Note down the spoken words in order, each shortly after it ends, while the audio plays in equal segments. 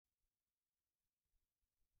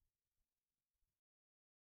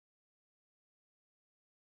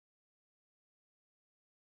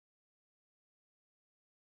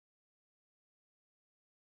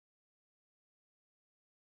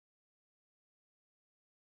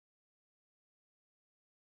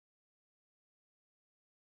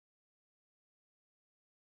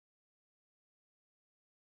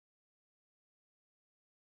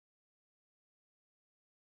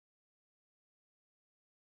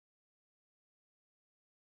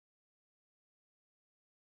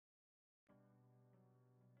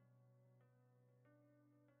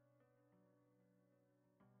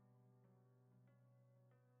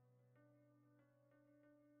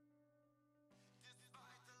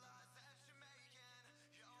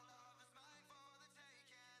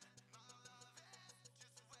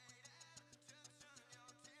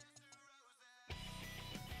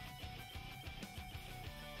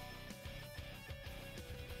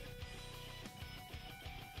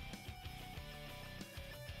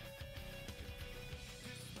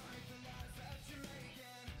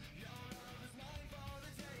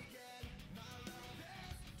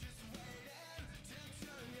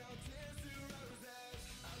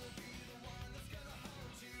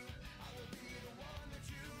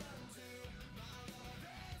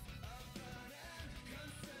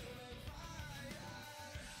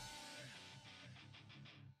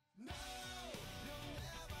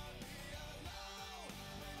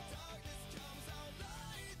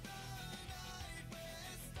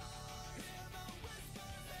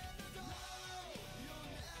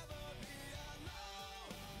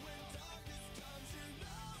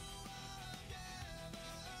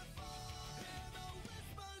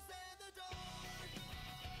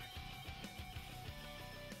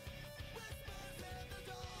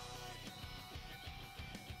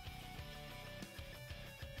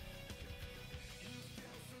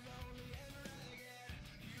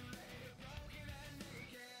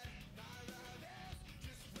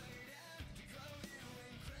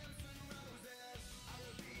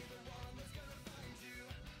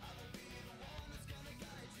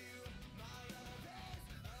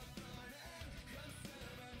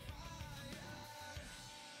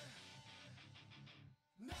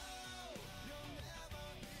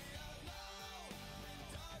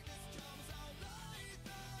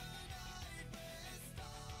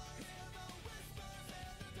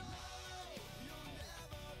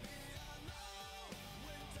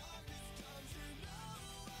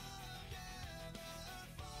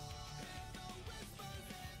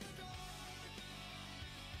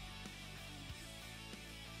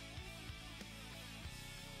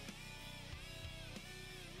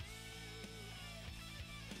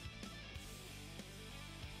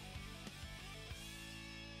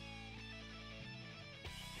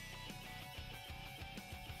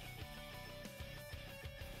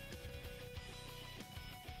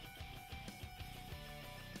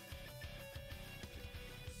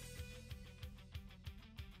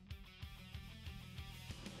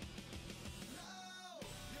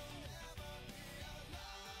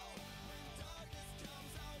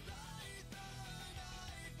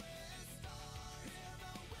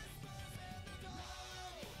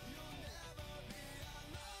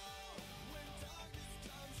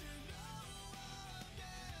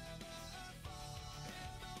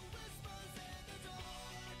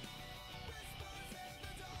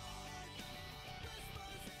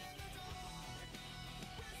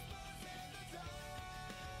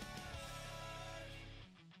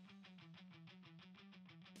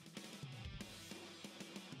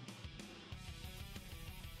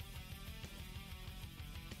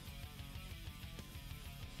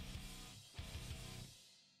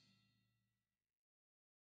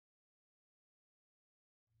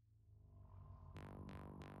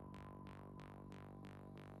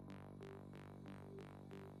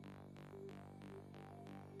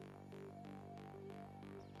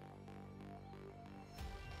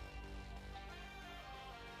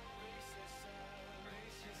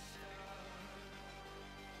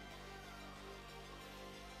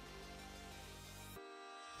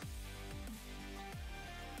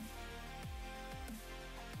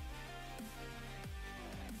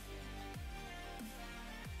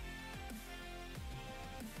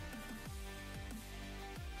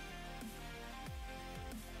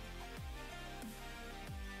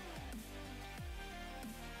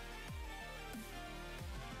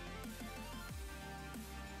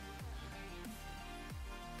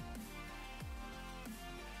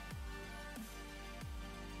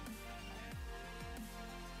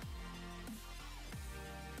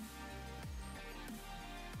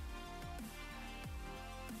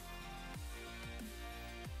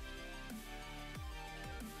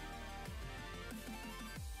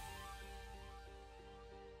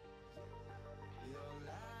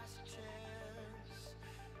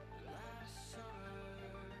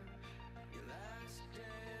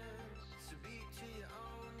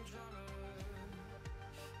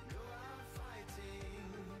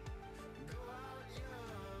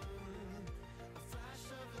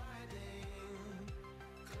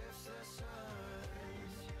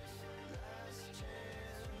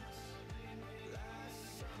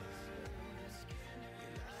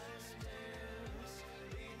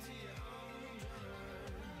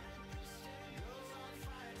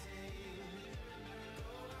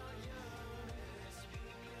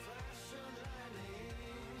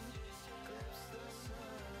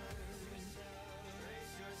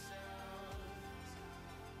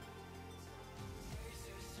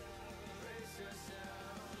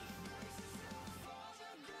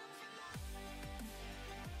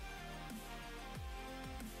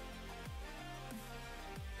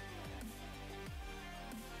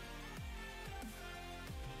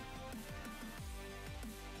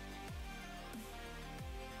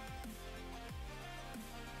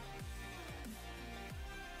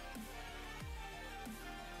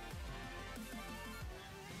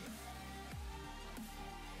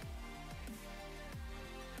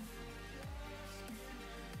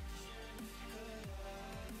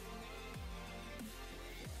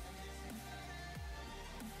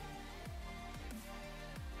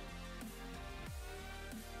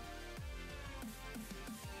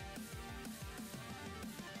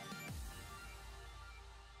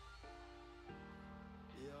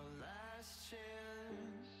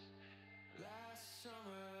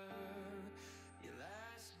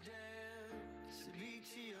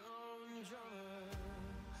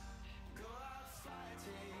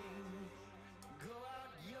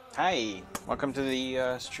Hi, welcome to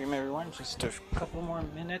the stream, everyone. Just a couple more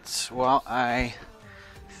minutes while I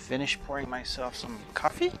finish pouring myself some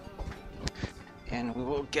coffee, and we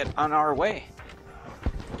will get on our way.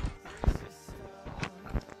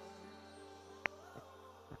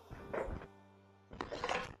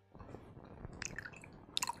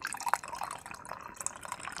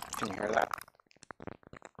 Can you hear that?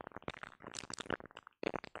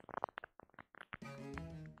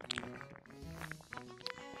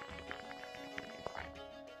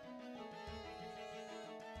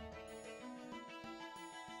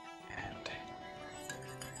 And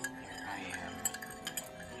here I am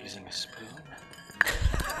using a spoon.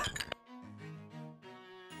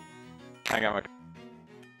 I got my.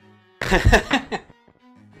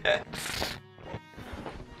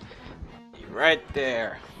 Right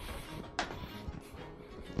there.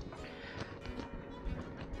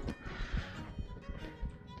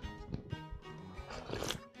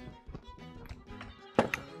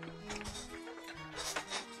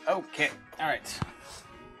 Okay, all right.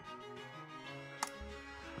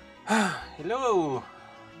 Hello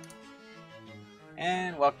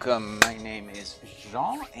and welcome. My name is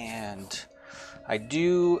Jean, and I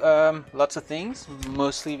do lots of things,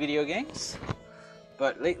 mostly video games.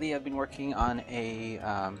 But lately, I've been working on a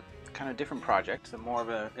kind of different project, more of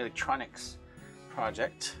an electronics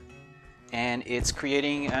project, and it's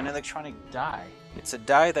creating an electronic die. It's a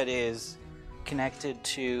die that is connected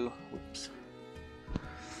to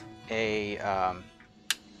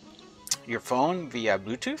your phone via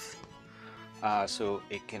Bluetooth, so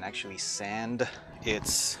it can actually send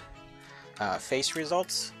its face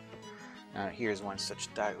results. Here's one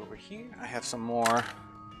such die over here. I have some more.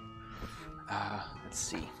 Let's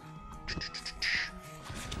see.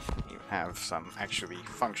 You have some actually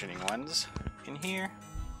functioning ones in here.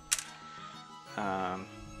 Like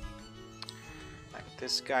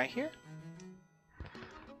this guy here.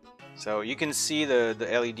 So you can see the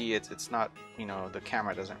LED. It's not, the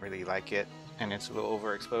camera doesn't really like it, and it's a little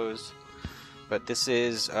overexposed. But this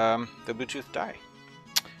is the Bluetooth die,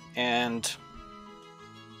 and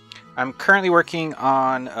I'm currently working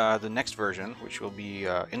on the next version, which will be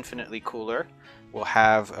infinitely cooler. We'll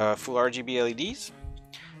have full RGB LEDs,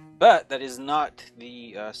 but that is not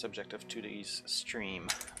the subject of today's stream.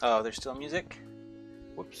 Oh, there's still music?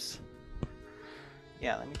 Whoops.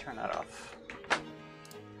 Yeah, let me turn that off.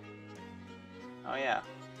 Oh yeah,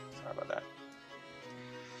 sorry about that.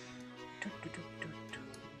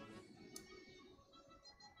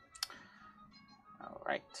 All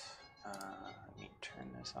right, let me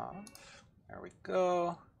turn this off. There we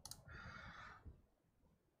go.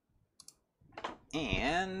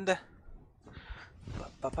 And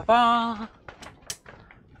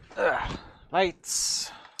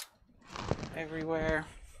lights everywhere.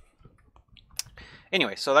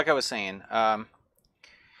 Anyway, so like I was saying,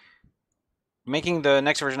 making the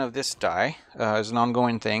next version of this die is an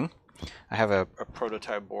ongoing thing. I have a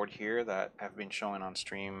prototype board here that I've been showing on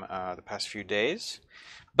stream the past few days.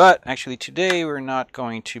 But actually today we're not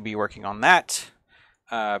going to be working on that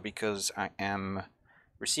because I am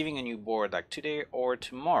receiving a new board like today or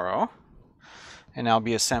tomorrow. And I'll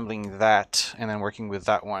be assembling that and then working with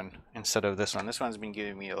that one instead of this one. This one's been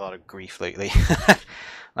giving me a lot of grief lately.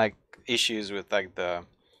 Like issues with like the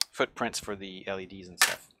footprints for the LEDs and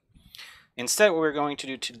stuff. Instead, what we're going to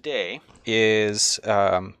do today is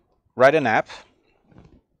write an app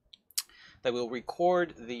that will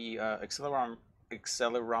record the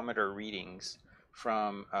accelerometer readings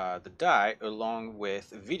from the die along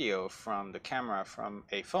with video from the camera from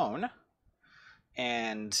a phone,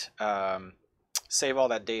 and save all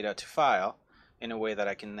that data to file in a way that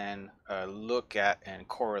I can then look at and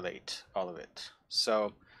correlate all of it.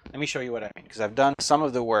 So let me show you what I mean, because I've done some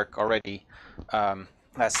of the work already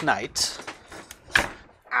last night.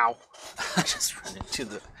 Ow! I just ran into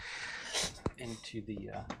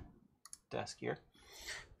the desk here.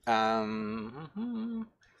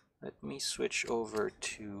 Let me switch over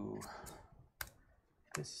to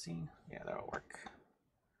this scene. Yeah, that'll work.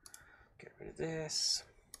 Get rid of this.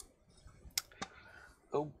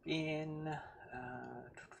 Open.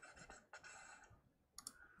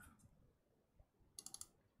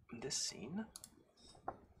 This scene.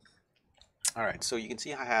 All right, so you can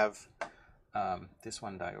see I have this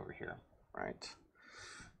one die over here, right?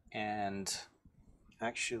 And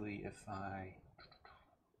actually, if I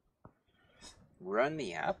run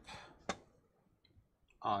the app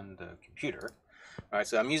on the computer, all right,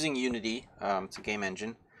 so I'm using Unity. It's a game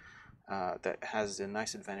engine that has the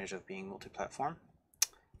nice advantage of being multi-platform.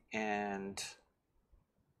 And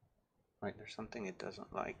right, there's something it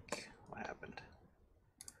doesn't like. What happened?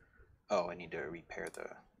 Oh, I need to repair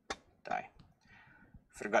the die.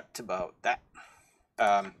 Forgot about that.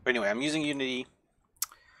 But anyway, I'm using Unity,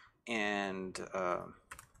 and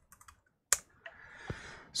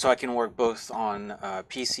so I can work both on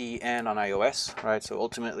PC and on iOS, right? So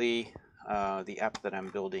ultimately, the app that I'm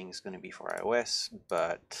building is going to be for iOS,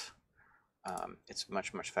 but it's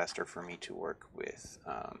much faster for me to work with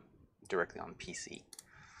directly on PC.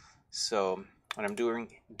 So what I'm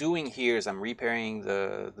doing here is I'm repairing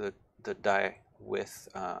the die with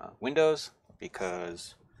Windows,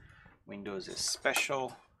 because Windows is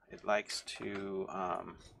special. It likes to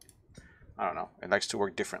I don't know, it likes to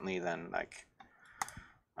work differently than like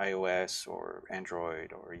iOS or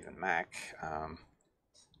Android or even Mac.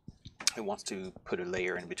 It wants to put a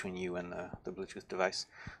layer in between you and the Bluetooth device.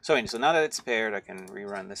 So anyway, so now that it's paired, I can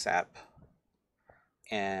rerun this app,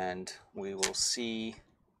 and we will see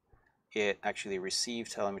it actually receive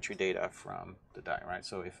telemetry data from the die, right?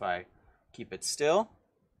 So if I keep it still,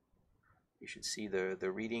 you should see the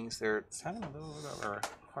readings there. It's having a little bit of a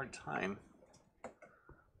hard time.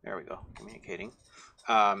 There we go, communicating.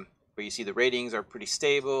 But you see the ratings are pretty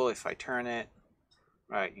stable. If I turn it,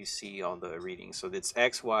 right, you see all the readings. So it's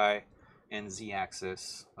X, Y, and Z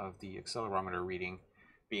axis of the accelerometer reading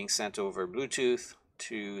being sent over Bluetooth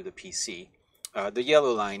to the PC. The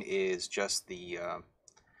yellow line is just the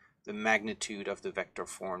magnitude of the vector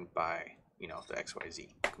formed by, you know, the XYZ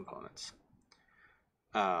components.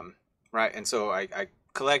 Right, and so I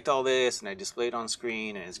collect all this and I display it on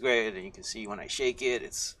screen, and it's great, and you can see when I shake it,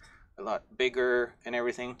 it's a lot bigger and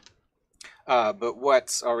everything. But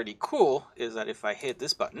what's already cool is that if I hit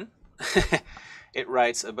this button, it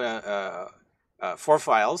writes about 4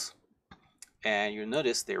 files, and you'll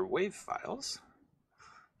notice they're WAV files.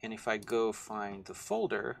 And if I go find the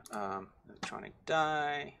folder, electronic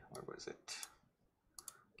die, where was it?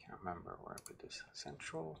 Can't remember where I put this.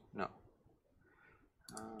 Central? No.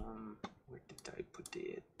 Where did I put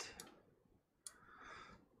it?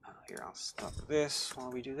 Here, I'll stop this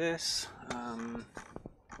while we do this.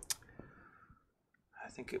 I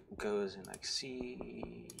think it goes in like C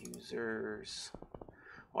users.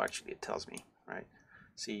 Well, actually, it tells me, right?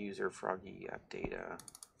 C user Froggy app data.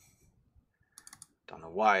 Don't know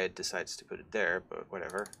why it decides to put it there, but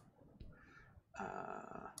whatever.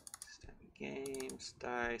 Games,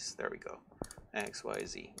 dice, there we go. X, Y,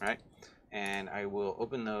 Z, right? And I will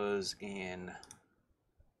open those in,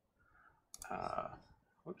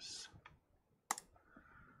 whoops,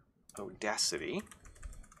 Audacity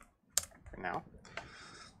for now.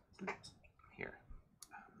 Here.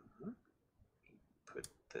 Put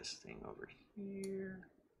this thing over here.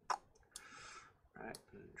 Right,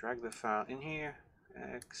 and drag the file in here.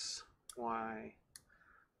 X, Y,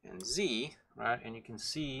 and Z, right? And you can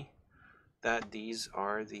see that these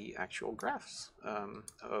are the actual graphs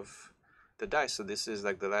of the dice. So this is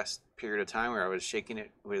like the last period of time where I was shaking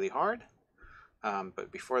it really hard.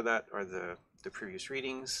 But before that are the previous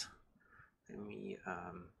readings. Let me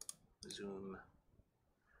zoom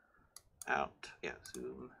out. Yeah,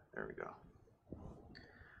 zoom. There we go.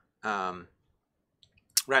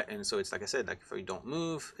 Right, and so it's like I said, like if you don't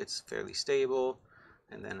move, it's fairly stable.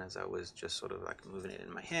 And then as I was just sort of like moving it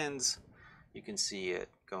in my hands, you can see it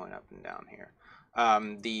going up and down here.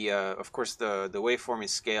 Of course, the waveform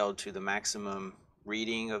is scaled to the maximum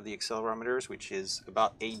reading of the accelerometers, which is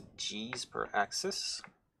about 8 Gs per axis.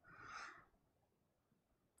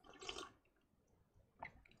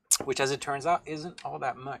 Which, as it turns out, isn't all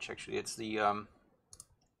that much, actually. It's the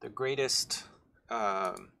greatest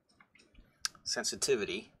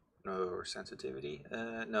sensitivity, but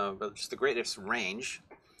just the greatest range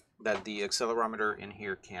that the accelerometer in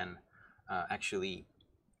here can actually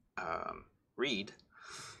read.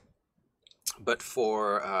 But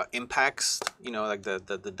for impacts, you know, like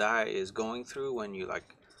the die is going through when you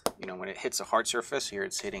when it hits a hard surface, here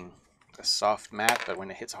it's hitting a soft mat, but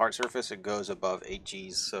when it hits a hard surface, it goes above 8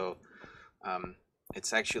 Gs. So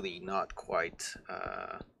it's actually not quite,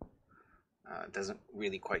 doesn't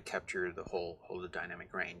really quite capture the whole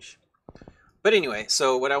dynamic range. But anyway,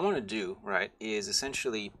 so what I want to do, right, is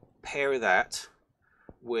essentially pair that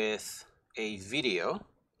with a video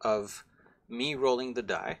of me rolling the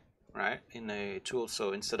die, right, in a tool.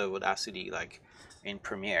 So instead of Audacity, like in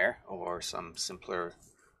Premiere or some simpler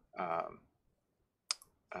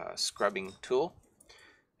scrubbing tool,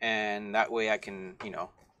 and that way I can, you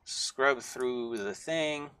know, scrub through the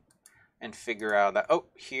thing and figure out that, oh,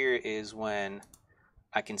 here is when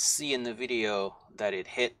I can see in the video that it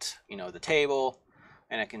hit, you know, the table,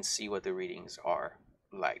 and I can see what the readings are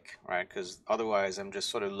like, right? Because otherwise I'm just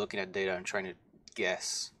sort of looking at data and trying to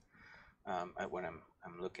guess at what I'm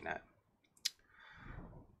looking at.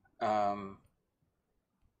 I'm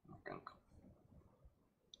going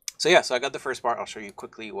So yeah, so I got the first part. I'll show you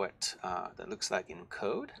quickly what that looks like in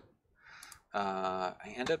code. I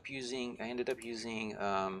ended up using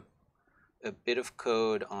a bit of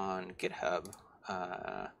code on GitHub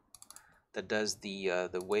that does the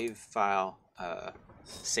wave file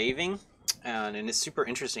saving, and it's super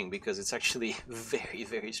interesting because it's actually very,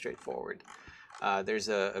 very straightforward. There's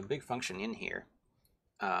a big function in here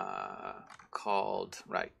called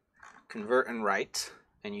convert and write,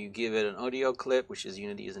 and you give it an audio clip, which is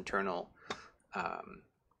Unity's internal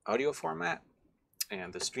audio format,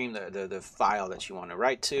 and the stream, the file that you want to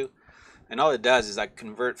write to. And all it does is like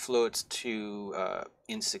convert floats to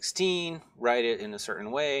int16, write it in a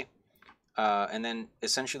certain way, and then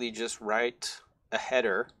essentially just write a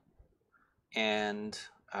header and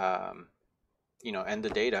and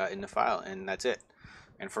the data in the file, and that's it.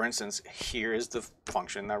 And for instance, here is the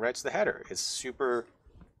function that writes the header. It's super,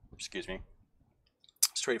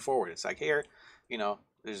 straightforward. It's like here,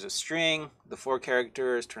 there's a string, the 4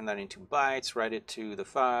 characters, turn that into bytes, write it to the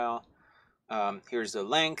file. Here's the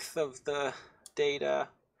length of the data,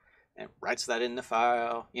 and writes that in the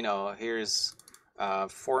file. Here's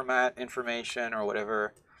format information or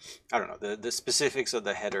whatever. I don't know the specifics of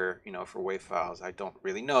the header. For WAV files, I don't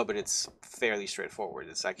really know, but it's fairly straightforward.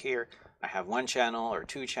 It's like here, I have 1 channel or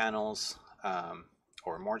 2 channels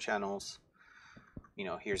or more channels.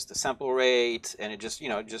 Here's the sample rate, and it just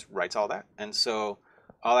just writes all that. And so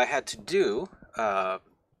all I had to do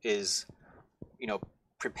is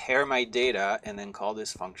prepare my data and then call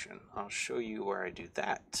this function. I'll show you where I do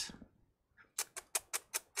that.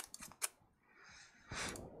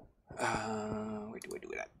 Where do I do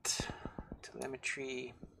that?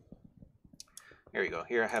 Telemetry. Here we go.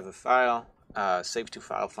 Here I have a file, save to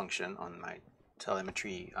file function on my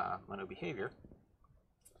telemetry mono behavior.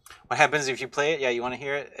 What happens if you play it? Yeah, you want to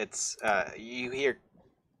hear it? It's you hear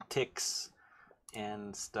ticks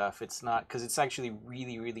and stuff. It's not, because it's actually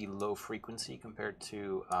really, really low frequency compared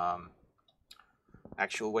to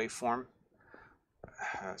actual waveform.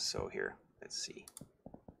 So here, let's see.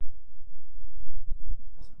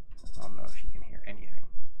 I don't know if you can hear anything.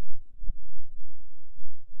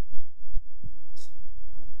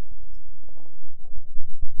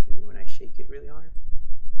 Maybe when I shake it really hard.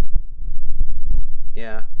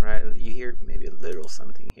 Yeah, right. You hear maybe a little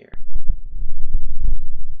something here.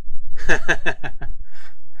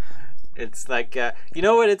 It's like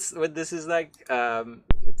what this is like.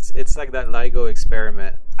 It's like that LIGO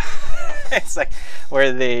experiment. It's like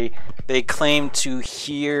where they claim to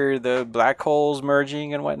hear the black holes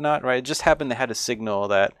merging and whatnot, right? It just happened they had a signal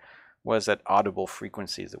that was at audible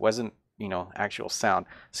frequencies. It wasn't actual sound.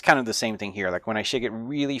 It's kind of the same thing here. Like when I shake it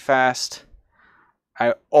really fast,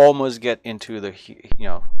 I almost get into the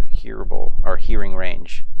hearable or hearing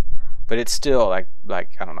range, but it's still like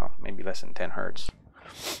I don't know, maybe less than 10 hertz.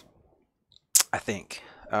 I think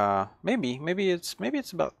maybe it's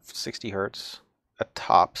about 60 hertz at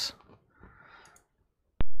tops.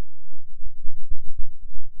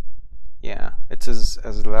 Yeah, it's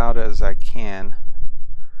as loud as I can,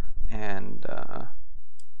 and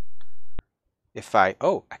if I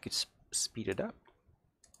could speed it up.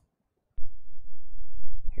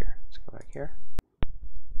 Here, let's go back here.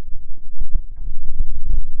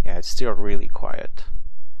 Yeah, it's still really quiet.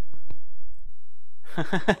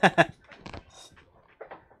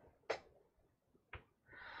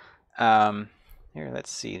 Here,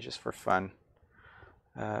 let's see, just for fun.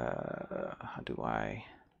 How do I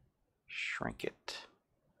shrink it?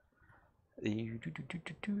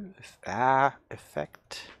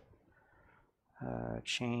 Effect.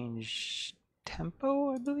 Change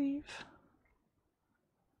tempo, I believe.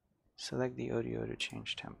 Select the audio to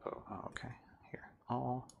change tempo. Oh, okay. Here,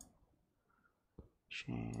 all.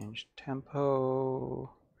 Change tempo.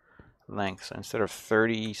 Length. So instead of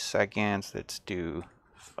 30 seconds, let's do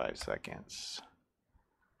 5 seconds.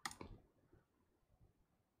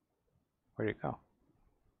 Where'd it go?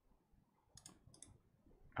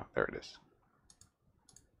 Oh, there it is.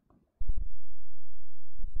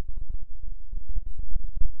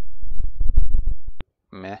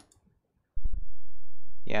 Meh.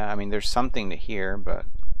 Yeah, I mean, there's something to hear, but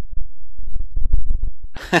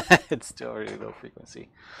it's still really low frequency.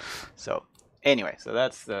 So anyway, so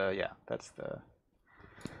that's what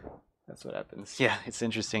happens. Yeah, it's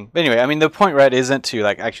interesting. But anyway, I mean, the point, right, isn't to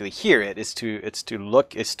like actually hear it. It's to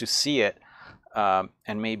see it,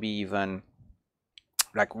 and maybe even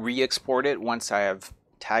like re-export it once I have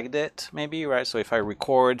tagged it, maybe, right? So if I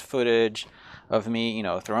record footage of me,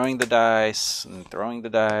 throwing the dice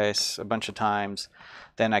a bunch of times,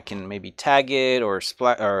 then I can maybe tag it or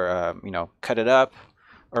cut it up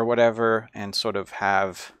or whatever, and sort of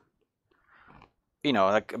have you know,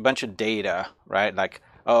 like a bunch of data, right? Like,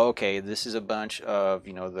 oh, okay, this is a bunch of,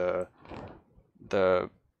 you know, the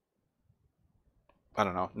I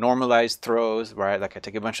don't know, normalized throws, right? Like I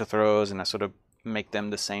take a bunch of throws and I sort of make them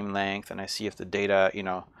the same length, and I see if the data, you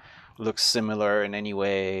know, looks similar in any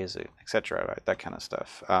ways, etc. Right? That kind of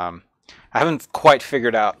stuff. I haven't quite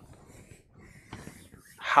figured out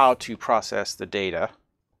how to process the data,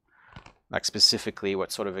 like specifically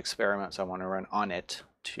what sort of experiments I want to run on it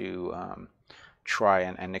to try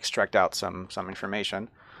and extract out some information.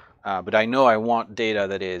 But I know I want data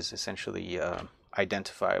that is essentially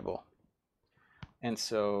identifiable. And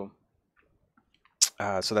so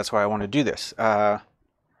that's why I want to do this. I'm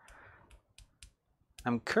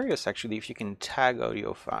curious actually if you can tag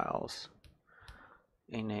audio files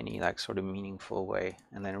in any like sort of meaningful way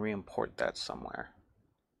and then re-import that somewhere.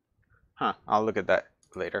 Huh, I'll look at that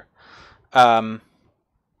later. Yeah,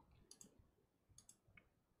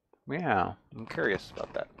 I'm curious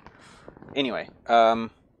about that. Anyway,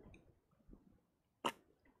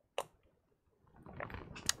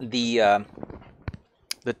 the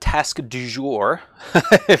task du jour,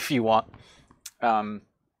 if you want,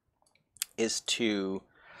 is to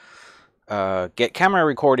get camera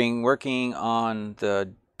recording working on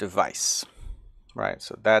the device, right?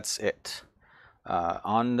 So that's it,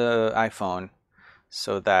 on the iPhone,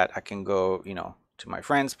 so that I can go, you know, to my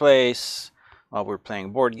friend's place while we're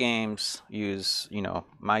playing board games, use, you know,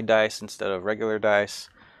 my dice instead of regular dice,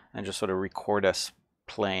 and just sort of record us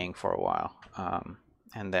playing for a while,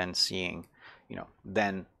 and then seeing, you know,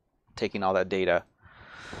 then taking all that data,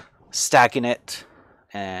 stacking it,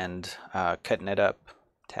 and cutting it up,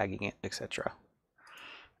 tagging it, etc.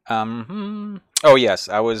 Oh yes,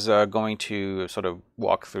 I was going to sort of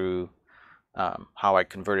walk through how I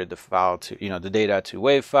converted the file to, you know, the data to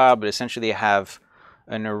WAV file, but essentially I have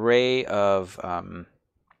an array of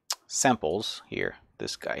samples here,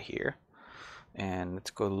 this guy here, and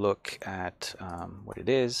let's go look at what it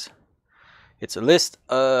is. It's a list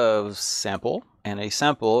of sample, and a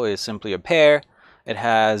sample is simply a pair. It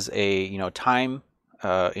has a, you know, time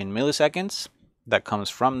in milliseconds that comes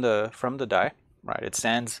from the die, right? It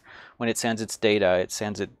sends, when it sends its data, it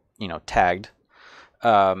sends it, you know, tagged,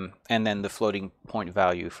 and then the floating point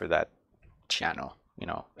value for that channel, you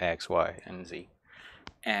know, X, Y, and Z.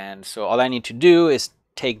 And so all I need to do is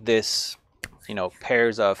take this, you know,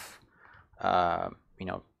 pairs of, you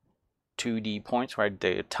know, 2D points, right,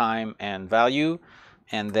 the time and value,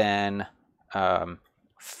 and then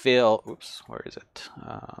fill, oops, where is it?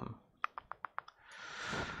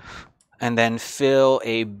 And then fill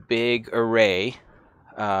a big array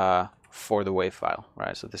for the WAV file,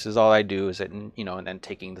 right? So this is all I do, is it, you know, and then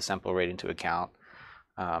taking the sample rate into account,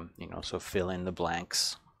 you know, so fill in the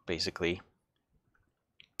blanks basically.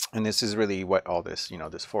 And this is really what all this, you know,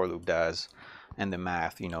 this for loop does, and the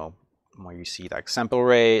math, you know, where you see like sample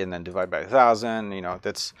rate and then divide by 1,000, you know,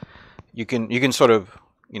 that's, you can sort of,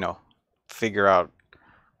 you know, figure out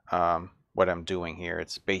what I'm doing here.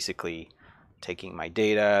 It's basically taking my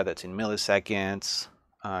data that's in milliseconds,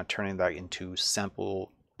 turning that into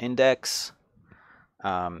sample index,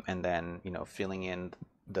 and then, you know, filling in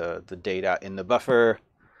the data in the buffer,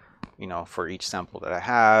 you know, for each sample that I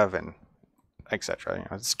have, and etc. You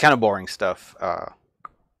know, it's kind of boring stuff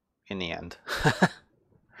in the end.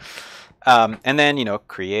 And then, you know,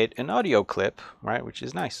 create an audio clip, right, which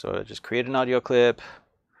is nice. So just create an audio clip,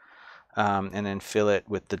 and then fill it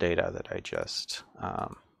with the data that I just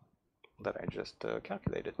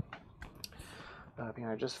calculated.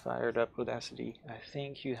 I just fired up Audacity. I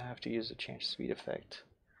think you have to use the change speed effect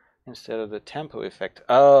instead of the tempo effect.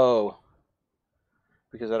 Oh,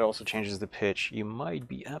 because that also changes the pitch. You might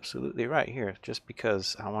be absolutely right here, just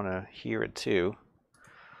because I want to hear it too.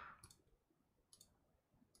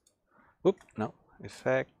 Oop, no,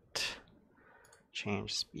 effect,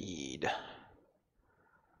 change speed.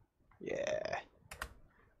 Yeah,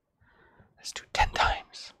 let's do 10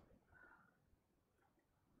 times.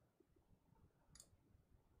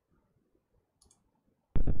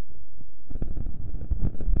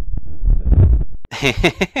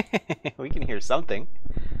 We can hear something.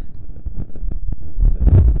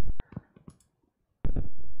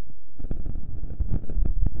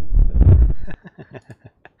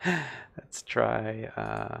 Let's try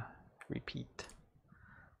repeat.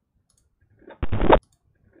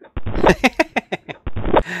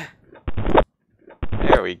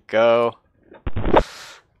 There we go.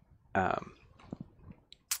 All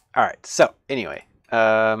right, so anyway,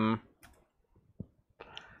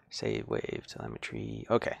 save wave telemetry.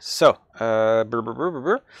 Okay, so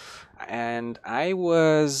and I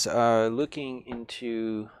was looking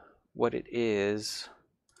into what it is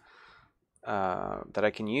that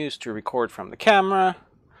I can use to record from the camera.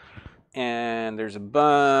 And there's a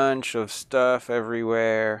bunch of stuff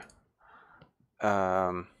everywhere.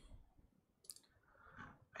 And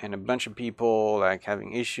a bunch of people like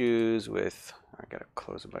having issues with, I gotta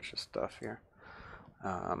close a bunch of stuff here.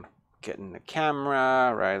 Getting the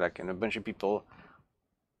camera, right? Like, and a bunch of people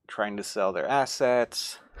trying to sell their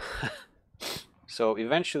assets. So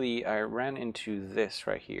eventually I ran into this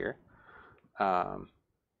right here.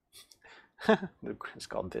 It's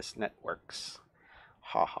called This Networks.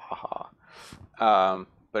 Ha ha ha.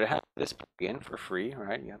 But it has this plugin for free,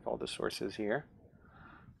 right? You have all the sources here.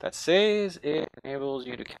 That says it enables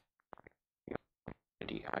you to capture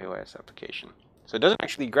the iOS application. So it doesn't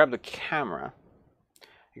actually grab the camera.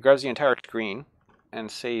 It grabs the entire screen and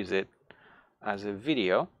saves it as a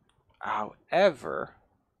video. However,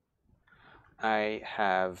 I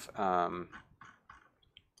have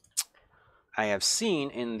seen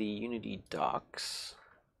in the Unity docs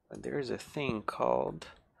that there is a thing called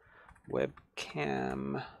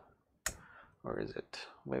webcam, or is it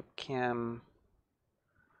webcam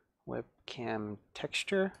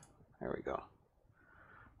texture? There we go.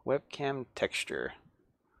 Webcam texture.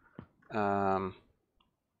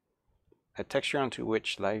 A texture onto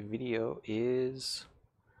which live video is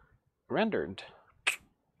rendered.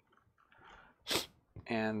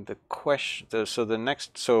 And the question, so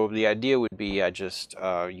the idea would be I just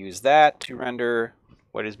use that to render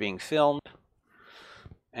what is being filmed,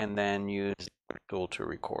 and then use the tool to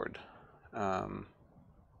record. The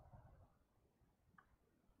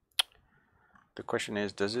question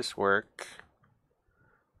is, does this work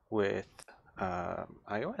with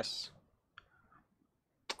iOS?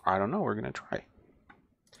 I don't know. We're gonna try.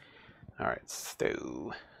 All right,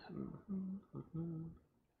 so.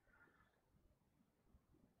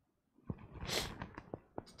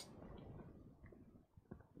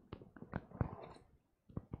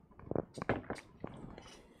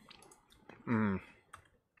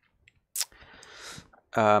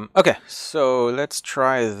 Okay, so let's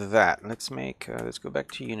try that. Let's go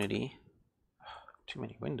back to Unity. Too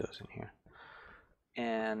many windows in here.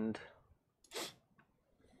 And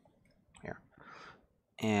here.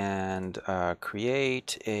 And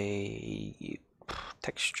create a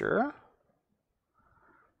texture,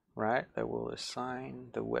 right, that will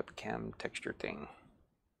assign the webcam texture thing.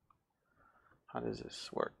 How does this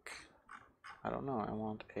work? I don't know. I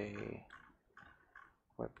want a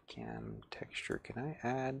webcam texture. Can I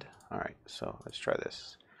add? All right, so let's try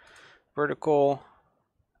this. Vertical.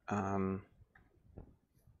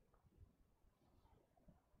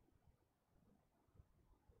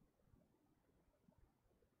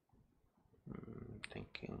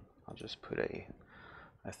 Thinking I'll just put a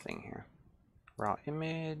thing here. Raw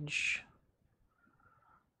image.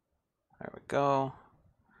 There we go.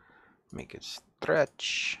 Make it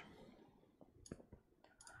stretch.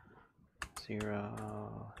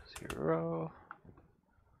 0, 0.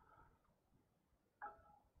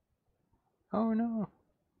 Oh no.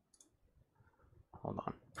 Hold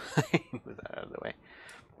on. Move that out of the way.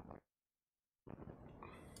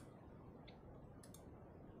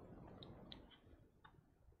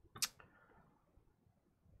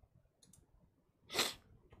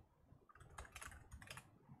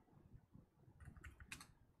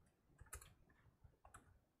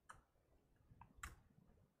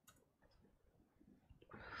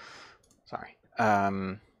 Sorry.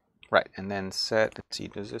 Right, and then set. Let's see.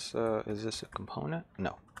 Does this is this a component?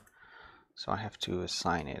 No. So I have to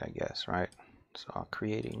assign it, I guess, right? So I'll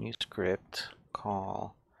create a new script.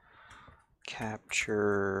 Call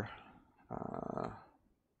capture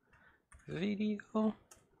video.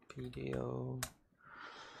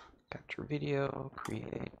 Capture video.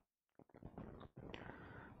 Create.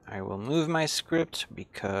 I will move my script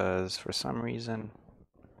because for some reason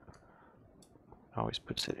it always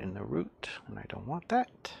puts it in the root, and I don't want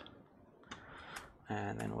that.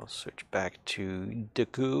 And then we'll switch back to the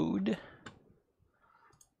code.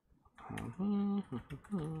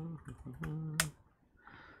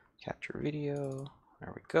 Capture video.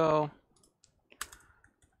 There we go.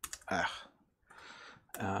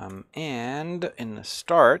 And in the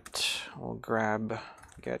start, we'll grab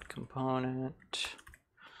get component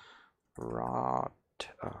raw.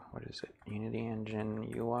 What is it? Unity Engine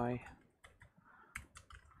UI.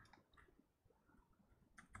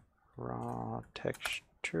 Raw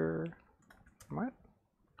texture. What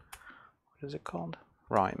is it called?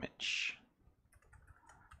 Raw image.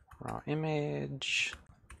 Raw image.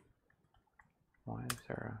 Why is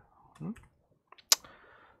there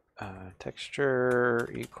a texture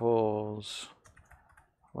equals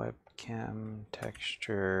webcam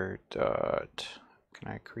texture dot, can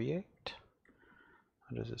I create?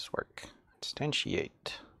 How does this work?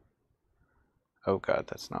 Instantiate. Oh god,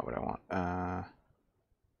 that's not what I want.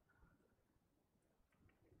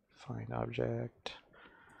 Find object.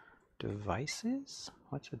 Devices?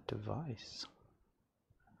 What's a device?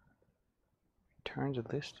 Returns a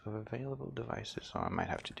list of available devices. So I might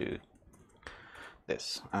have to do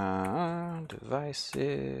this.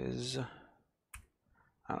 Devices.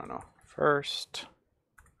 I don't know. First.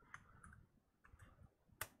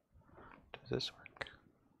 Does this work?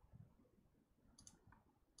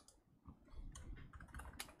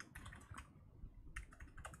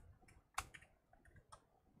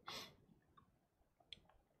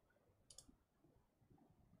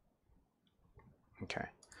 Okay.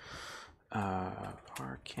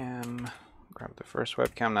 Arcam. Grab the first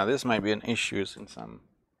webcam. Now this might be an issue since I'm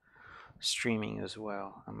streaming as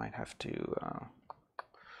well. I might have to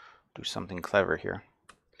do something clever here.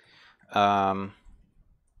 And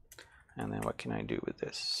then what can I do with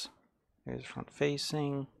this? Here's front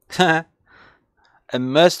facing. It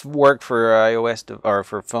must work for iOS or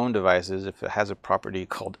for phone devices if it has a property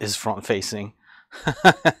called is front facing.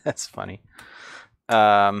 That's funny.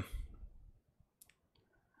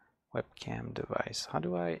 Webcam device. How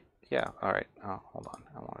do I? Yeah. All right. Oh, hold on.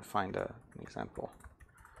 I want to find an example.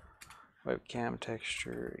 Webcam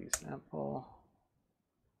texture example.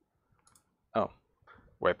 Oh,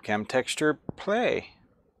 webcam texture play.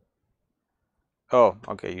 Oh,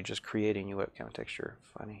 okay. You just create a new webcam texture.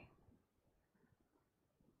 Funny.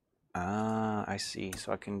 Ah, I see.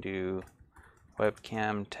 So I can do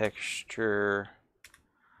webcam texture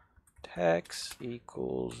text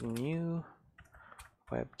equals new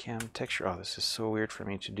webcam texture. Oh, this is so weird for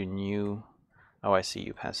me to do new. Oh, I see.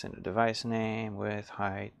 You pass in a device name, width,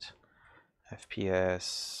 height,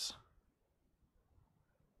 FPS.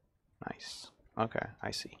 Nice. Okay,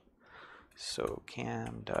 I see. So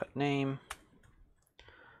cam.name.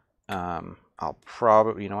 I'll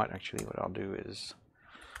probably, you know what? Actually, what I'll do is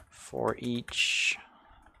for each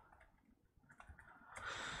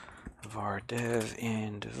var dev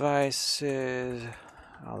in devices,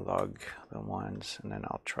 I'll log the ones, and then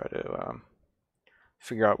I'll try to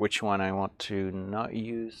figure out which one I want to not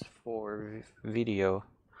use for video.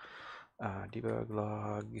 Debug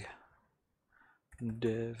log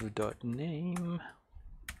dev.name.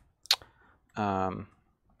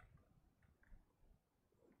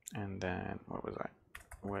 And then what was I?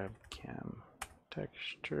 Webcam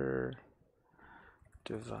texture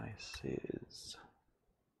devices.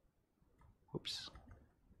 Oops.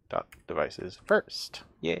 Dot devices first.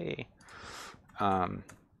 Yay. Blah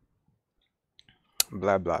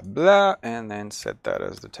blah blah, and then set that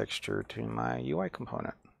as the texture to my UI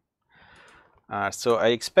component. So I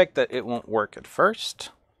expect that it won't work at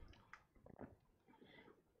first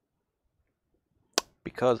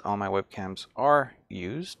because all my webcams are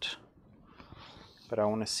used, but I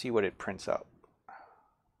want to see what it prints out.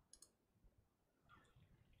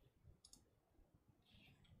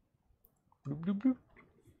 Bloop, bloop, bloop.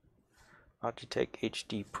 Logitech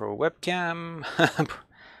HD Pro webcam.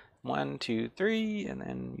 1, 2, 3, and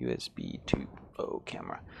then USB 2.0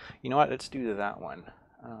 camera. You know what? Let's do that one.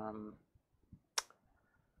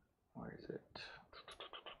 Where is it?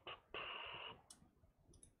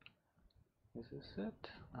 Is this it?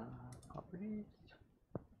 Properties?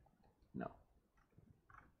 No.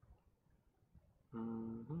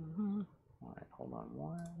 All right, hold on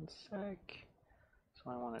one sec. So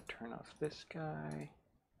I want to turn off this guy.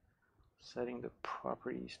 Setting the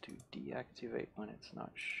properties to deactivate when it's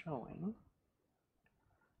not showing.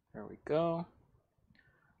 There we go.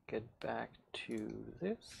 Get back to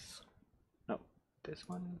this. No, this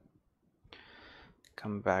one.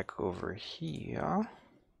 Come back over here.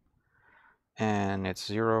 And it's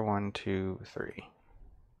 0, 1, 2, 3.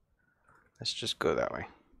 Let's just go that way.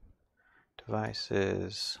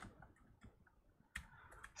 Devices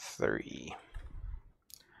 3.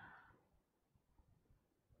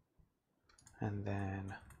 And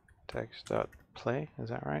then text.play, is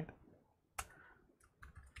that right?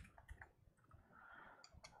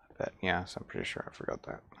 Yes, I'm pretty sure I forgot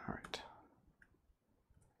that. All right.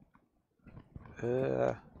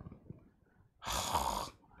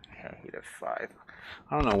 I hit F5.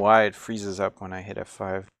 I don't know why it freezes up when I hit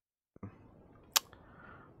F5.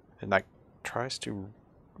 It like tries to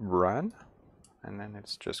run, and then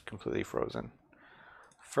it's just completely frozen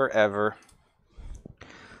forever.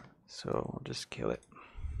 So we'll just kill it.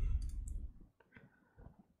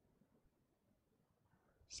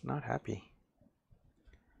 It's not happy.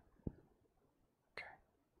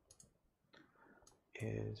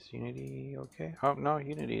 Okay. Is Unity okay? Oh no,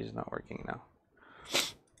 Unity is not working now.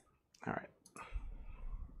 All right.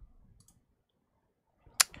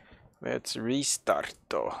 Let's restart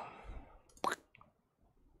though.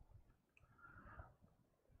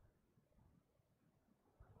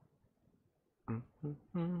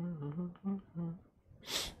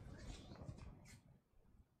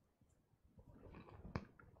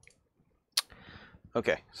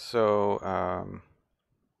 Okay, so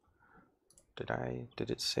did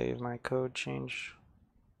it save my code change?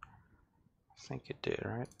 I think it did,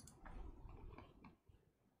 right?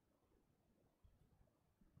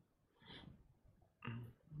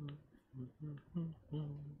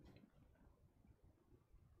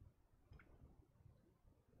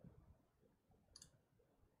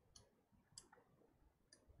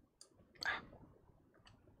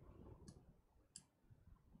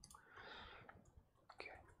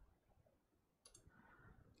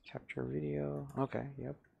 Capture video. Okay,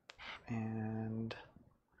 yep. And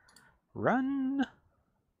run.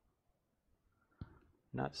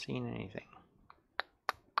 Not seeing anything.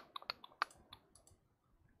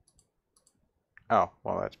 Oh,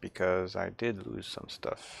 well, that's because I did lose some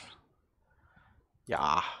stuff. Yeah.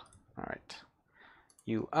 All right.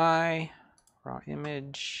 UI, raw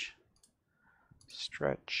image,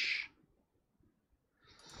 stretch.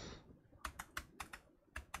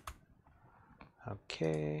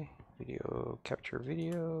 Okay, video, capture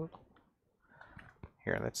video.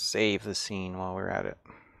 Here, let's save the scene while we're at it.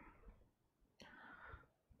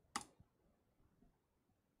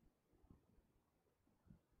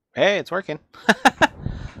 Hey, it's working.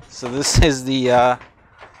 So this is the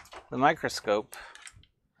microscope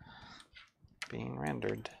being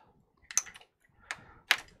rendered.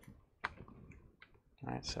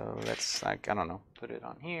 All right, so let's, like, I don't know, put it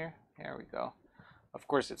on here. There we go. Of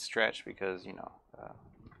course it's stretched because, you know,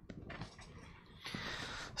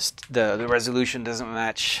 the resolution doesn't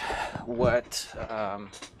match what I'm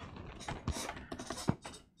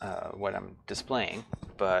displaying,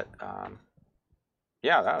 but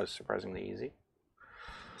yeah, that was surprisingly easy.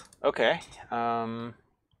 Okay, I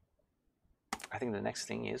think the next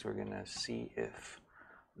thing is we're gonna see if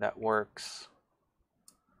that works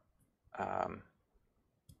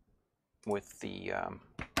with the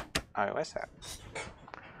iOS app.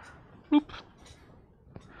 Boop.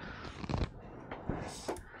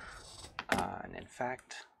 And in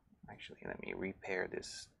fact, actually, let me repair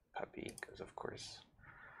this puppy because, of course,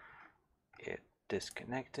 it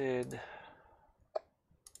disconnected.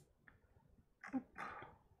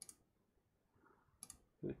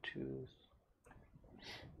 Bluetooth.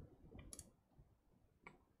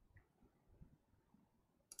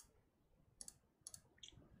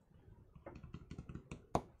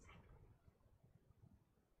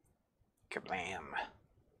 Kablam.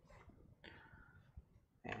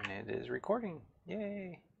 And it is recording.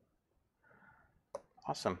 Yay.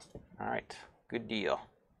 Awesome. All right. Good deal.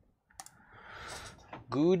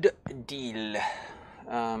 Good deal.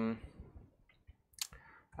 All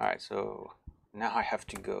right. So now I have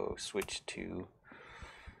to go switch to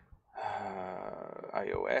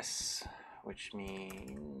iOS, which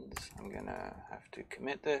means I'm gonna have to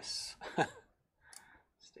commit this.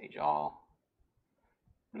 Stage all.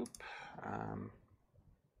 Bloop.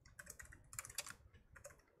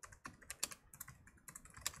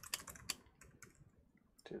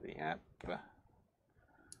 To the app.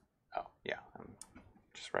 Oh, yeah, I'm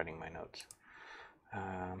just writing my notes.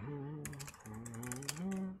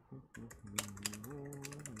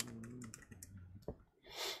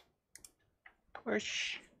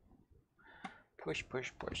 Push. Push,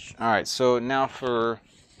 push, push. All right, so now for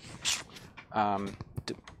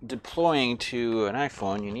deploying to an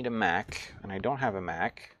iPhone, you need a Mac, and I don't have a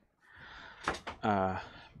Mac,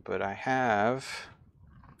 but I have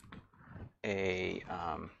a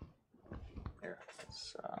here,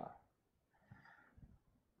 let's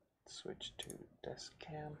switch to desk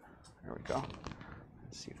cam. There we go.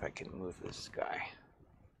 Let's see if I can move this guy.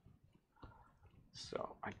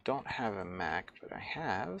 So I don't have a Mac, but I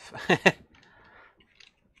have a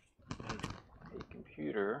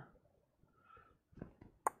computer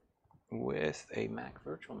with a Mac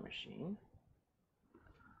virtual machine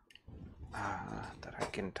that I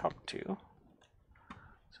can talk to.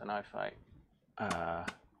 So now if I, let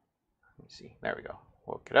me see, there we go,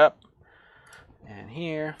 woke it up, and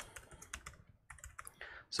here,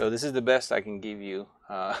 so this is the best I can give you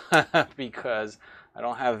because I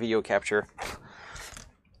don't have video capture,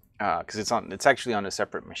 because it's actually on a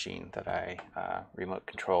separate machine that I remote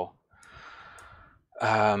control.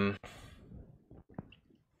 So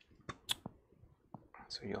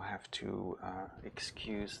you'll have to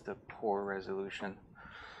excuse the poor resolution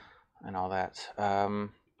and all that.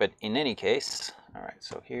 But in any case, all right,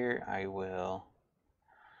 so here I will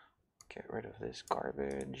Get rid of this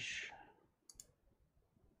garbage.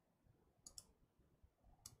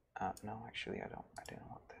 No, actually, I didn't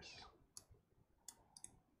want this.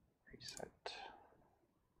 Reset.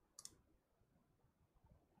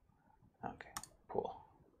 Okay, cool.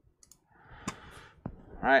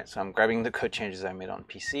 All right, so I'm grabbing the code changes I made on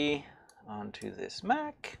PC onto this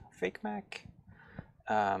Mac, fake Mac.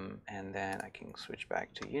 And then I can switch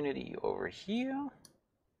back to Unity over here.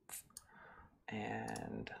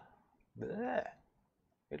 And bleh,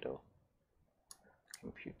 hello,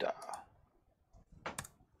 computer.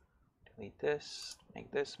 Delete this,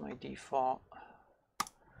 make this my default.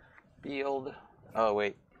 Build, oh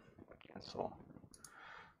wait, cancel.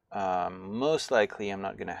 Most likely I'm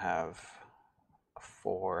not gonna have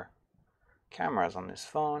 4 cameras on this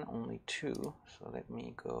phone, only 2. So let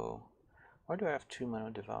me go, why do I have 2 mono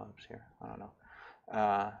develops here? I don't know.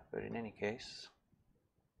 But in any case,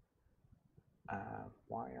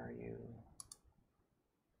 why are you,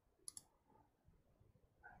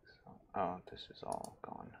 oh, this is all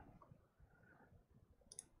gone.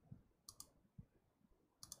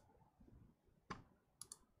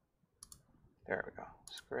 There we go.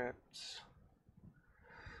 Scripts.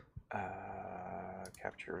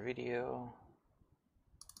 Capture video.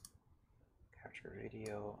 Capture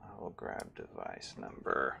video. I will grab device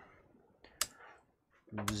number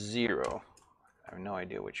 0. I have no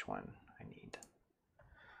idea which one I need.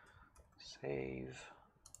 Save.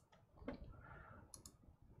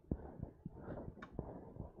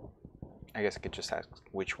 I guess I could just ask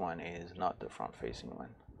which one is not the front-facing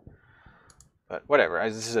one. But whatever,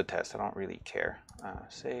 as this is a test, I don't really care.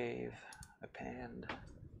 Save, append.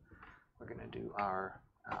 We're gonna do our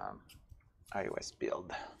iOS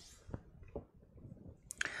build.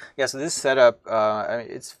 Yeah, so this setup, I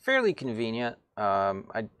mean, it's fairly convenient.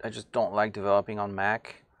 I just don't like developing on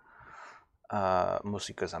Mac,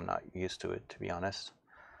 mostly because I'm not used to it, to be honest.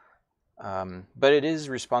 But it is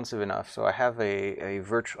responsive enough. So I have a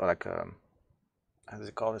virtual, like a, how does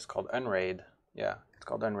it called? It's called Unraid. Yeah, it's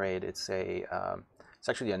called Unraid. It's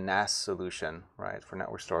actually a NAS solution, right, for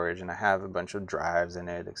network storage, and I have a bunch of drives in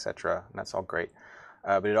it, etc. And that's all great.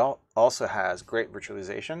 But it also has great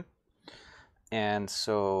virtualization. And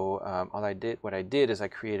so what I did is I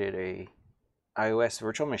created a iOS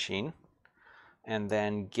virtual machine, and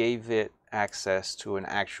then gave it access to an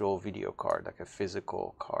actual video card, like a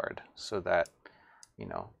physical card, so that, you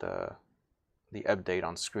know, the update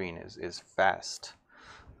on screen is fast.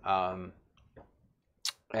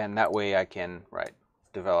 And that way I can, right,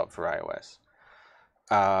 develop for iOS.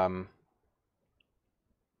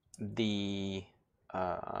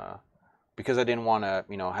 Because I didn't want to,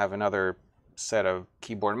 you know, have another set of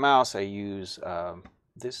keyboard and mouse, I use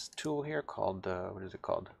this tool here called, what is it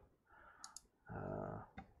called?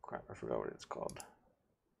 Crap, I forgot what it's called.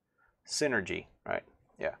 Synergy, right?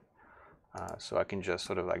 Yeah. So I can just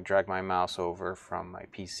sort of like drag my mouse over from my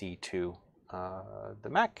PC to the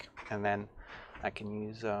Mac, and then I can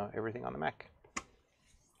use everything on the Mac.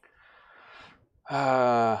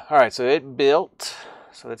 All right, so it built.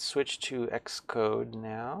 So let's switch to Xcode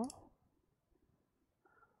now.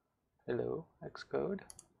 Hello, Xcode.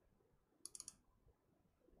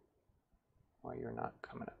 Why you're not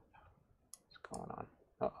coming up? What's going on?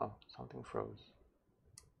 Uh-oh, something froze.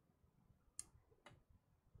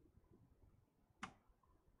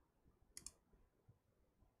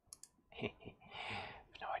 I have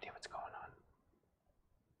no idea what's going on.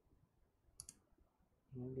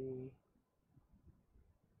 Maybe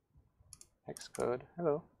Xcode.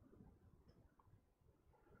 Hello.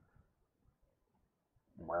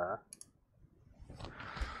 Where?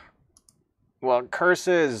 Well,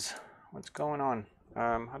 curses. What's going on?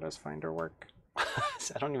 How does Finder work?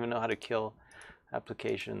 I don't even know how to kill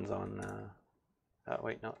applications on. Oh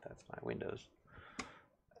wait, no, that's my Windows.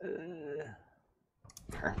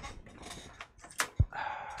 How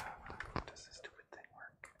does this stupid thing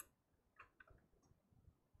work?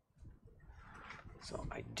 So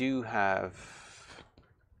I do have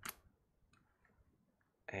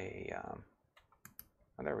a. Oh,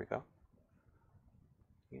 there we go.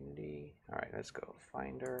 Unity. All right, let's go.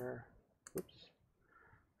 Finder. Oops.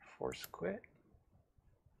 Force quit.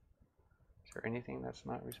 Is there anything that's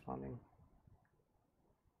not responding?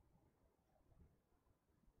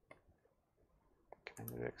 Can I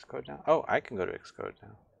go to Xcode now? Oh, I can go to Xcode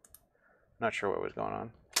now. Not sure what was going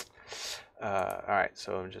on. All right,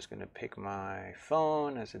 so I'm just going to pick my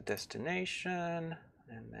phone as a destination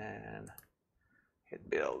and then hit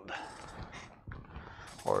build,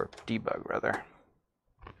 or debug rather.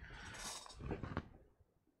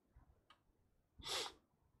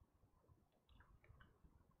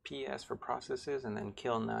 PS for processes, and then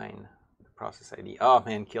kill 9. process ID. Oh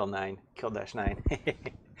man, kill 9, kill dash 9.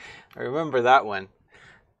 I remember that one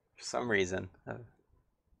for some reason. All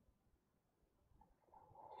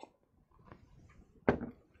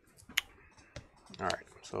right,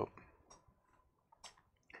 so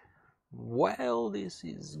while this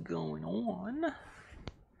is going on,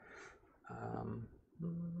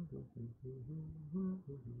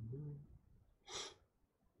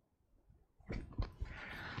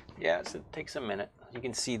 yeah, so it takes a minute. You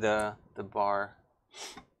can see the bar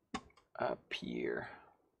up here.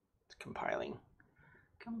 It's compiling.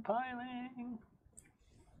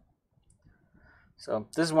 So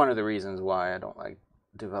this is one of the reasons why I don't like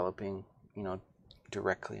developing, you know,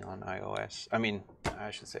 directly on iOS. I mean,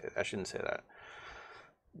 I shouldn't say that.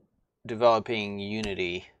 Developing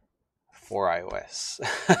Unity for iOS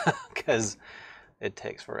because it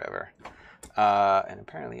takes forever. And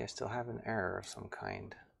apparently I still have an error of some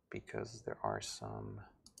kind because there are some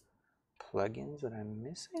plugins that I'm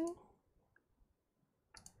missing.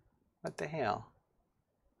 What the hell?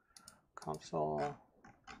 Console.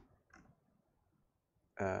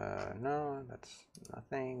 No, that's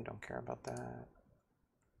nothing. Don't care about that.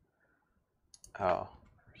 Oh,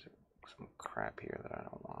 there's some crap here that I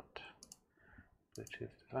don't want.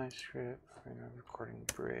 Bluetooth device script, recording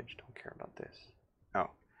bridge. Don't care about this.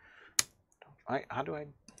 Oh, how do I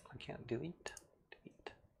can't delete.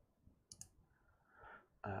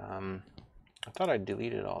 I thought I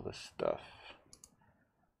deleted all this stuff.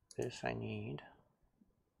 This I need.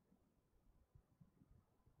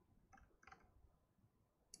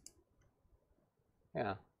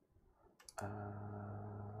 Yeah.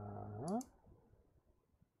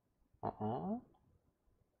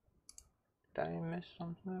 Did I miss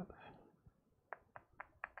something?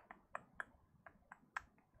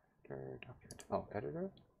 Document. Oh,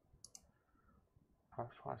 editor.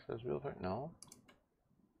 Process real quick. No.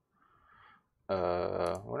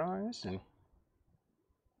 What am I missing?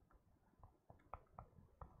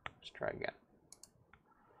 Let's try again.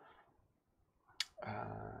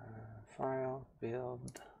 File,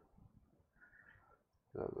 build,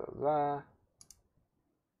 blah, blah, blah.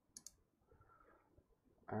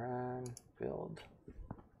 Run, build.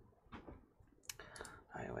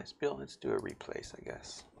 iOS build, let's do a replace, I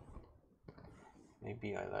guess.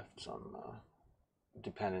 Maybe I left some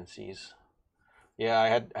dependencies. Yeah, I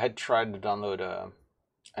had tried to download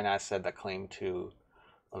an asset that claimed to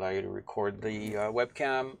allow you to record the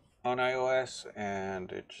webcam on iOS,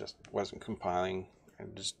 and it just wasn't compiling.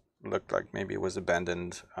 It just looked like maybe it was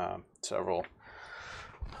abandoned several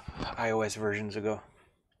iOS versions ago.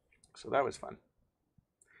 So that was fun.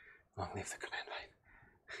 Long live the command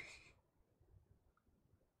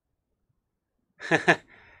line.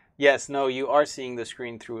 Yes, no, you are seeing the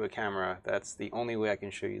screen through a camera. That's the only way I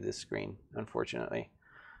can show you this screen, unfortunately,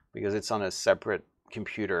 because it's on a separate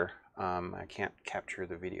computer. I can't capture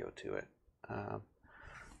the video to it.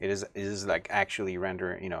 It is like actually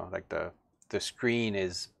rendering, you know, like the screen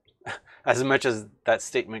is, as much as that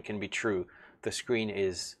statement can be true, the screen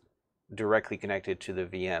is directly connected to the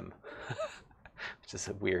VM, which is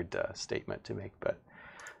a weird statement to make, but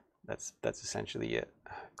that's essentially it.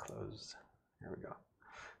 Close. There we go.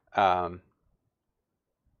 All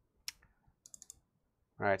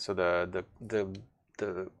right, so the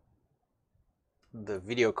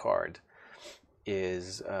video card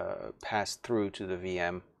is passed through to the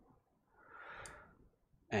VM,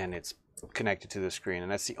 and it's connected to the screen,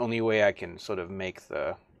 and that's the only way I can sort of make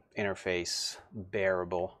the interface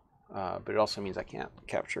bearable. But it also means I can't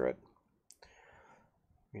capture it,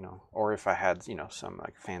 you know, or if I had, you know, some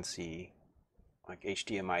like fancy like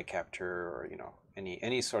HDMI capture or, you know,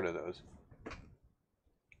 any sort of those.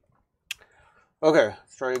 Okay,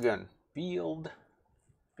 let's try again. Field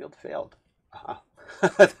failed.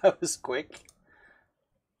 That was quick.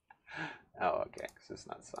 Oh, okay, because it's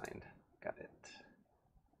not signed. Got it.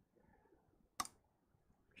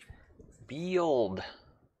 Build.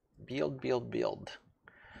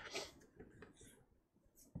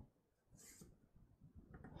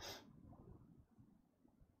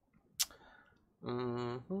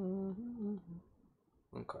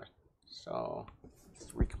 Okay, so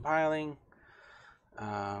it's recompiling.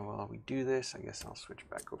 While we do this, I guess I'll switch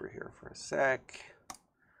back over here for a sec.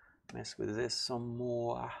 Mess with this some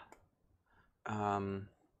more.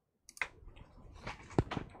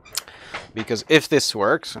 Because if this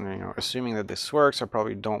works, and, you know, assuming that this works, I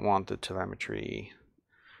probably don't want the telemetry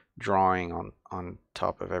drawing on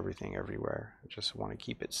top of everything everywhere. I just want to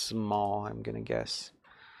keep it small, I'm gonna guess.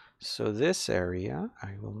 So this area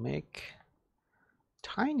I will make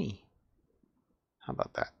tiny. How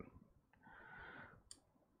about that?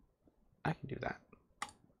 I can do that.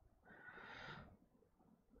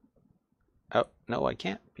 Oh, no, I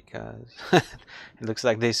can't because it looks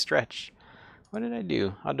like they stretch. What did I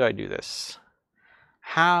do? How do I do this?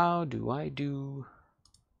 How do I do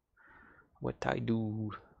what I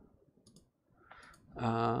do?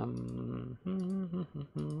 I'm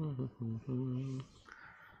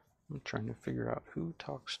trying to figure out who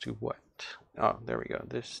talks to what. Oh, there we go.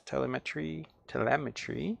 This telemetry. Oh,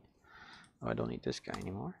 I don't need this guy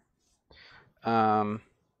anymore.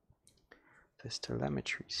 This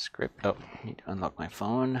telemetry script. Oh, I need to unlock my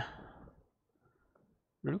phone.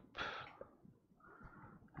 Bloop.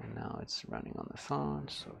 And now it's running on the phone.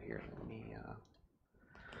 So here, let me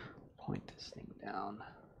point this thing down.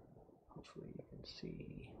 Hopefully you can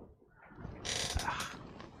see.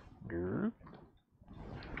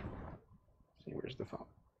 See, where's the phone?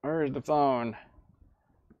 Where's the phone?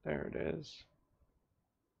 There it is.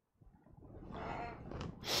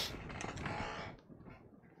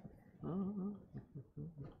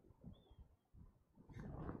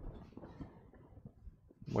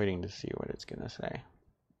 Waiting to see what it's gonna say.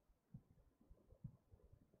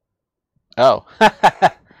 Oh,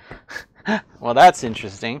 well, that's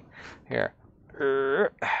interesting. Here,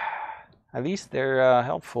 at least they're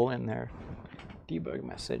helpful in their debug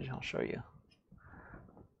message. I'll show you.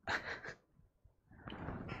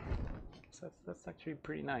 So that's actually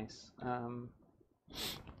pretty nice. Let me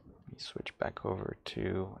switch back over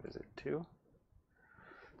to, what is it, 2?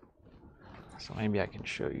 So maybe I can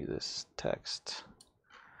show you this text.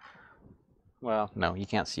 Well, no, you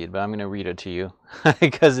can't see it, but I'm going to read it to you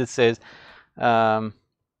because it says, they're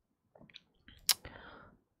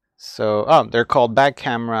called back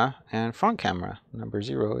camera and front camera. Number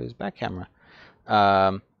 0 is back camera.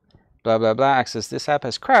 Blah, blah, blah, access. This app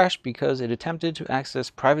has crashed because it attempted to access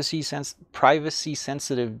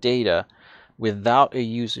privacy-sensitive data without a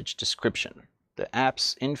usage description. The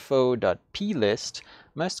app's info.plist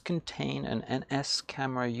must contain an NS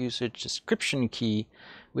camera usage description key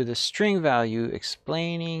with a string value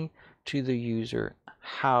explaining to the user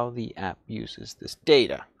how the app uses this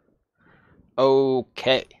data.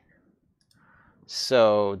 Okay.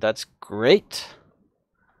 So that's great.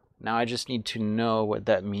 Now I just need to know what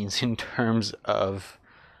that means in terms of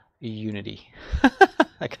Unity.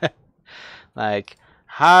 Like,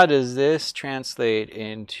 how does this translate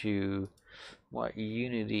into what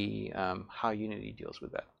Unity, how Unity deals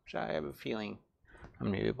with that? Which I have a feeling I'm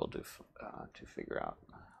going to be able to figure out.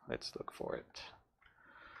 Let's look for it.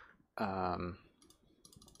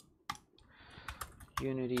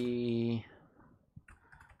 Unity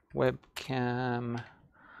webcam.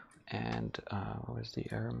 And what was the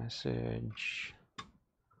error message?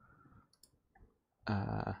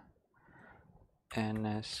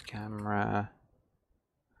 NS camera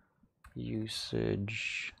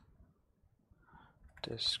usage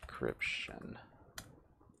description.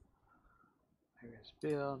 Here's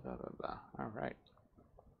build, blah, blah, blah. All right.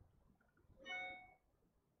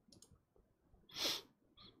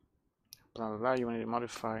 Blah, blah, blah. You want to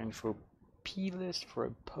modify info plist for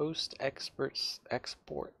a post export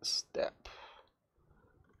step.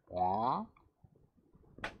 Aww.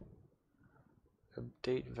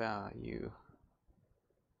 Update value.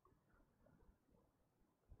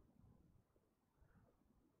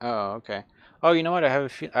 Oh, okay. Oh, you know what? I have a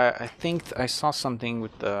feel. I think I saw something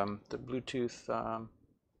with the Bluetooth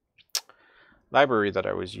library that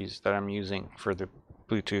I'm using for the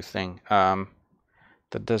Bluetooth thing.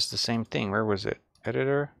 That does the same thing. Where was it?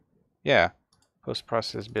 Editor? Yeah.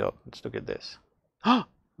 Post-process build. Let's look at this. Oh,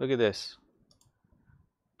 look at this.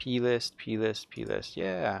 Plist.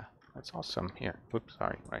 Yeah, that's awesome. Here. Oops,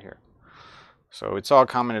 sorry, right here. So it's all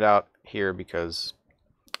commented out here because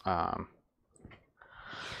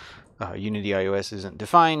Unity iOS isn't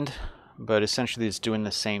defined, but essentially it's doing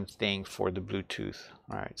the same thing for the Bluetooth.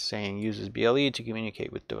 All right, saying uses BLE to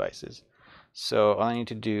communicate with devices. So all I need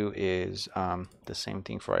to do is the same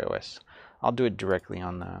thing for iOS. I'll do it directly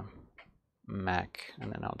on the Mac,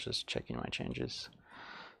 and then I'll just check in my changes.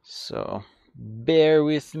 So bear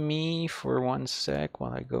with me for 1 sec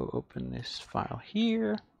while I go open this file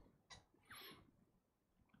here.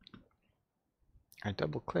 I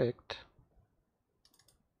double clicked,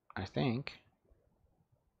 I think.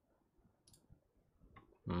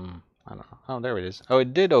 I don't know. Oh, there it is. Oh,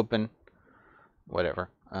 it did open. Whatever.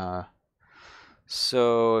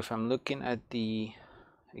 So if I'm looking at the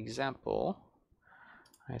example,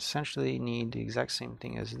 I essentially need the exact same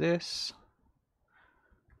thing as this,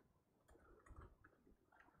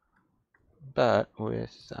 but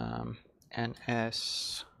with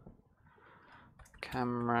NS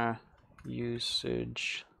camera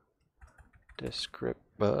usage description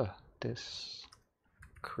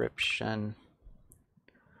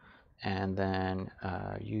and then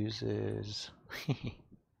uses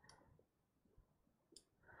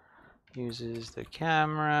uses the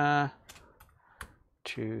camera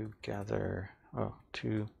to gather,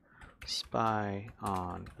 to spy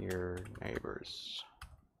on your neighbors.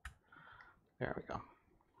 There we go. I'm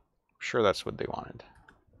sure that's what they wanted.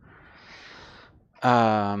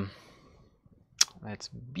 Let's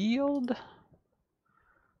build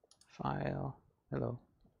file. Hello.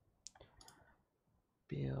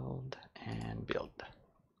 Build and build.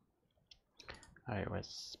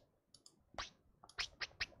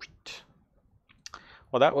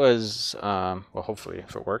 Well, that was, well, hopefully,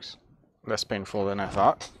 if it works, less painful than I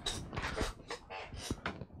thought.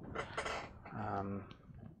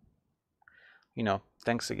 You know,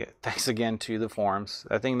 thanks again to the forums.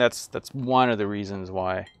 I think that's one of the reasons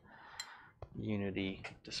why Unity,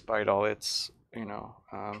 despite all its, you know,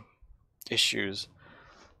 issues,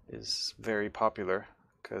 is very popular,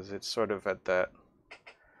 because it's sort of at that,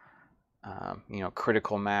 you know,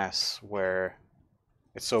 critical mass where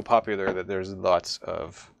it's so popular that there's lots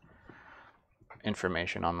of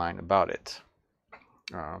information online about it,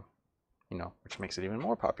 you know, which makes it even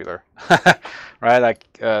more popular, right?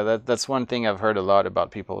 Like that's one thing I've heard a lot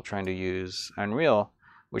about people trying to use Unreal,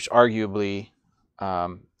 which arguably,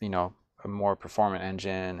 you know, a more performant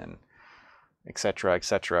engine and et cetera,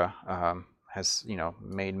 has, you know,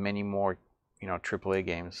 made many more, you know, AAA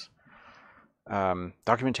games.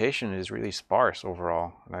 Documentation is really sparse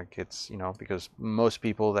overall. Like, it's, you know, because most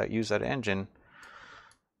people that use that engine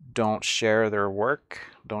don't share their work,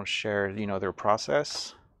 don't share, you know, their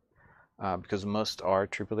process, because most are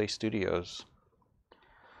AAA studios.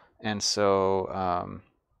 And so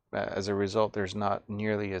as a result, there's not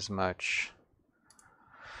nearly as much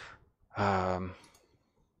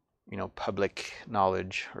you know, public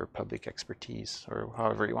knowledge or public expertise, or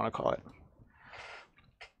however you want to call it.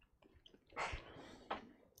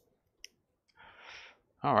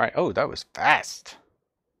 All right. Oh, that was fast.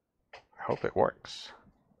 I hope it works.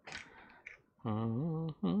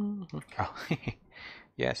 Oh,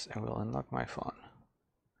 yes, I will unlock my phone.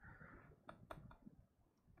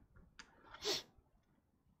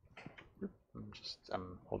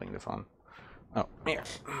 I'm holding the phone. Oh, here.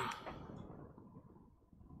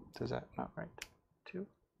 Does that not right? 2?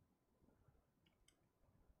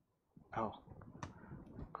 Oh,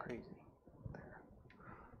 crazy. There.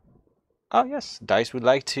 Oh, yes. Dice would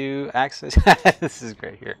like to access. This is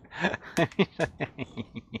great here.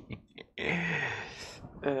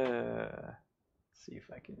 See if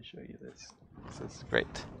I can show you this. This is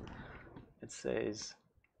great. It says,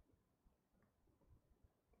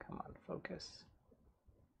 come on, focus.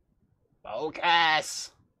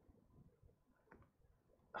 Focus!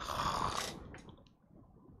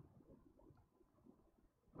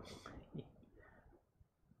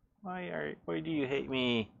 Why do you hate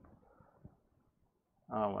me?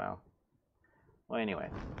 Oh, well. Well, anyway,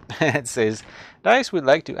 it says, Dice would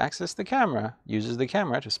like to access the camera. Uses the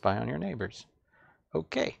camera to spy on your neighbors.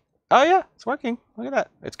 Okay. Oh, yeah, it's working. Look at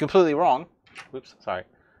that. It's completely wrong. Whoops, sorry.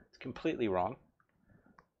 It's completely wrong.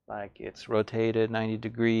 Like, it's rotated 90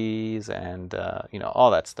 degrees and, you know,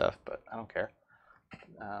 all that stuff, but I don't care.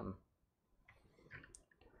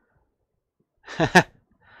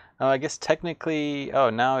 Oh, I guess technically,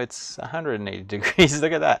 oh, now it's 180 degrees.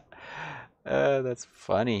 Look at that. That's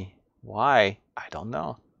funny. Why? I don't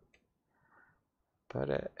know.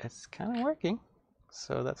 But it's kind of working.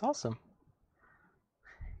 So that's awesome.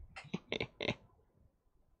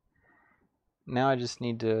 Now I just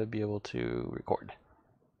need to be able to record.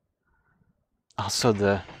 Also,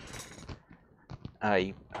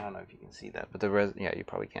 I don't know if you can see that, but yeah, you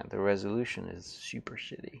probably can't. The resolution is super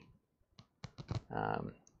shitty.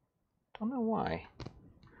 Don't know why,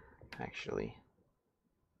 actually.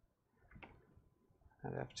 I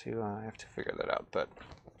have to figure that out, but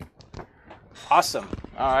awesome.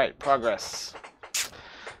 All right, progress.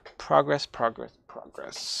 Progress.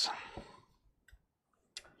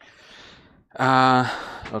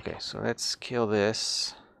 Okay, so let's kill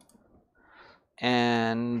this.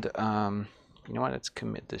 And you know what? Let's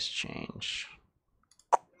commit this change.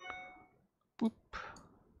 Boop.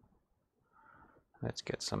 Let's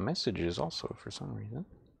get some messages also for some reason.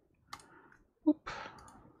 Boop.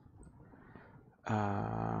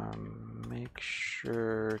 Make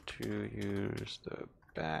sure to use the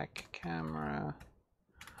back camera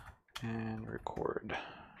and record.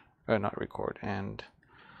 Not record, and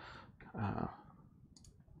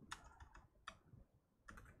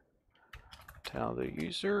tell the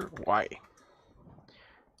user why.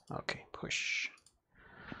 Okay, push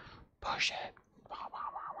it.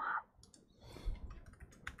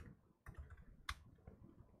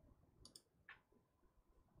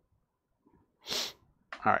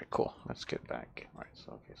 All right, cool. Let's get back. All right,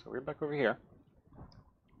 so we're back over here.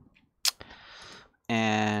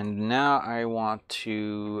 And now I want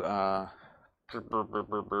to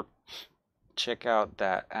check out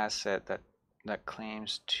that asset that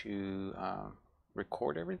claims to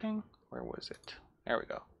record everything. Where was it? There we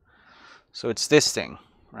go. So it's this thing,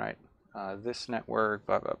 right? This network,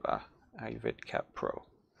 blah blah blah. iVidCap Pro.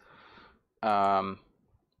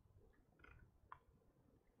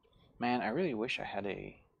 Man, I really wish I had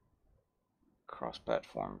a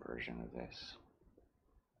cross-platform version of this.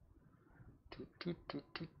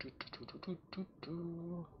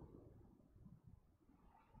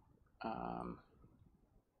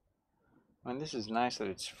 And this is nice that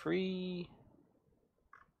it's free.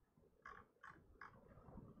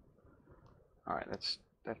 All right, let's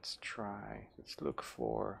try. Let's look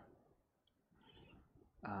for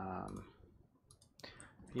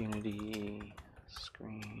Unity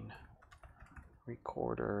screen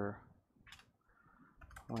recorder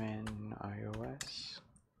when iOS.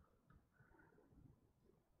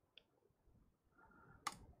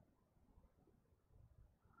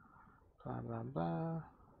 Blah blah blah.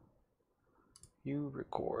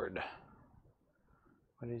 uRecord.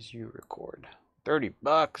 What is uRecord?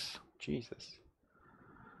 $30. Jesus.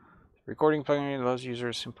 Recording plugin allows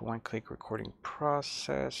users a simple one-click recording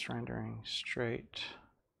process, rendering straight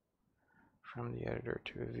from the editor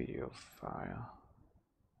to a video file.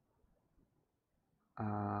 I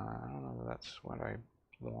don't know if that's what I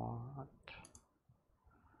want.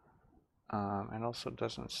 And also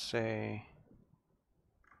doesn't say.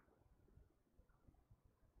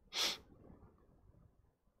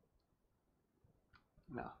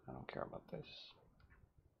 No, I don't care about this.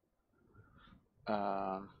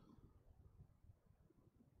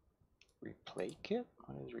 Replay kit?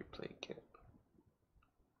 What is replay kit?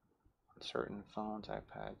 On certain phones,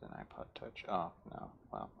 iPads, and iPod Touch. Oh, no.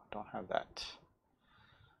 Well, I don't have that.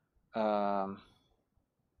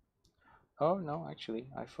 Oh, no, actually,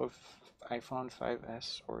 iPhone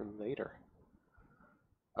 5S or later.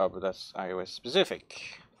 Oh, but that's iOS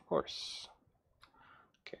specific, of course.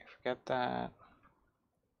 Okay, forget that.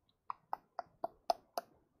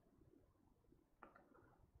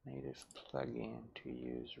 Native plugin to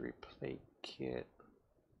use replay kit.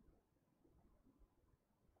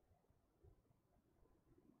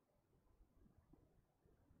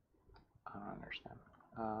 I don't understand.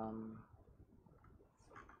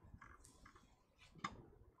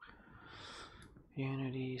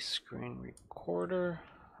 Unity screen recorder.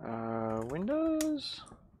 Windows.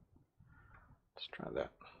 Let's try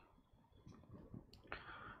that.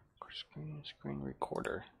 Screen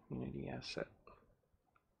recorder. Unity asset.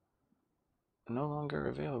 No longer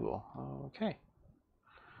available. Okay.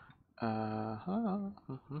 I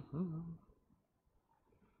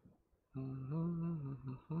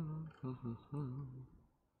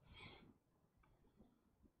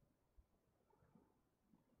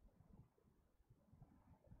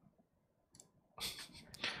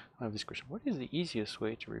have this question. What is the easiest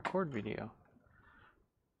way to record video?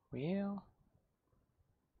 Well,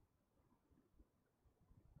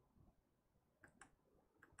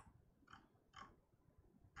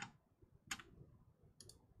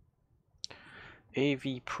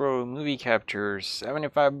 AV Pro movie captures,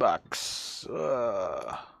 $75.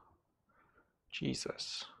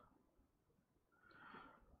 Jesus.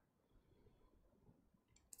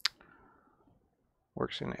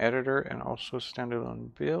 Works in editor and also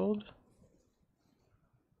standalone build.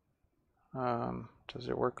 Does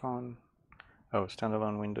it work on? Oh,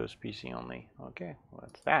 standalone Windows PC only. Okay, well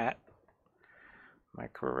that's that.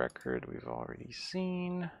 Micro record we've already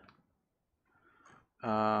seen.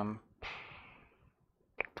 I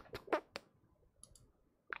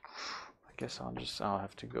guess I'll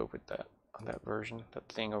have to go with that version, that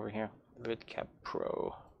thing over here, VidCap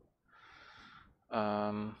Pro.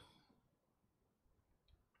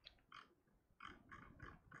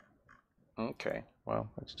 Okay, well,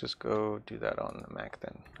 let's just go do that on the Mac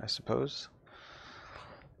then, I suppose.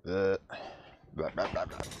 Blah, blah, blah, blah.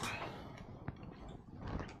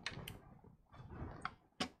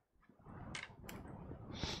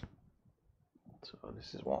 So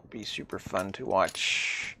this won't be super fun to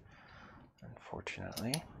watch,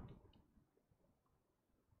 unfortunately.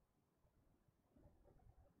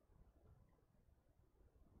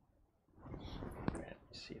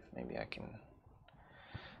 Let's see if maybe I can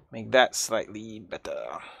make that slightly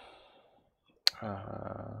better.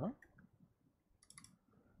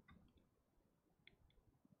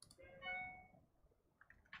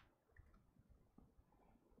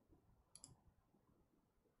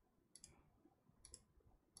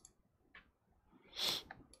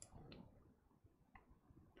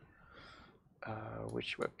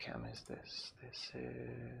 Which webcam is this? This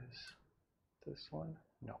is this one?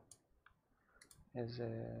 No. Is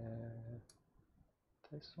it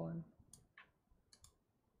this one?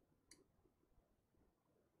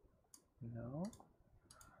 No.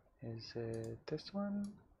 Is it this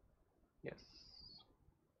one? Yes.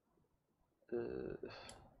 Okay.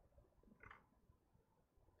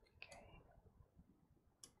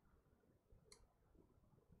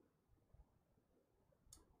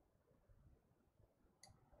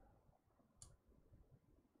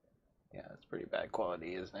 Yeah, it's pretty bad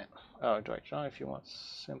quality, isn't it? Oh, Dwight John, if you want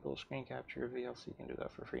simple screen capture VLC, you can do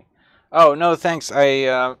that for free. Oh, no, thanks.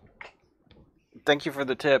 Thank you for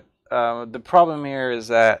the tip. The problem here is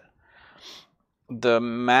that the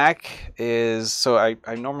Mac is, so I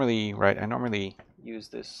normally use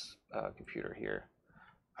this computer here.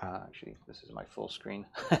 Actually, this is my full screen.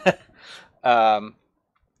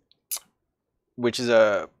 Which is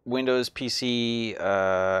a Windows PC.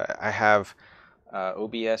 I have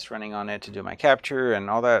OBS running on it to do my capture, and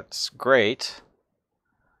all that's great.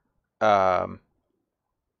 But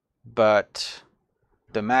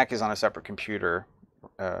the Mac is on a separate computer,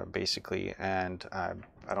 basically, and I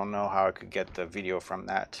don't know how I could get the video from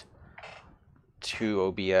that to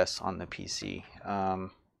OBS on the PC.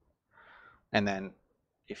 And then,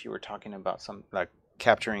 if you were talking about some like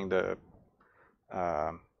capturing the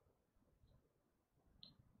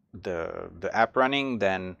app running,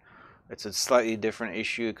 then it's a slightly different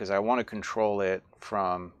issue because I want to control it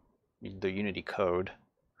from the Unity code,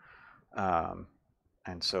 and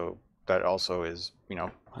so that also is, you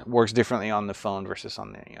know, works differently on the phone versus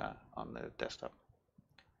on the desktop.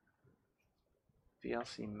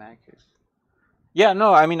 VLC Mac is, yeah,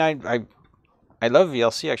 no, I mean I love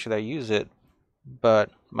VLC, actually. I use it,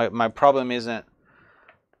 but my problem is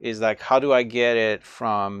like, how do I get it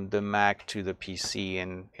from the Mac to the PC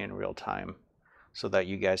in real time so that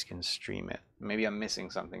you guys can stream it? Maybe I'm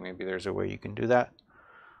missing something. Maybe there's a way you can do that.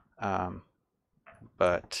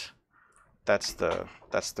 But that's the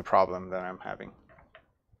problem that I'm having.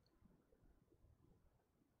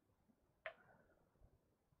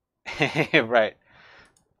 Right.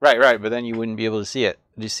 But then you wouldn't be able to see it.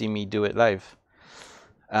 You see me do it live.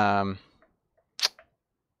 Yeah.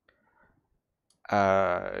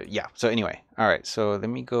 So anyway, all right. So let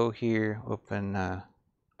me go here. Open. I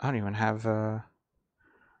don't even have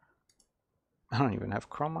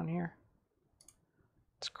Chrome on here.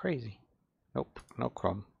 It's crazy. Nope, no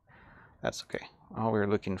Chrome. That's okay. All we're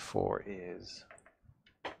looking for is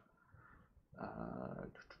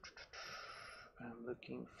I'm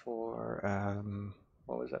looking for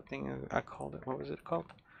what was that thing I called it? What was it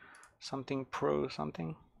called? Something Pro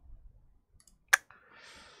something.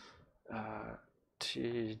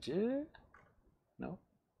 No,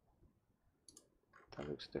 that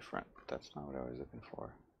looks different. That's not what I was looking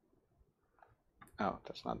for. Oh,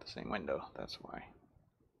 that's not the same window. That's why.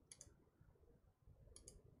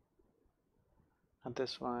 Not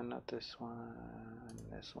this one, not this one,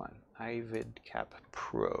 this one. iVidCap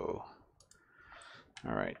Pro.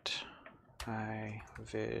 All right,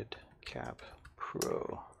 iVidCap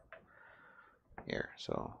Pro. Here,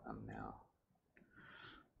 so I'm now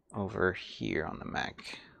over here on the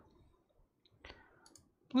Mac.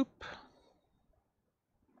 Bloop.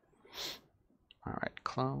 All right,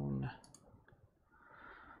 clone.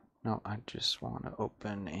 No, I just want to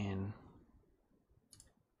open in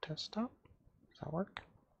desktop. Does that work?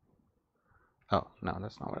 Oh, no,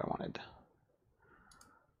 that's not what I wanted.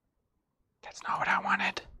 That's not what I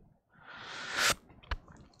wanted.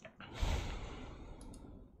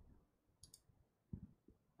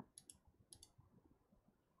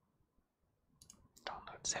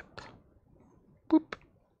 Download zip. Boop.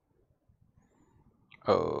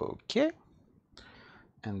 Okay.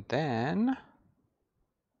 And then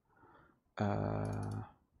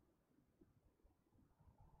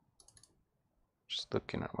just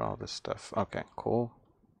looking at all this stuff. Okay, cool.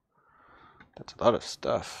 That's a lot of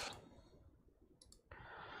stuff.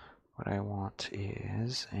 What I want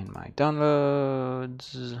is in my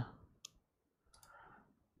downloads,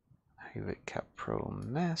 iVidCap Pro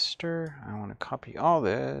Master. I want to copy all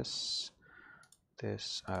this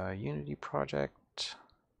Unity project.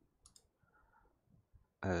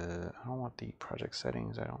 I don't want the project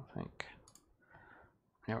settings, I don't think.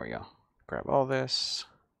 There we go. Grab all this.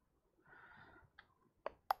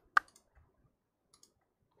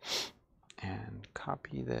 And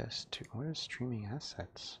copy this to, what is streaming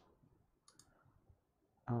assets?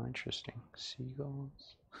 Oh, interesting.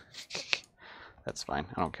 Seagulls. That's fine.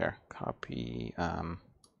 I don't care. Copy. I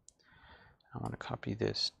want to copy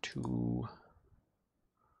this to.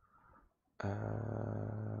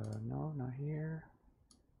 No, not here.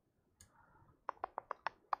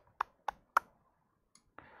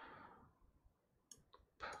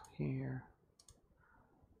 here.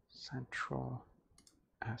 Central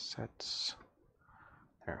assets.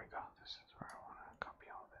 There we go. This is where I want to copy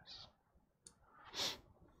all this.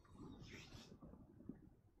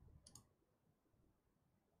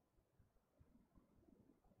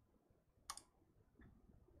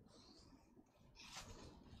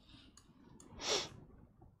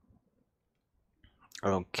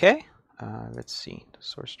 Okay, let's see. Does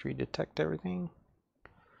source tree detect everything?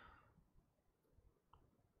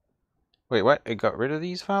 Wait, what? It got rid of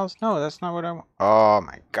these files? No, that's not what I want. Oh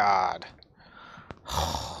my god.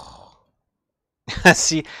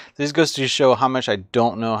 See, this goes to show how much I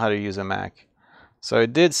don't know how to use a Mac. So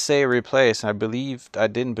it did say replace, and I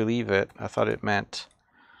didn't believe it. I thought it meant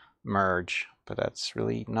merge, but that's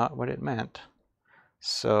really not what it meant.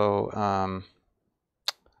 So,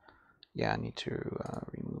 yeah, I need to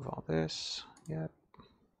remove all this. Yep.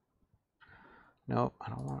 Nope, I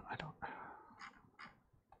don't.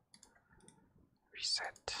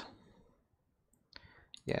 Reset.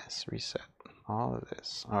 Yes, reset all of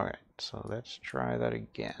this. All right, so let's try that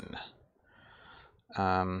again.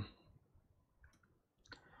 I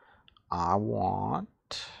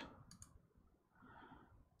want.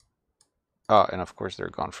 Oh, and of course they're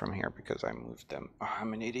gone from here because I moved them. Oh,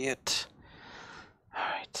 I'm an idiot. All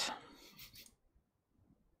right.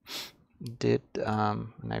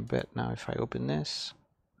 And I bet now if I open this,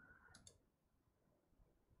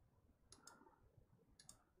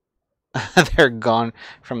 they're gone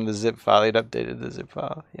from the zip file. It updated the zip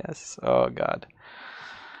file. Yes. Oh god.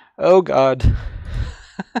 Oh god.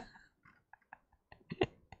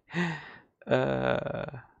 Okay.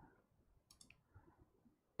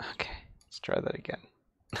 Let's try that again.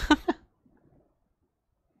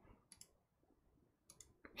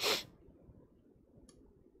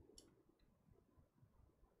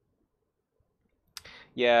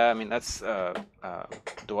 Yeah, I mean that's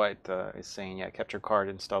Dwight is saying, yeah, capture card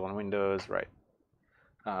installed on Windows, right?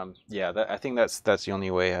 Yeah, I think that's the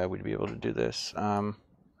only way I would be able to do this. And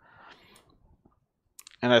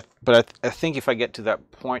I think if I get to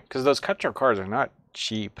that point, because those capture cards are not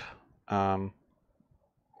cheap.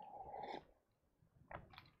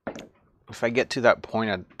 If I get to that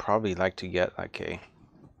point, I'd probably like to get like a,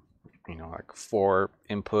 like 4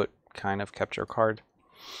 input kind of capture card,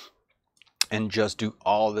 and just do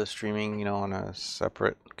all the streaming, on a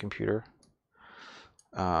separate computer.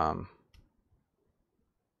 But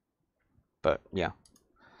yeah.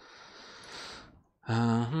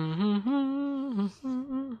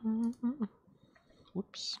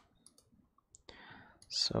 Whoops.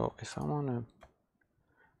 So if I want to,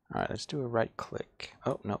 all right, let's do a right click.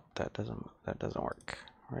 Oh no, that doesn't work.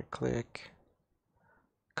 Right click,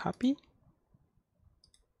 copy,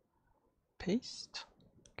 paste.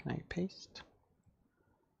 Can I paste?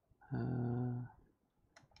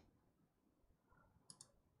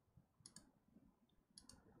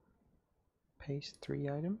 Paste 3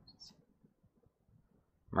 items.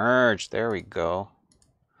 Merge. There we go.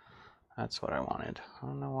 That's what I wanted. I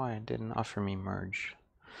don't know why it didn't offer me merge.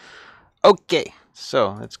 Okay,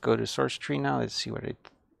 so let's go to source tree now. Let's see what it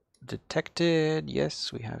detected.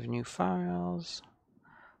 Yes, we have new files,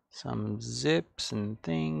 some zips and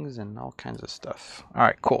things and all kinds of stuff. All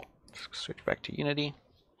right, cool. Let's switch back to Unity.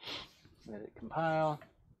 Let it compile.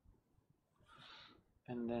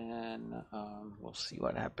 And then we'll see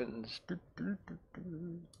what happens.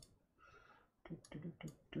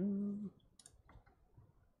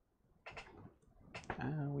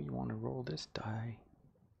 We want to roll this die.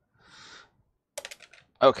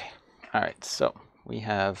 Okay, all right, so we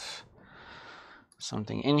have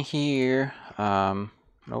something in here.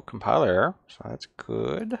 No compiler error, so that's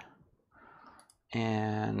good.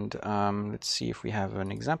 And let's see if we have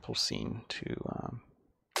an example scene to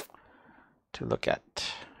look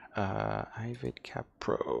at. IvidCap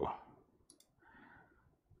Pro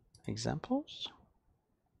examples.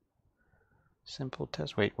 Simple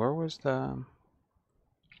test. Wait, where was the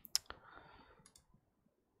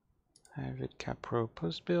IvidCap Pro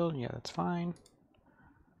post build? Yeah, that's fine.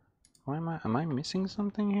 Why am I missing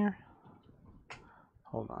something here?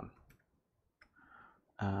 Hold on.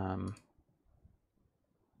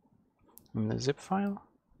 In the zip file?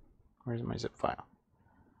 Where's my zip file?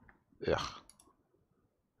 Ugh.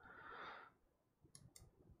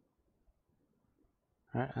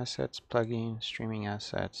 Alright, assets, plugin, streaming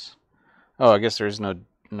assets. Oh, I guess there's no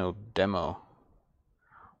demo.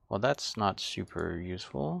 Well, that's not super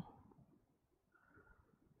useful.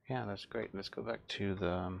 Yeah, that's great. Let's go back to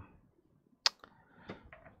the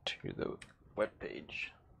web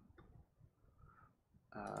page.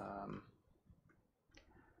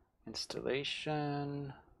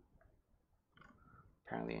 Installation,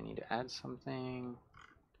 apparently I need to add something.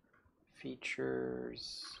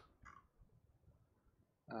 Features.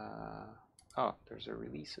 Oh, there's a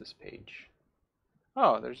releases page.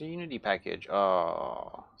 Oh, there's a Unity package.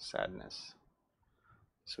 Oh, sadness.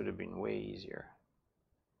 This would have been way easier.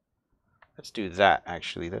 Let's do that,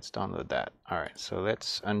 actually. Let's download that. All right, so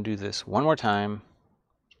let's undo this one more time.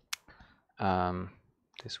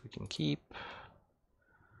 This we can keep.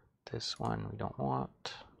 This one we don't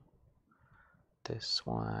want. This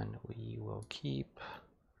one we will keep.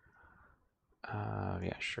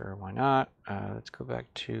 Yeah, sure, why not? Let's go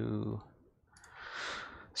back to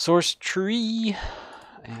source tree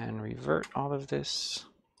and revert all of this.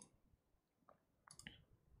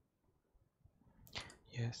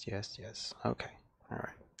 Yes, yes, yes. Okay, all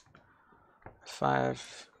right.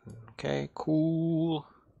 5. Okay, cool.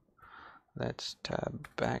 Let's tab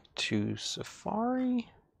back to Safari.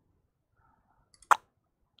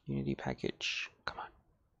 Unity package. Come on.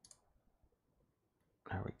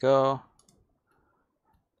 There we go.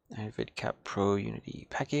 IvidCap Pro Unity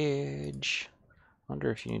package.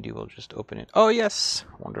 Wonder if Unity will just open it. Oh yes,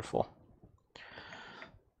 wonderful.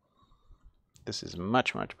 This is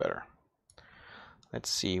much, much better. Let's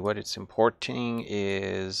see what it's importing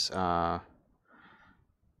is. Oh,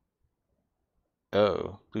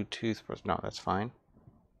 Bluetooth. No, that's fine.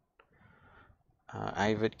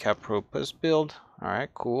 IvidCap Pro post build. All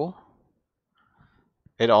right, cool.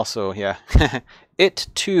 It also, yeah, it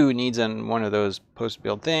too needs one of those post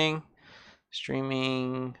build thing.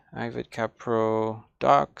 Streaming, IvidCap Pro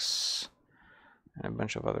docs, and a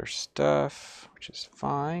bunch of other stuff, which is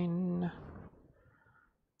fine.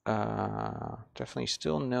 Definitely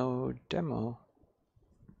still no demo.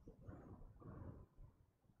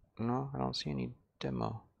 No, I don't see any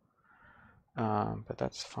demo. But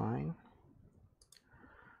that's fine.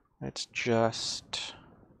 Let's just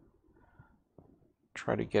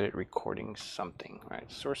try to get it recording something.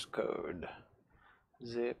 Right, source code.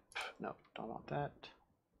 Zip. No, don't want that.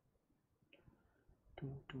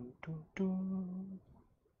 Blah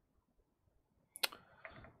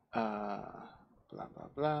blah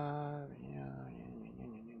blah.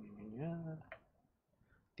 Yeah.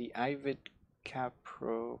 The IvidCap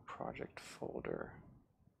Pro project folder.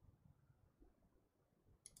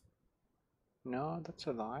 No, that's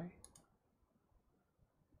a lie.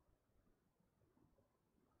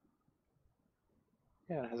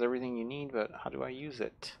 Yeah, it has everything you need, but how do I use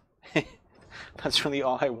it? That's really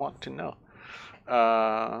all I want to know.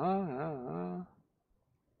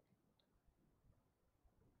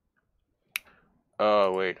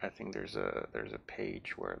 Oh wait, I think there's a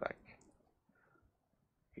page where like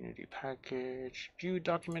Unity package, view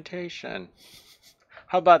documentation.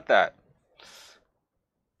 How about that?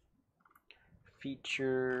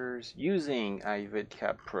 Features using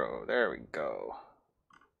IvidCap Pro. There we go.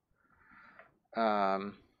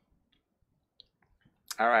 All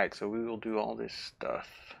right, so we will do all this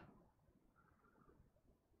stuff.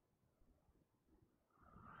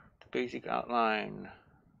 The basic outline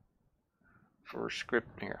for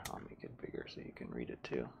script here. I'll make it bigger so you can read it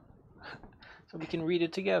too. So we can read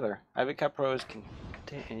it together. IvidCap Pro is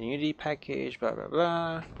a Unity package, blah blah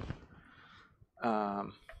blah.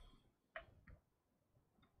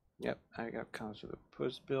 Yep, IvidCap comes with a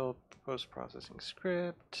post-build, post-processing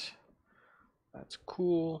script. That's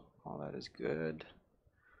cool. All that is good.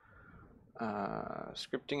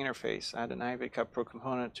 Scripting interface. Add an IvidCap Pro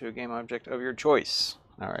component to a game object of your choice.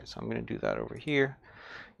 All right, so I'm going to do that over here.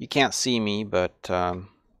 You can't see me, but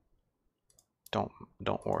don't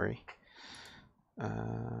worry.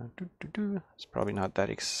 It's probably not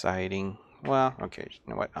that exciting. Well, okay, you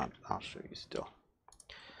know what? I'll show you still.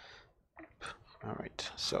 All right,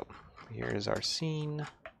 so here is our scene.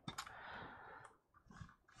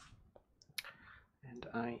 And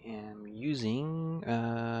I am using,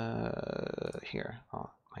 here,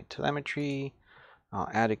 my telemetry. I'll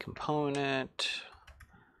add a component,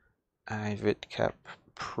 IvidCap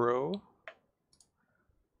Pro.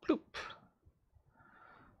 Bloop.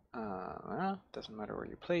 Well, doesn't matter where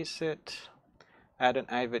you place it. Add an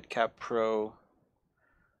IvidCap Pro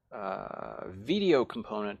video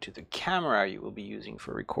component to the camera you will be using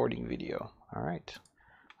for recording video. All right,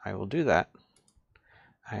 I will do that.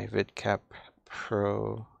 IvidCap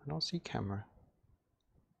Pro, I don't see camera.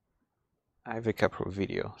 IvidCap Pro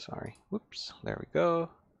video, sorry. Whoops, there we go.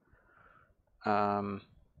 Blah,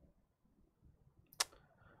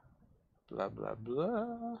 blah,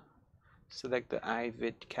 blah. Select the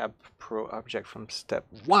IvidCap Pro object from step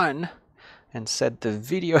 1 and set the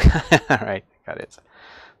video. All right, got it.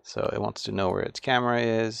 So it wants to know where its camera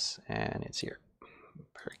is, and it's here.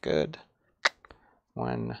 Very good.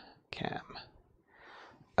 One cam.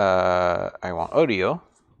 I want audio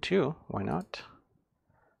too. Why not?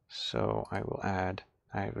 So I will add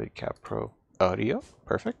iVidCap Pro audio.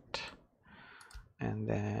 Perfect. And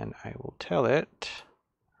then I will tell it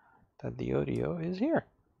that the audio is here.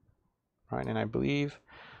 Right, and I believe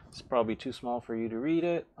it's probably too small for you to read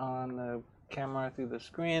it on the camera through the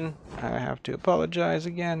screen. I have to apologize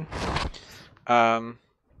again.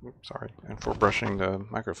 Sorry, and for brushing the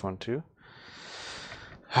microphone too.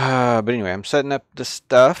 But anyway, I'm setting up the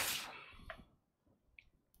stuff.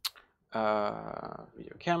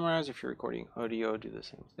 Video cameras, if you're recording audio, do the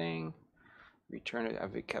same thing. Return to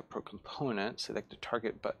iVidCap Pro component, select the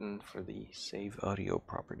target button for the save audio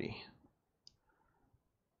property.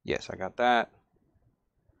 Yes, I got that.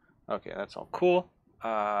 Okay, that's all cool.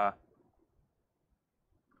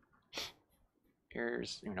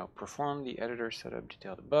 Here's, perform the editor setup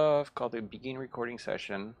detailed above. Call the begin recording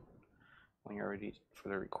session when you're ready for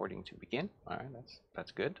the recording to begin. All right,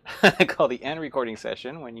 that's good. Call the end recording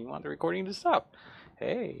session when you want the recording to stop.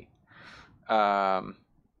 Hey.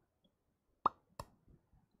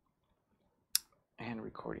 And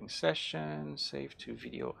recording session, save to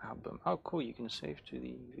video album. Oh, cool, you can save to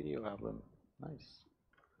the video album. Nice.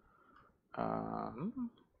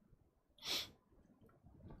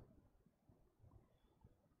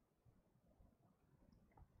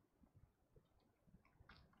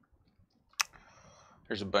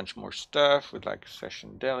 There's a bunch more stuff with like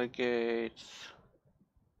session delegates.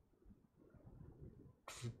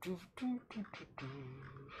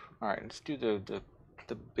 All right, let's do the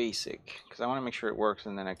basic, because I want to make sure it works,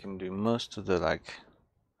 and then I can do most of the like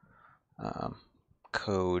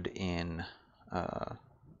code in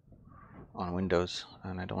on Windows,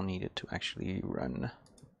 and I don't need it to actually run.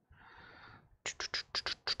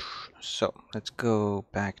 So let's go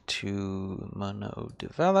back to Mono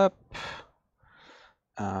Develop,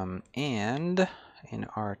 and in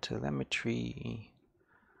our telemetry,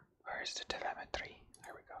 where's the telemetry?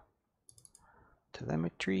 There we go.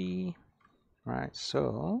 Telemetry. Right,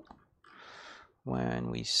 so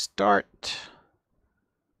when we start,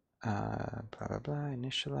 blah blah blah,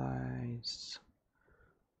 initialize.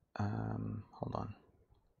 Hold on.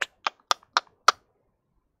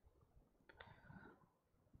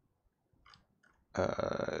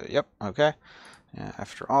 Yep, okay.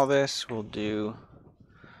 After all this, we'll do.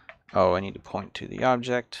 Oh, I need to point to the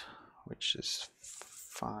object, which is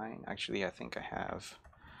fine. Actually, I think I have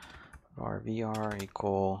var vr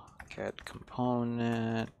equal get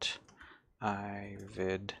component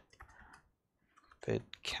iVidCap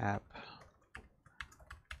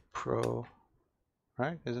Pro,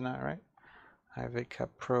 right? Isn't that right?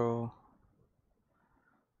 iVidCap Pro.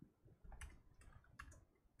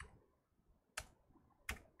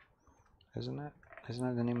 Isn't that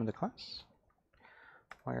the name of the class?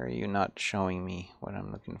 Why are you not showing me what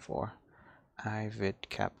I'm looking for?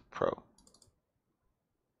 iVidCap Pro.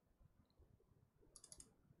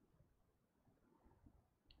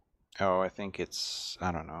 Oh, I think it's,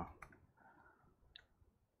 I don't know.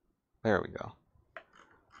 There we go.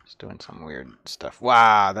 It's doing some weird stuff.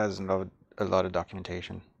 Wow, that is a lot of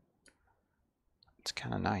documentation. It's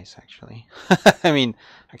kind of nice, actually. I mean,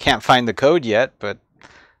 I can't find the code yet, but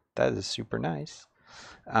that is super nice.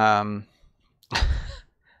 Okay,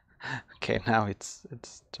 now it's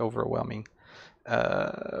overwhelming.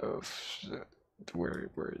 Where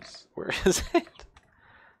is it?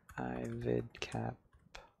 iVidCap.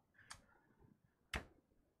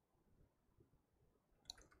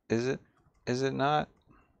 Is it not?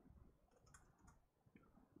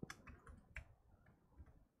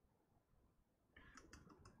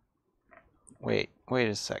 Wait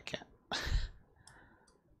a second.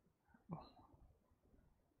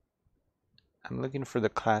 I'm looking for the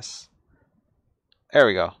class. There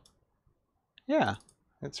we go. Yeah,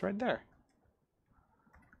 it's right there.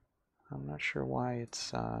 I'm not sure why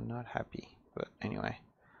it's not happy, but anyway.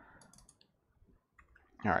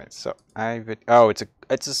 All right, so oh,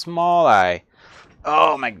 it's a small I.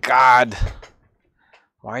 Oh my God!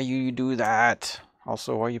 Why you do that?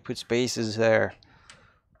 Also, why you put spaces there?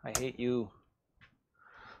 I hate you.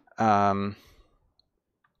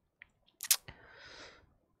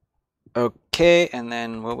 Okay, and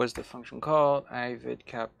then what was the function called?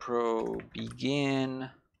 iVidCap Pro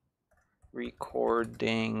begin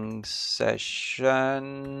recording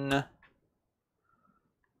session.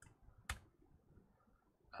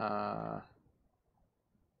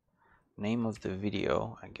 Name of the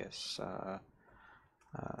video, I guess.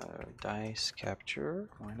 Dice capture,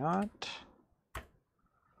 why not?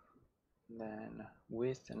 Then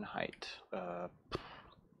width and height. I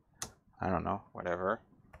don't know, whatever.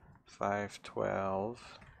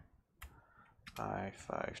 512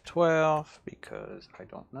 512 because I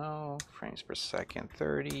don't know. Frames per second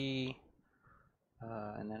 30.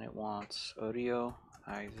 And then it wants audio,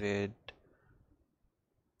 ivid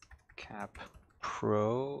cap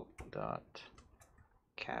pro dot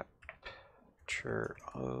capture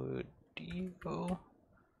audio.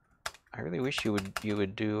 I really wish you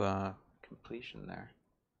would do completion there.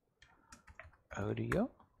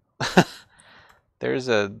 Audio.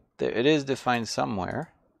 It is defined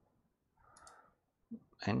somewhere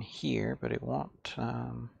and here, but it won't.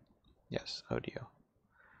 Yes, audio.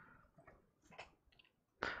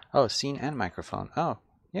 Oh, scene and microphone. Oh,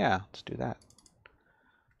 yeah, let's do that.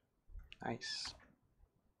 Nice.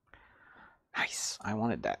 Nice. I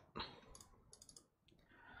wanted that.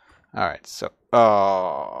 All right, so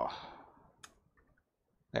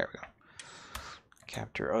there we go.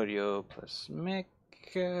 Capture audio plus mic,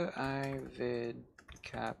 ivid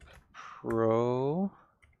cap pro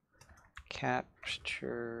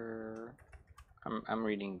capture. I'm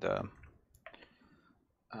reading the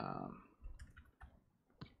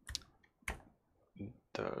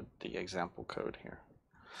example code here.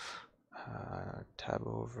 Tab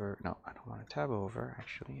over. No, I don't want to tab over.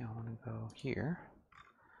 Actually, I want to go here.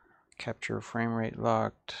 Capture frame rate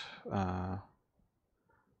locked.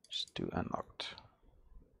 Just do unlocked.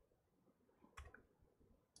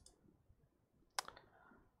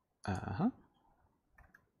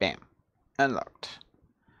 Bam. Unlocked.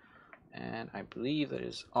 And I believe that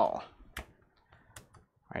is all.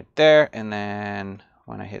 Right there. And then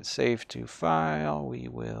when I hit save to file, we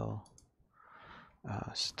will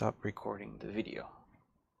stop recording the video.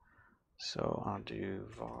 So I'll do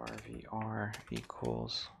var vr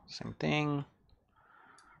equals same thing.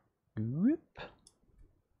 Whoop.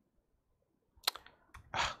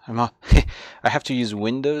 I have to use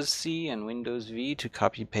Windows C and Windows V to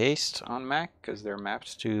copy paste on Mac because they're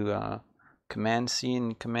mapped to Command C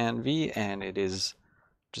and Command V, and it is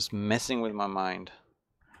just messing with my mind.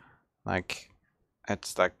 Like,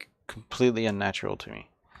 it's like completely unnatural to me.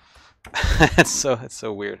 it's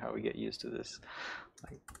so weird how we get used to this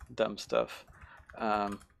like dumb stuff. I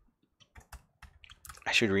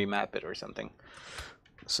should remap it or something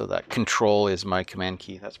so that control is my command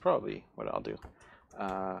key. That's probably what I'll do.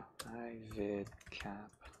 Ivid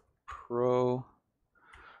cap pro,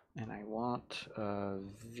 and I want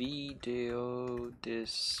video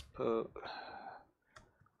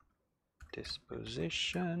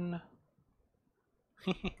disposition.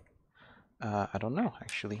 I don't know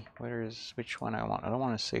actually. Which one I want? I don't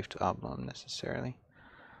want to save to album necessarily.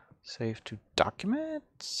 Save to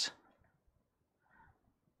documents.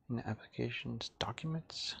 In the applications,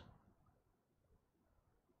 documents.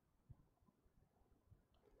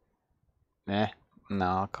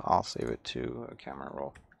 No, I'll save it to a camera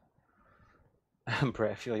roll.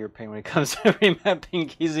 Brett, I feel your pain when it comes to remapping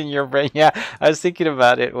keys in your brain. Yeah, I was thinking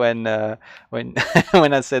about it when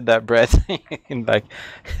when I said that, Brett. And like,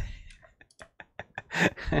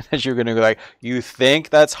 that you're gonna go like, you think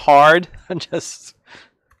that's hard? Just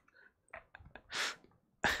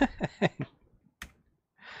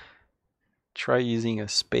try using a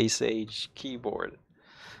space age keyboard.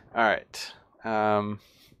 All right.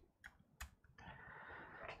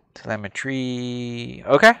 Telemetry.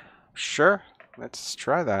 Okay, sure. Let's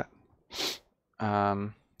try that.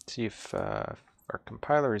 See if our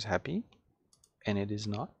compiler is happy, and it is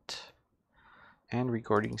not. And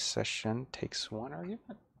recording session takes one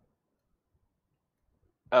argument.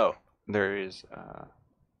 Oh, there is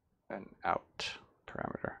an out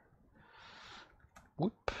parameter.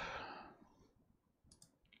 Whoop.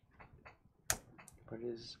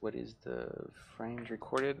 What is the frames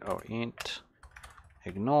recorded? Oh, int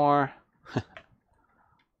ignore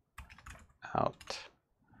out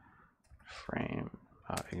frame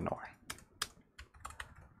ignore.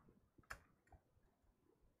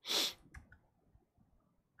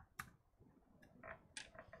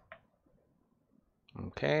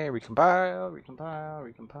 Okay,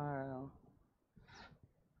 recompile.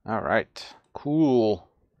 All right, cool.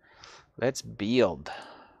 Let's build.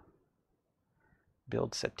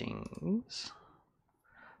 Build settings.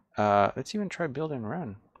 Let's even try build and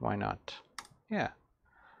run. Why not? Yeah.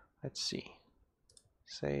 Let's see.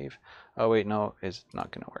 Save. Oh wait, no, it's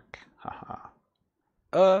not gonna work. Haha.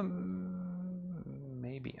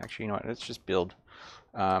 Maybe. Actually, you know what? Let's just build.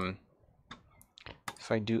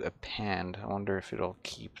 If I do append, I wonder if it'll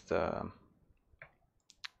keep the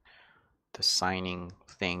signing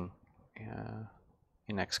thing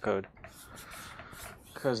in Xcode.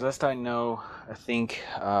 Because last I know, I think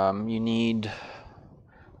you need,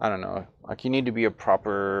 I don't know, like you need to be a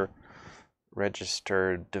proper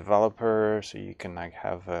registered developer so you can like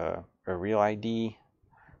have a a real ID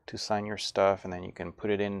to sign your stuff, and then you can put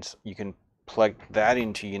it in. You can plug that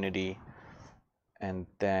into Unity, and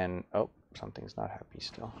then something's not happy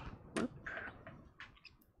still.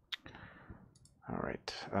 All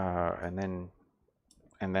right, and then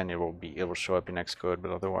it will show up in Xcode,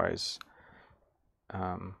 but otherwise,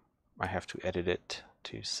 I have to edit it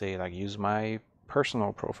to say like use my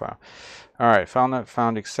personal profile. All right, found not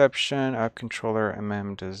found exception. App controller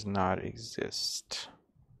does not exist.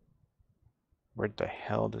 Where the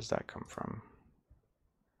hell does that come from?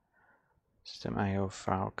 System.io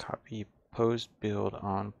file copy post build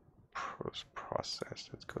on post process.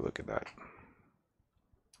 Let's go look at that.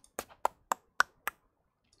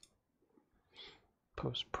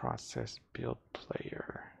 Post process build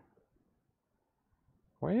player.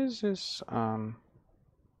 Why is this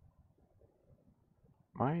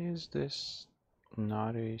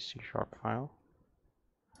not a C# file?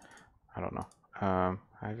 I don't know.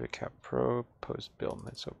 IvaCap Pro post build.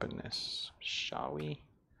 Let's open this, shall we?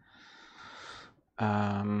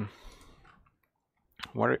 Oh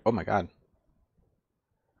my god.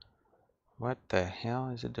 What the hell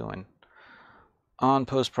is it doing? On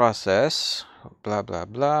post process, blah blah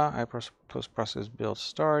blah. Post process build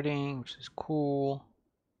starting, which is cool.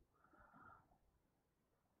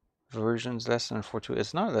 Versions less than 4.2.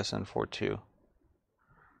 It's not less than 4.2.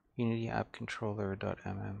 Unity app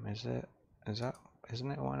controller.mm.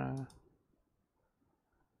 Isn't it one?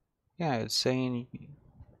 Yeah, it's saying.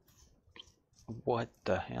 What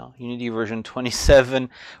the hell? Unity version 27.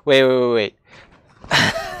 Wait.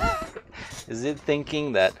 Is it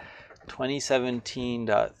thinking that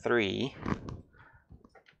 2017.3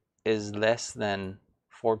 is less than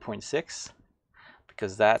 4.6?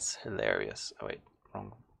 Because that's hilarious. Oh wait,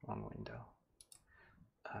 wrong window.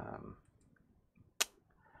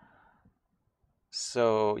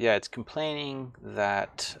 So yeah, it's complaining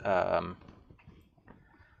that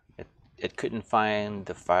it couldn't find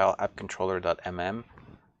the file appcontroller.mm,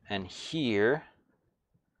 and here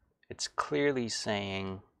it's clearly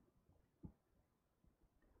saying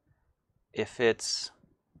if it's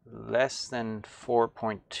less than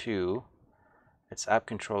 4.2, it's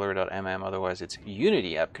appcontroller.mm, otherwise it's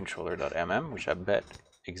Unity appcontroller.mm, which I bet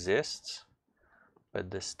exists.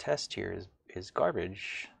 But this test here is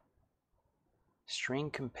garbage.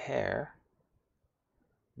 String compare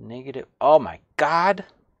negative. Oh my god.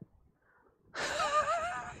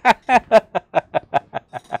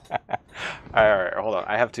 Alright, hold on.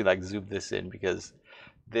 I have to like zoom this in because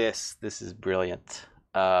this is brilliant.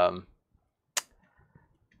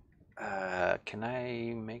 Can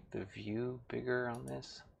I make the view bigger on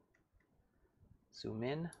this? Zoom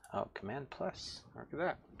in. Oh, Command plus. Look at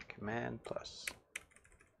that. Command plus.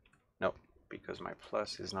 Nope, because my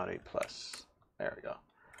plus is not a plus. There we go.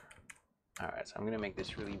 Alright, so I'm going to make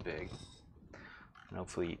this really big. And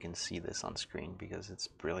hopefully you can see this on screen because it's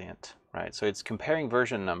brilliant. Right, so it's comparing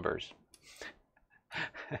version numbers.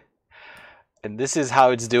 And this is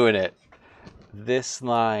how it's doing it. This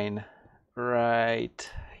line right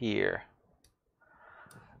here.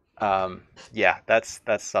 Yeah, that's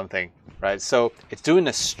something, right? So it's doing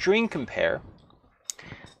a string compare,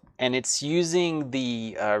 and it's using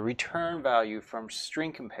the return value from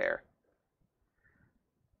string compare,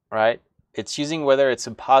 right? It's using whether it's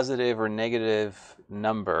a positive or negative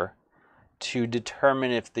number to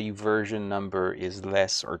determine if the version number is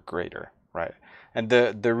less or greater, right? And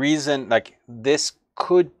the reason, like, this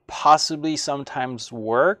could possibly sometimes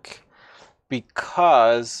work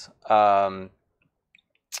because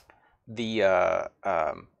the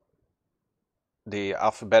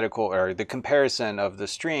alphabetical or the comparison of the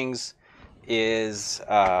strings is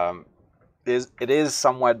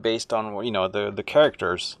somewhat based on, you know, the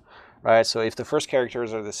characters, right? So if the first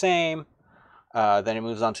characters are the same, then it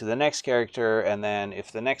moves on to the next character, and then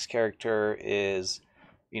if the next character is,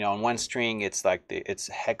 you know, in one string, it's like its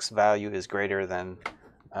hex value is greater than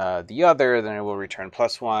the other, then it will return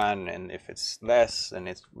 +1, and if it's less, then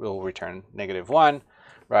it will return -1,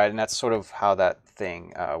 right? And that's sort of how that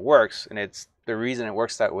thing works. And it's the reason it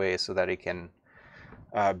works that way is so that it can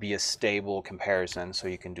be a stable comparison, so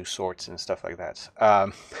you can do sorts and stuff like that.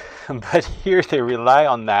 But here they rely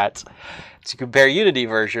on that to compare Unity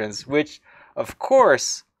versions, which, of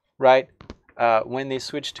course, right, when they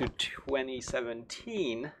switch to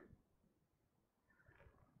 2017,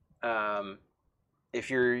 if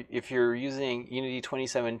you're using Unity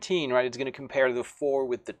 2017, right, it's going to compare the 4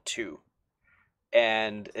 with the 2,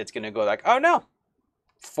 and it's going to go like, oh no,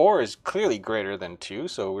 4 is clearly greater than 2,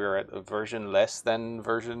 so we're at a version less than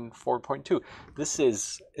version 4.2. This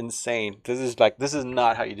is insane. This is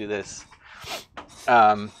not how you do this.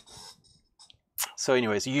 So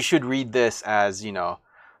anyways, you should read this as, you know,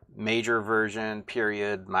 major version,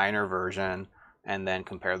 period, minor version, and then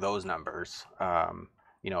compare those numbers,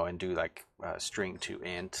 you know, and do like string to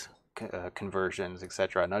int conversions,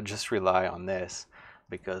 etc. Not just rely on this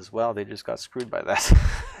because, well, they just got screwed by that.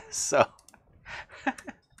 So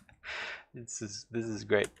this is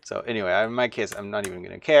great. So anyway, in my case, I'm not even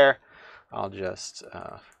going to care. I'll just,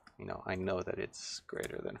 you know, I know that it's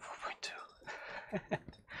greater than 4.2.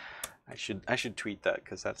 I should tweet that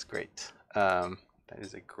because that's great. That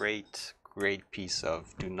is a great piece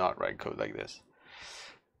of do not write code like this.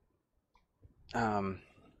 All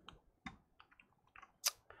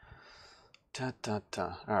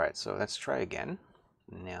right, so let's try again.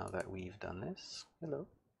 Now that we've done this. Hello,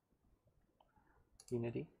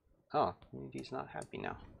 Unity. Oh, Unity's not happy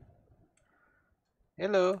now.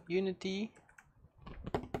 Hello, Unity.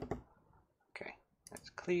 Okay, that's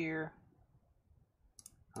clear.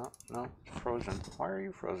 Oh, no, frozen. Why are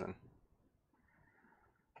you frozen?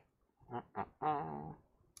 I'm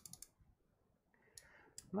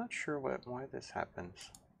not sure why this happens.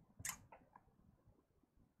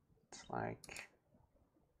 It's like,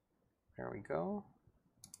 there we go.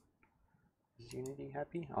 Is Unity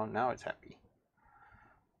happy? Oh, now it's happy.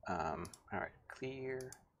 All right, clear.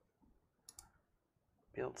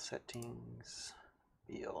 Build settings,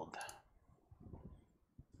 build.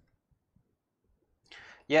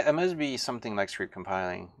 Yeah, it must be something like script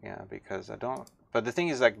compiling. Yeah, because I don't. But the thing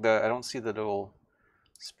is, like I don't see the little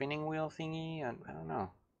spinning wheel thingy. I don't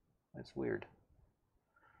know. That's weird.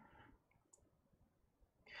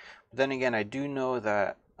 But then again, I do know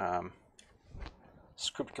that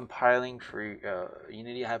script compiling for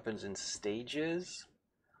Unity happens in stages,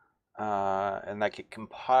 and like it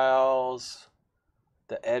compiles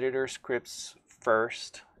the editor scripts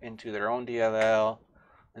first into their own DLL,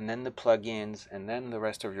 and then the plugins, and then the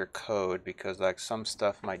rest of your code, because like some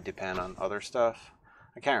stuff might depend on other stuff.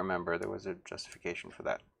 I can't remember. There was a justification for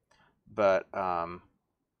that, but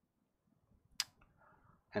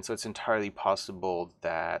and so it's entirely possible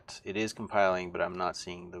that it is compiling, but I'm not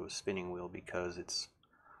seeing the spinning wheel because it's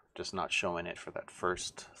just not showing it for that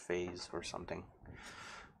first phase or something.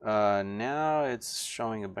 Now it's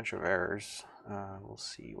showing a bunch of errors. We'll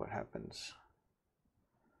see what happens.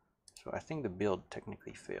 So I think the build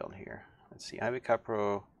technically failed here. Let's see, Ivy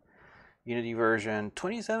Capro Unity version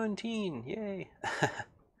 2017, yay!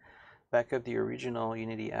 Back up the original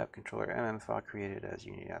Unity app controller mm file created as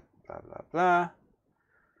Unity app, blah, blah, blah.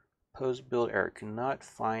 Post build error, cannot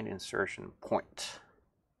find insertion point.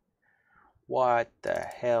 What the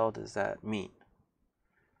hell does that mean?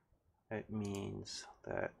 It means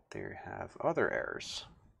that they have other errors.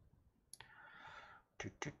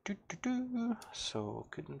 So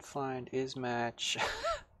couldn't find is match.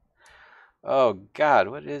 Oh god,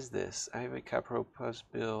 what is this? Ivy Capro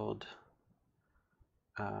post build.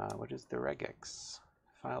 What is the regex?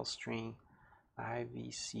 File string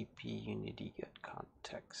IVCP Unity get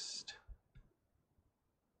context.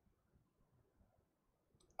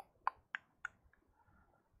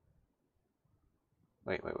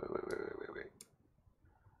 Wait.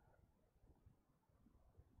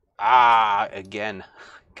 Ah, again.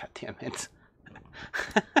 God damn it.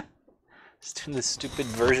 Just doing this stupid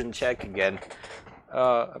version check again.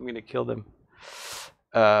 I'm gonna kill them.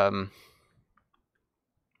 So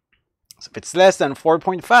if it's less than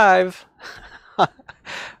 4.5,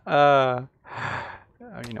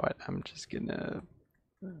 you know what? I'm just gonna.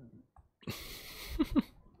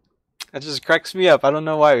 That just cracks me up. I don't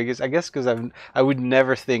know why. Because I would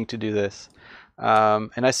never think to do this.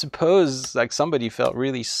 And I suppose like somebody felt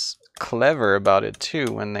really clever about it too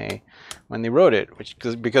when they wrote it,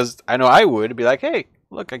 because I know I would be like, hey,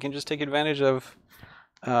 look, I can just take advantage of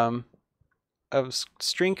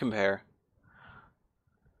string compare.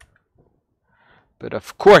 But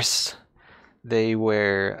of course, they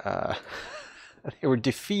were they were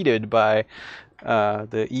defeated by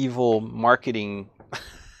the evil marketing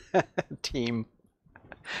team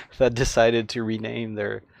that decided to rename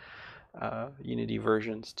their Unity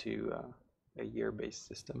versions to a year-based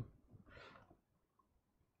system.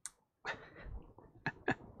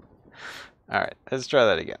 All right, let's try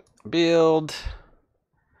that again. Build.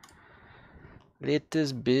 Let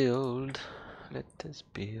us build. Let us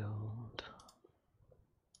build.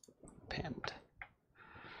 Penned.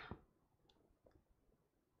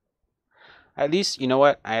 At least, you know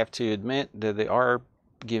what? I have to admit that they are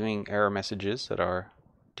giving error messages that are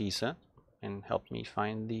decent and help me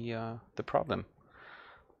find the problem.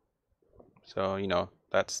 So, you know,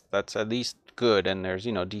 that's at least good, and there's,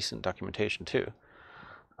 you know, decent documentation too.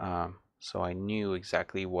 So I knew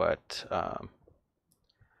exactly what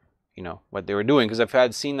you know, what they were doing, because I've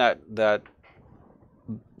had seen that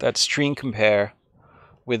string compare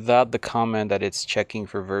without the comment that it's checking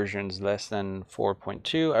for versions less than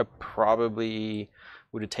 4.2. I probably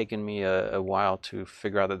would have taken me a while to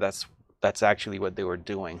figure out that that's actually what they were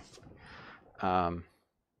doing,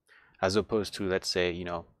 as opposed to, let's say, you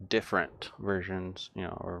know, different versions, you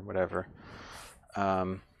know, or whatever.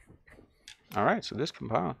 All right, so this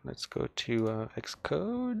compile, let's go to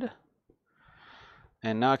Xcode,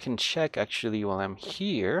 and now I can check actually while I'm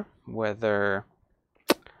here whether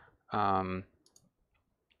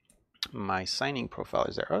my signing profile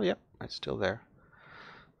is there. Oh, yep, it's still there.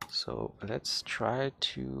 So let's try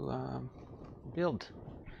to building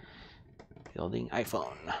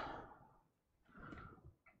iPhone.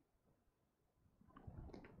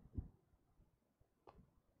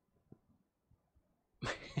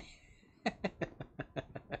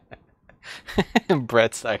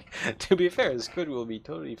 Brett's like, to be fair, this code will be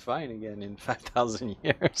totally fine again in 5,000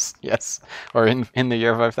 years. Yes, or in the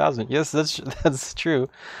year 5,000. Yes, that's true.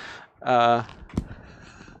 I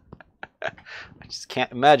just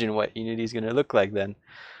can't imagine what Unity is going to look like then.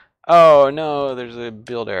 Oh no, there's a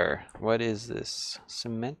build error. What is this?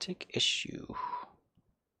 Semantic issue.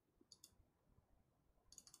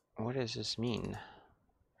 What does this mean?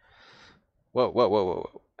 Whoa, whoa, whoa, whoa,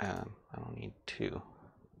 whoa. I don't need two.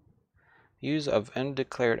 Use of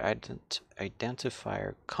undeclared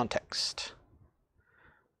identifier context.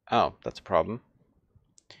 Oh, that's a problem.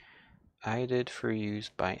 IDID for use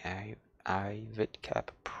by iVidCap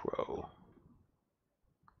Pro.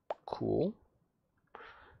 Cool.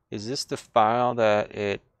 Is this the file that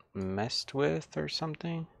it messed with or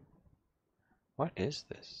something? What is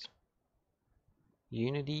this?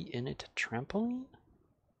 Unity init trampoline?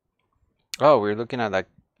 Oh, we're looking at like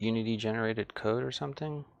Unity generated code or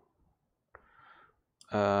something?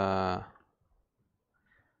 I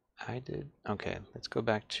did. Okay, let's go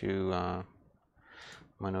back to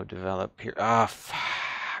Mono develop here. Ah,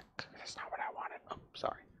 fuck. That's not what I wanted. Oh,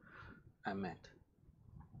 sorry. I meant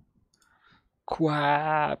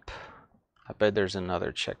Quap. I bet there's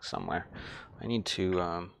another check somewhere. I need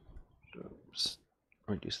to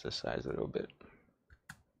reduce the size a little bit.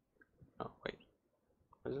 Oh, wait.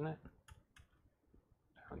 Isn't it?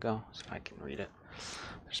 There we go, so I can read it.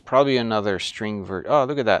 There's probably another string Oh,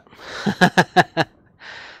 look at that.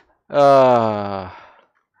 Alright,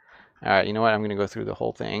 you know what? I'm going to go through the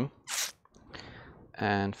whole thing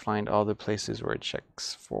and find all the places where it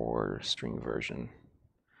checks for string version.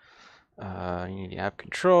 Unity app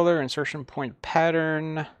controller, insertion point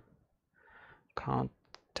pattern,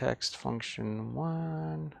 context function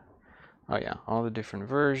 1. Oh yeah, all the different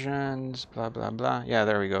versions, blah blah blah. Yeah,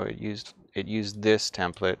 there we go. It used this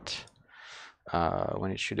template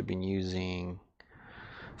when it should have been using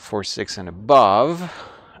 4.6 and above,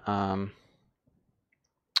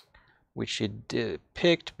 which it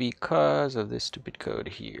picked because of this stupid code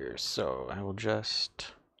here. So I will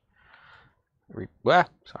just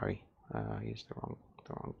sorry, I used the wrong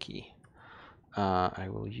key. I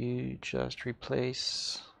will just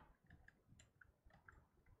replace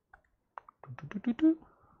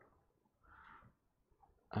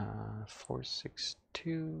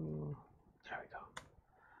 462. There we go.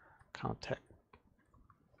 Context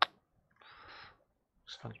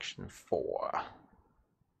function 4.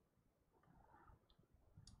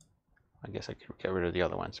 I guess I could get rid of the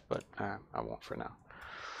other ones, but I won't for now.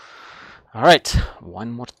 All right,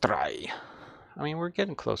 one more try. I mean, we're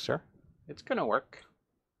getting closer. It's gonna work.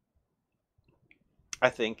 I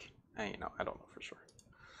think. You know, I don't know for sure,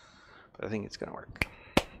 but I think it's gonna work.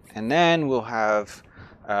 And then we'll have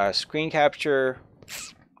screen capture,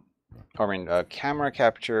 camera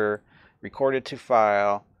capture, recorded to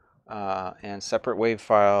file, and separate WAV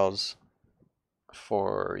files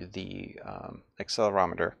for the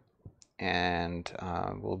accelerometer. And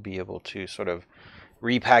we'll be able to sort of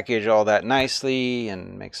repackage all that nicely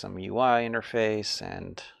and make some UI interface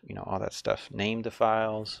and, you know, all that stuff. Name the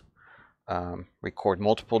files, record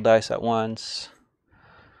multiple dice at once,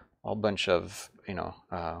 all bunch of, you know,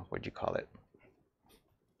 what do you call it?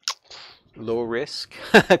 Low risk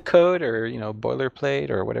code, or, you know, boilerplate,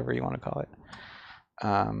 or whatever you want to call it.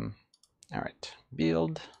 All right,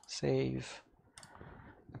 build, save,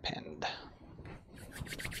 append.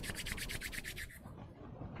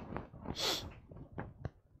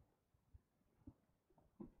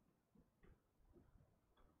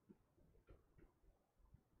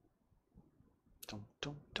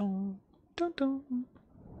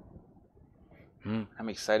 I'm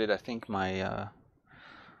excited. I think my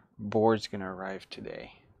board's gonna arrive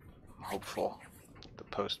today. I'm hopeful. The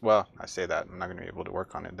post. Well, I say that I'm not gonna be able to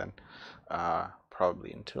work on it then.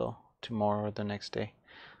 Probably until tomorrow or the next day.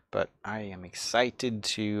 But I am excited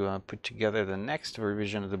to put together the next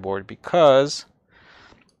revision of the board because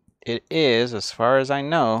it is, as far as I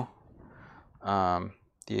know,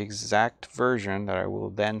 the exact version that I will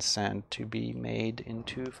then send to be made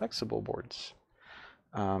into flexible boards.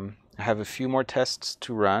 I have a few more tests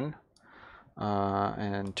to run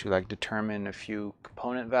and to like determine a few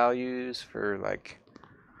component values for like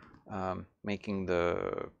making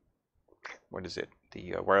the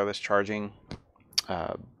the wireless charging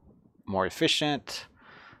more efficient,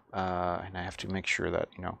 and I have to make sure that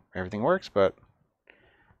everything works, but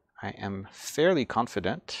I am fairly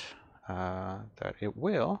confident that it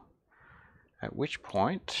will, at which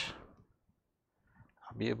point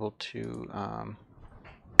I'll be able to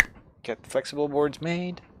get flexible boards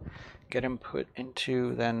made, get them put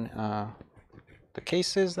into then the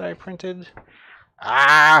cases that I printed.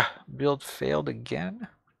 Build failed again?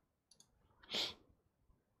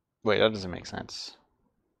 Wait, that doesn't make sense.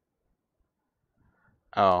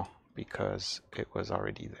 Oh, because it was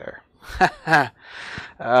already there.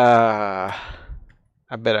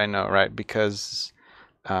 I bet I know, right? Because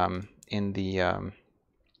in the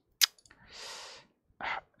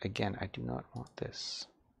again, I do not want this.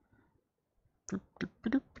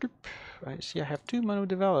 I see I have 2 mono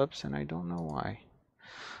develops and I don't know why.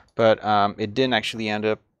 But it didn't actually end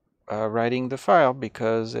up writing the file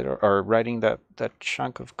because or writing that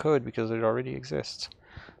chunk of code because it already exists.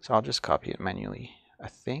 So I'll just copy it manually, I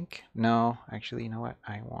think. No, actually, you know what?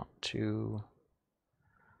 I want to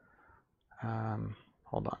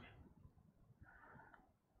hold on.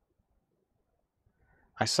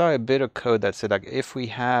 I saw a bit of code that said like if we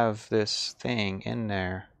have this thing in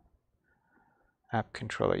there, app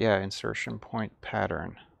controller, yeah, insertion point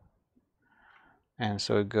pattern. And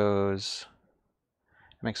so it goes,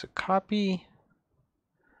 it makes a copy,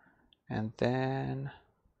 and then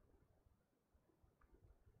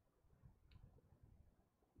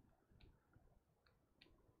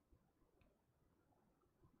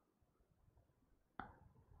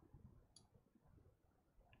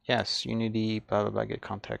yes, Unity, blah, blah, blah, get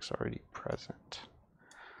context already present.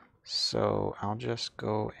 So I'll just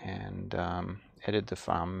go and edit the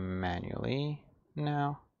file manually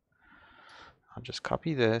now. I'll just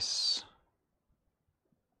copy this.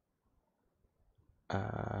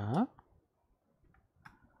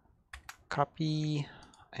 Copy,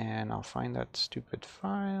 and I'll find that stupid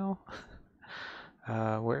file.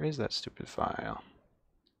 Where is that stupid file?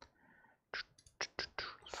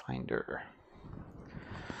 Finder.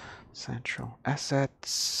 Central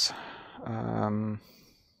assets.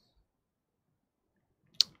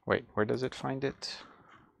 Wait, where does it find it?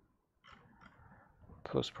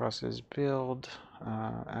 Post-process build,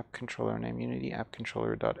 app controller name Unity app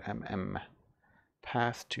controller.mm,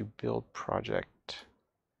 path to build project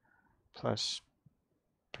plus.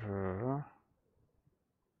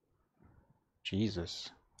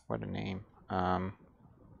 Jesus, what a name.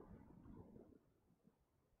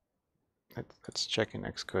 Let's check in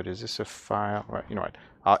Xcode. Is this a file? Right, you know what?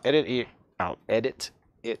 I'll edit it. I'll edit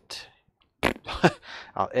it.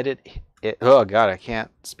 I'll edit it. Oh God, I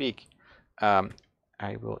can't speak.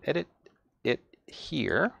 I will edit it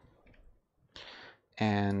here,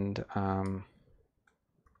 and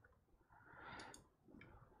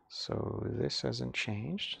so this hasn't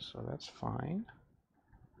changed, so that's fine.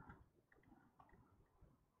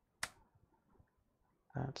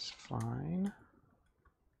 That's fine.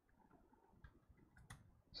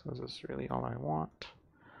 So is this really all I want?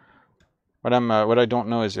 What I don't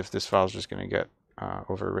know is if this file is just going to get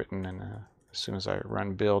overwritten, and as soon as I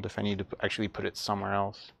run build, if I need to actually put it somewhere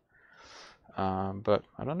else. But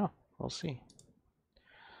I don't know. We'll see.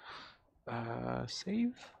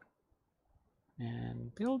 Save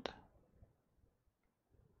and build.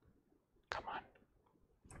 Come on.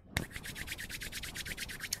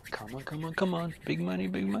 Come on, come on, come on. Big money,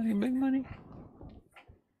 big money, big money.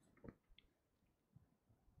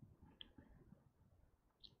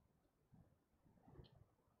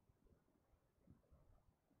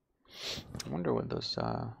 I wonder what those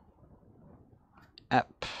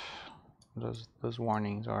those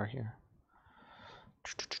warnings are here.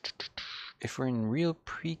 If we're in real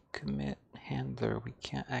pre-commit handler, we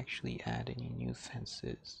can't actually add any new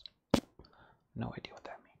fences. No idea what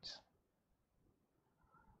that means.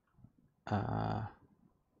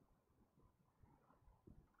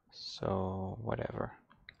 So whatever,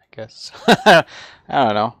 I guess. I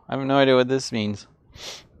don't know. I have no idea what this means.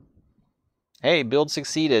 Hey, build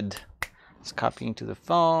succeeded. It's copying to the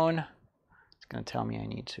phone. It's going to tell me I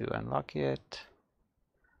need to unlock it.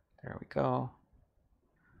 There we go.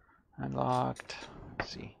 Unlocked.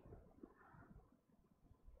 Let's see.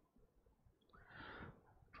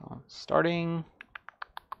 Starting.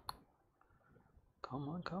 Come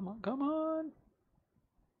on, come on, come on.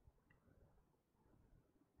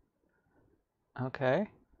 Okay.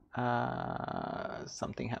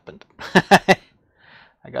 Something happened.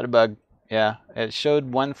 I got a bug. Yeah, it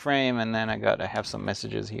showed one frame, and then I have some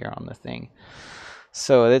messages here on the thing.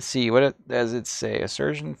 So let's see. What does it say?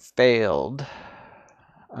 Assertion failed.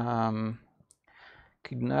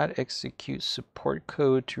 Could not execute support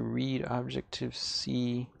code to read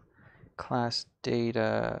Objective-C class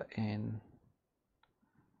data in.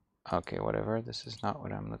 Okay, whatever. This is not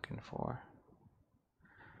what I'm looking for.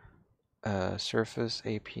 Surface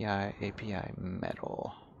API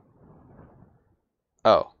metal.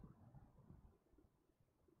 Oh.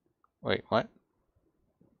 Wait, what?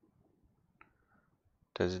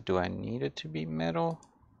 Do I need it to be metal?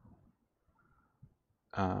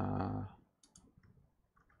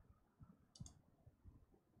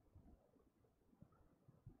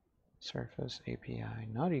 Surface API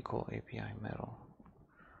not equal API metal.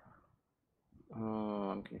 Oh,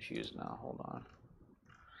 I'm confused now. Hold on.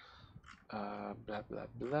 Blah blah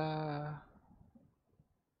blah.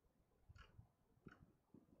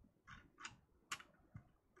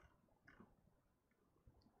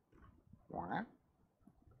 What?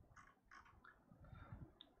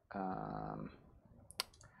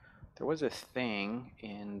 There was a thing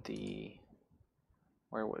in the.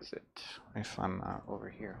 Where was it? If I'm over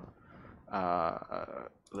here,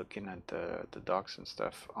 looking at the docs and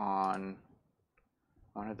stuff on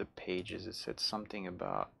one of the pages, it said something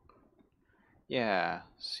about. Yeah,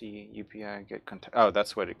 see UPI get contact. Oh,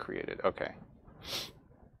 that's what it created. Okay.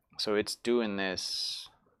 So it's doing this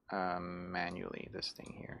manually, this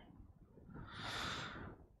thing here.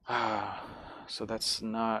 So that's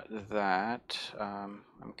not that.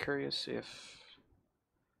 I'm curious if.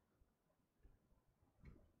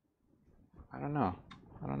 I don't know.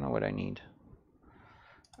 I don't know what I need.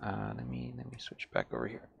 Let me switch back over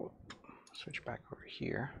here. Switch back over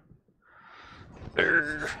here.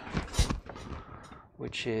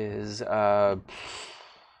 Which is so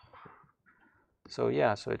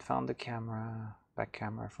yeah, so it found the camera, back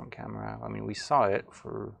camera, front camera. I mean, we saw it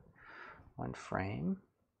for one frame.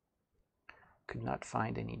 Could not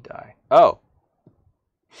find any die. Oh,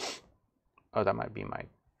 that might be my.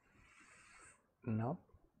 Nope.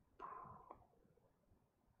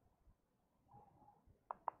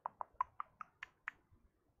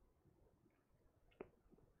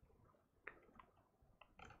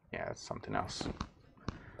 Yeah, it's something else.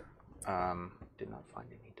 Did not find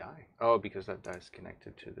any die. Oh, because that die is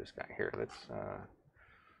connected to this guy. Here, let's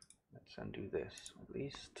undo this at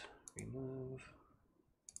least. Remove.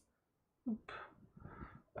 Oop.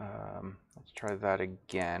 Let's try that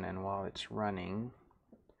again, and while it's running,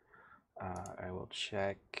 I will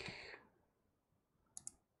check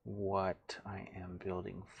what I am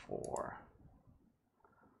building for.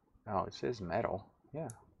 Oh, it says metal. Yeah.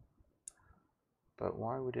 But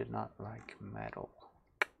why would it not like metal?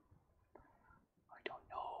 I don't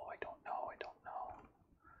know.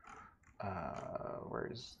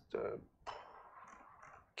 Where's the...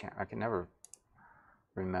 I can never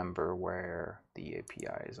remember where the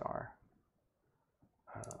APIs are.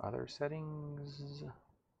 Other settings.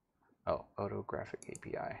 Oh, AutoGraphic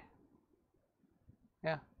API.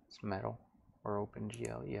 Yeah, it's metal or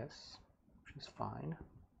OpenGL, yes, which is fine.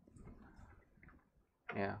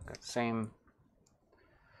 Yeah, got same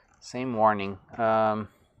warning.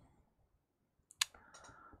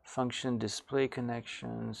 Function display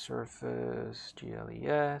connection, surface,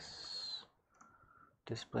 GLES,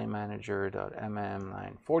 display manager.mm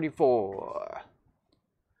line 44.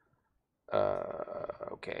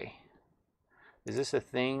 Okay. Is this a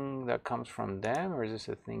thing that comes from them, or is this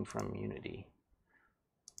a thing from Unity?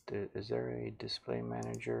 Is there a display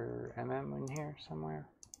manager in here somewhere?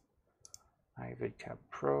 iVidCap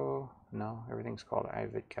Pro. No, everything's called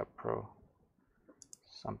iVidCap Pro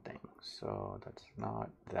something, so that's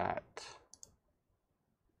not that.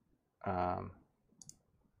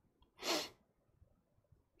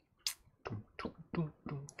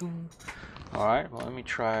 All right, well, let me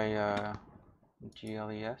try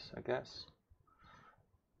GLES, I guess.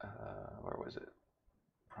 Where was it?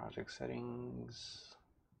 Project settings,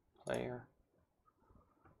 player.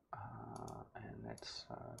 And let's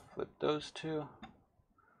flip those two.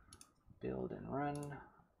 Build and run.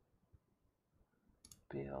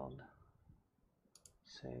 Build.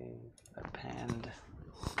 Save. Append.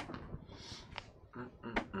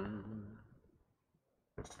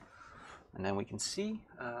 And then we can see.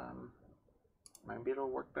 Maybe it'll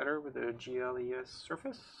work better with the GLES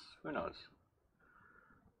surface. Who knows?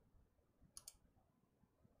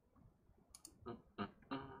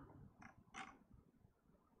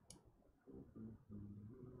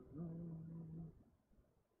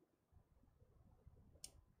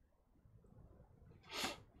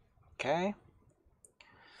 Okay.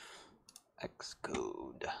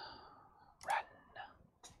 Xcode. Run.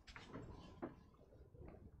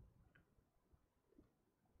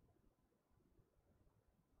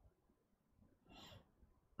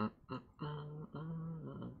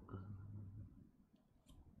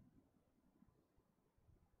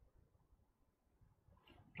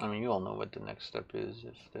 I mean, you all know what the next step is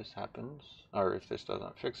if this happens, or if this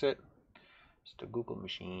doesn't fix it. It's the Google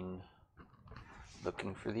machine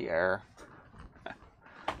looking for the error,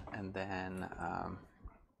 and then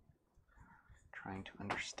trying to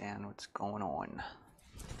understand what's going on.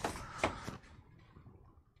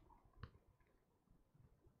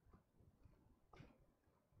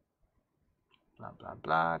 Blah, blah,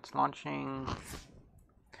 blah. It's launching.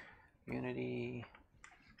 Unity.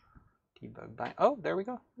 Debug bind. Oh, there we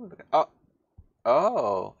go. Oh,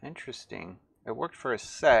 oh, interesting. It worked for a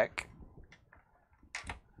sec.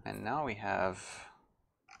 And now we have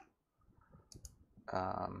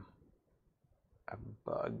a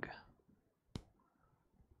bug.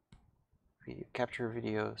 Video capture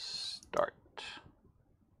video start.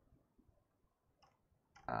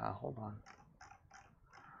 Hold on.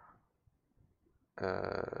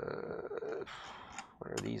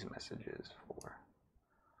 What are these messages for?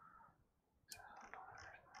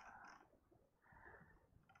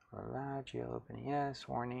 GL yes,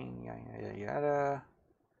 warning, yada yada yada.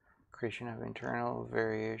 Creation of internal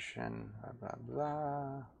variation, blah blah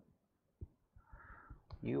blah.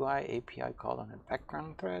 UI API called on a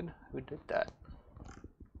background thread. Who did that?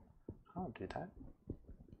 I'll do that.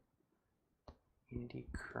 Unity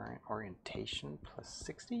current orientation plus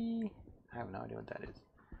 60. I have no idea what that is.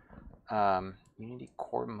 Unity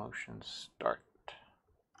core motion start.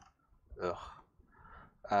 Ugh.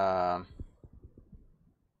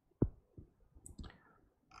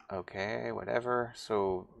 Okay, whatever.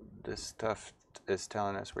 So this stuff is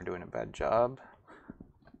telling us we're doing a bad job.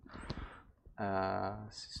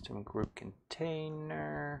 System group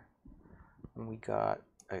container. And we got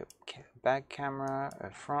a back camera, a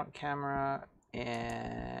front camera,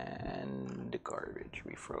 and the garbage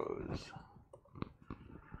we froze.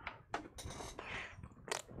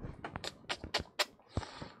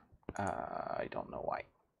 I don't know why.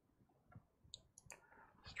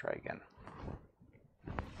 Let's try again.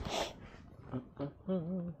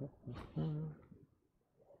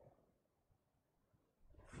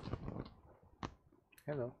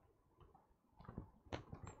 Hello.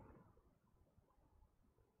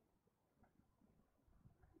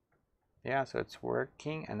 Yeah, so it's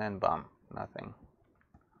working and then bum, nothing.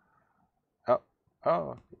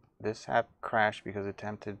 Oh, this app crashed because it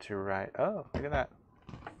attempted to write. Oh, look at that.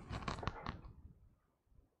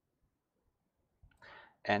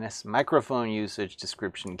 NS microphone usage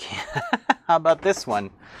description key. How about this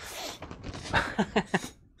one?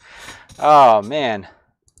 Oh man.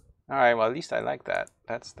 All right, well at least I like that.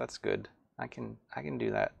 That's good. I can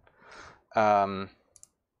do that. I'll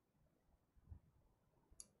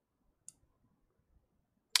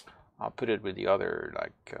put it with the other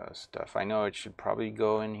stuff. I know it should probably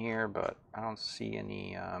go in here, but I don't see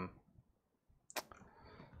any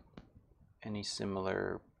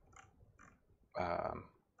similar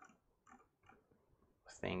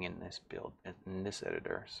thing in this build, in this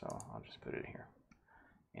editor, so I'll just put it here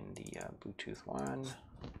in the Bluetooth one.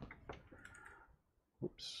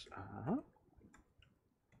 Oops.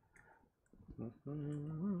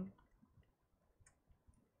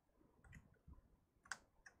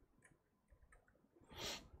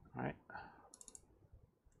 All right.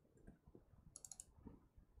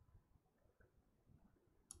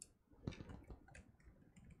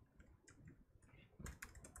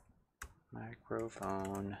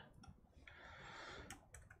 Microphone.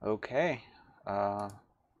 Okay. Well,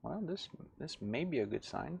 this may be a good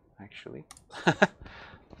sign, actually,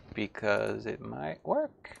 because it might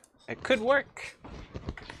work. It could work.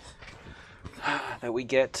 That we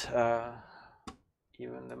get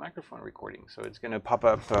even the microphone recording. So it's going to pop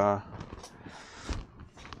up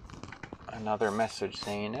another message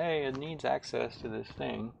saying, hey, it needs access to this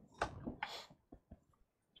thing.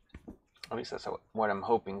 At least that's what I'm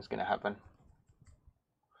hoping is going to happen.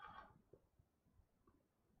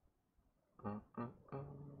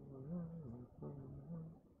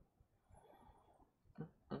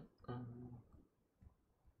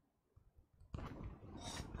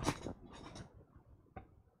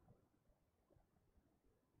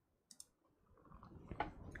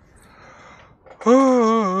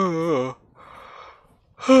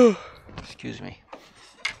 Excuse me.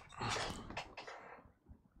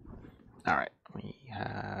 All right, we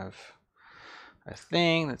have a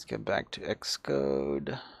thing. Let's get back to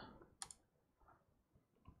Xcode.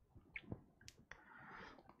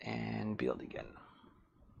 and build again.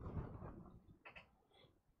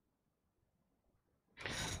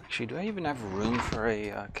 Actually, do I even have room for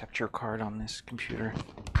a capture card on this computer?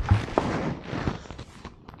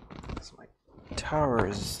 My tower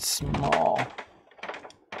is small.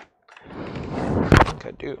 I think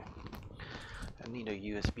I do. I need a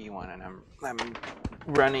USB one, and I'm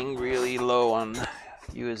running really low on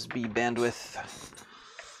USB bandwidth.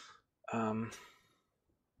 All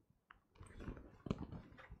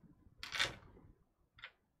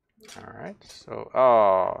right. So,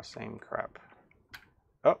 same crap.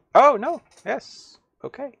 Oh no. Yes.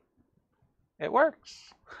 Okay. It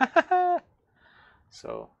works.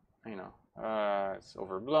 So, it's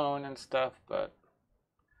overblown and stuff, but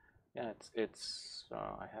yeah, it's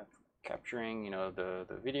I have capturing, the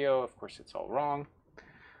video. Of course, it's all wrong.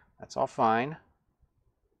 That's all fine.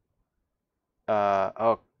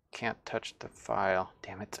 Oh, can't touch the file.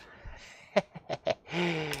 Damn it.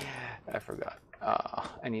 I forgot.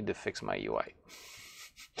 I need to fix my UI.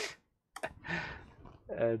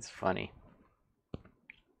 It's funny.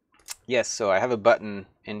 Yes, so I have a button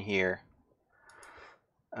in here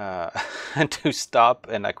to stop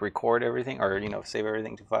and like record everything, or save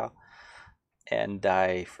everything to file. And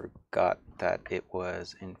I forgot that it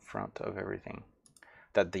was in front of everything.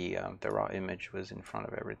 That the raw image was in front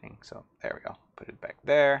of everything. So there we go. Put it back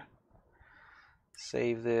there.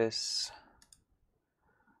 Save this.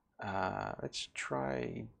 Let's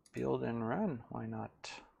try build and run. Why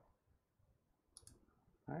not?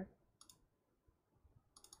 All right.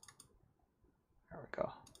 There we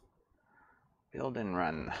go. Build and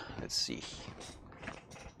run. Let's see.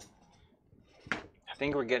 I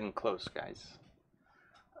think we're getting close, guys.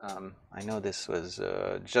 I know this was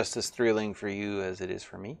just as thrilling for you as it is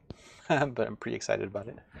for me, but I'm pretty excited about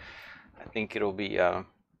it. I think it'll be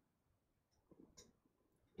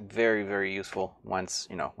very, very useful once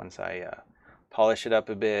I polish it up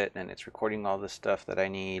a bit and it's recording all the stuff that I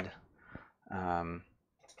need. I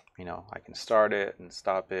can start it and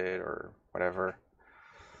stop it or whatever.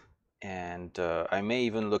 And I may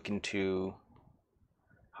even look into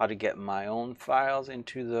how to get my own files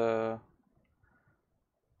into the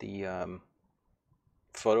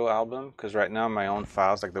photo album, because right now my own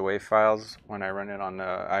files, like the WAV files, when I run it on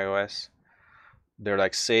iOS, they're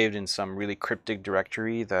like saved in some really cryptic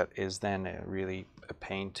directory that is then really a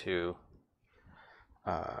pain to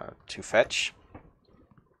fetch.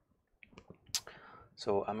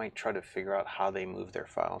 So I might try to figure out how they move their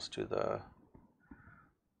files to the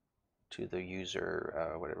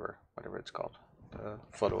user, whatever it's called, the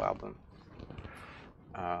photo album.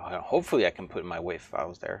 Hopefully I can put my WAV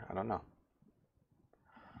files there. I don't know.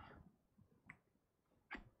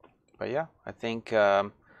 But yeah, I think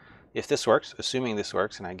if this works, assuming this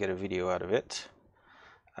works and I get a video out of it,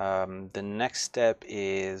 the next step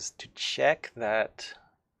is to check that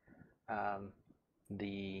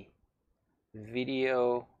the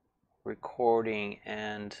video recording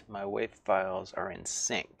and my WAV files are in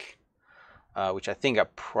sync, which I think I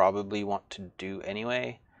probably want to do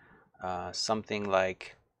anyway. Something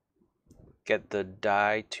like get the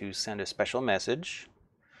die to send a special message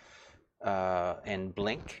and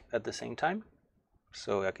blink at the same time,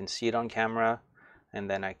 so I can see it on camera, and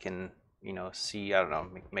then I can see, I don't know,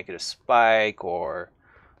 make it a spike or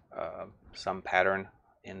some pattern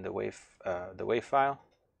in the WAV file,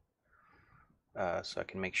 so I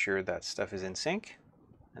can make sure that stuff is in sync.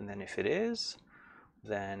 And then if it is,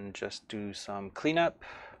 then just do some cleanup,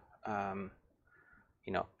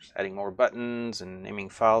 just adding more buttons and naming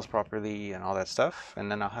files properly and all that stuff,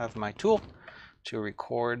 and then I'll have my tool to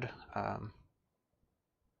record.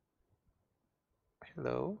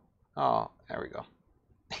 Hello. Oh, there we go.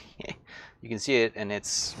 You can see it, and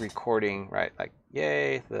it's recording, right? Like,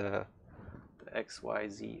 yay, the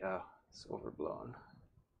XYZ. Oh, it's overblown.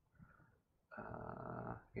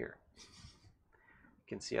 Here. You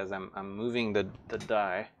can see as I'm moving the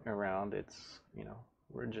die around, it's,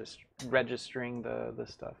 we're just registering the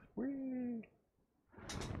stuff. Whee!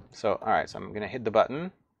 So, all right, so I'm gonna hit the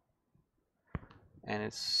button, and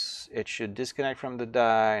it should disconnect from the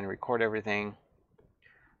die and record everything.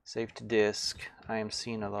 Save to disk. I am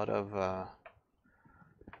seeing a lot of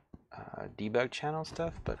debug channel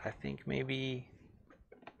stuff, but I think maybe...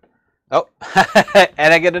 Oh,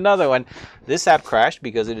 and I get another one. This app crashed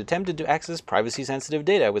because it attempted to access privacy-sensitive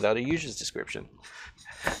data without a user's description.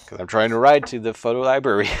 Because I'm trying to write to the photo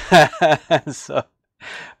library. So,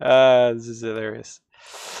 this is hilarious.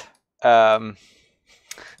 This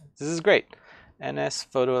is great. NS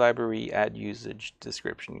photo library add usage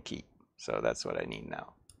description key. So that's what I need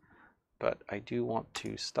now. But I do want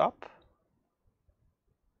to stop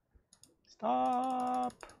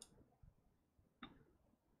Stop.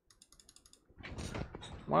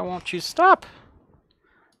 Why won't you stop?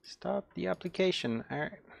 Stop the application. All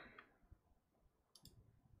right.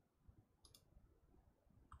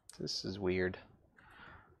 This is weird.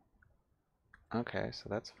 Okay, so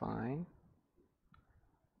that's fine.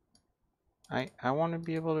 I want to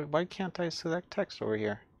be able to, why can't I select text over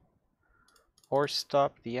here? Or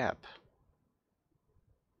stop the app?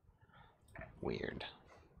 Weird.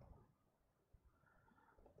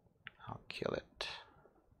 I'll kill it.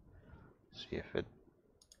 See if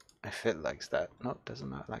it likes that. No, it does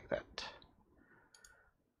not like that.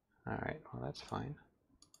 Alright, well that's fine.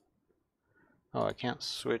 Oh, I can't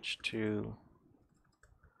switch to...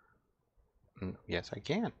 Yes, I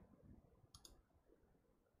can.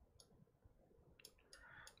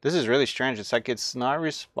 This is really strange. It's like it's not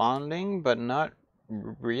responding, but not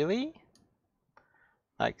really.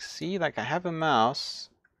 Like, see, like I have a mouse.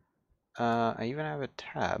 I even have a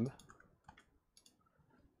tab.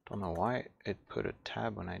 Don't know why it put a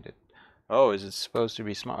tab when I did. Oh, is it supposed to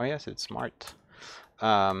be smart? Oh, yes, it's smart.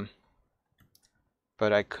 But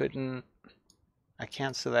I can't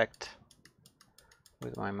select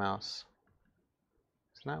with my mouse.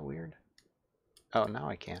 Isn't that weird? Oh, now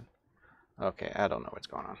I can. Okay, I don't know what's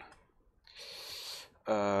going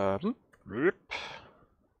on.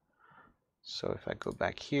 So if I go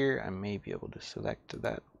back here, I may be able to select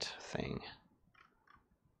that thing.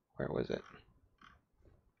 Where was it?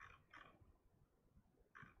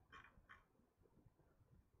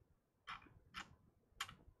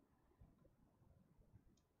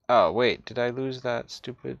 Oh, wait, did I lose that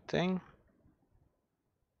stupid thing?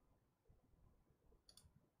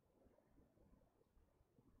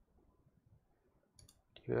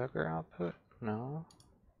 Debugger output? No.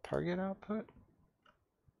 Target output?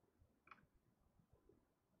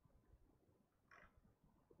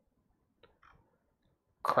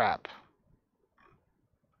 Crap.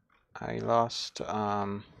 I lost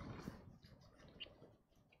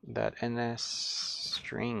that NS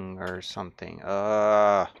string or something.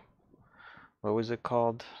 What was it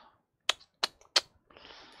called?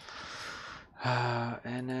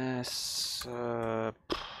 NS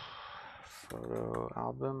photo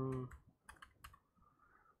album.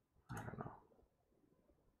 I don't know.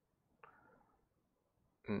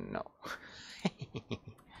 No.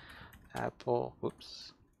 Apple.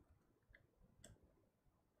 Whoops.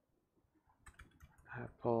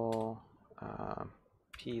 Apple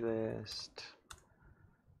plist.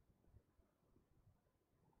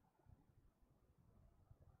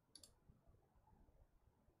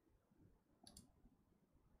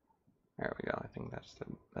 There we go. I think that's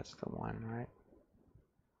the one, right?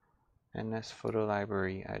 NS photo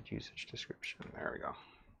library, add usage description. There we go.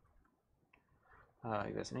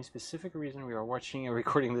 You guys, any specific reason we are watching and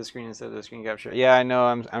recording the screen instead of the screen capture? Yeah, I know.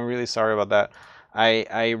 I'm really sorry about that.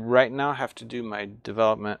 I right now have to do my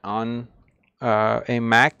development on a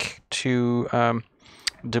Mac to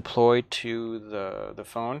deploy to the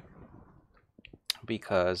phone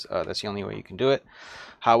because that's the only way you can do it.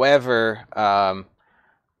 However,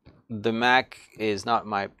 the Mac is not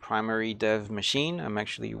my primary dev machine. I'm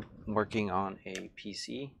actually working on a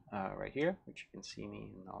PC right here, which you can see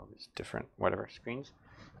me in all these different whatever screens,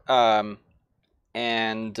 and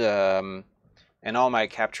all my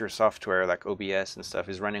capture software like OBS and stuff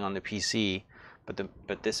is running on the PC, but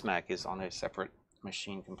this Mac is on a separate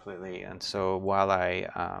machine completely. And so while I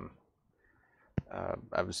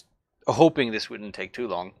was hoping this wouldn't take too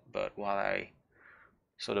long, but while I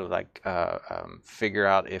sort of like figure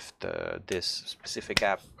out if this specific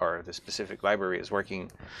app or the specific library is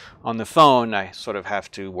working on the phone, I sort of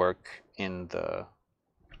have to work on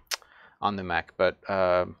the Mac. But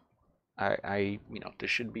I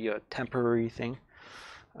this should be a temporary thing,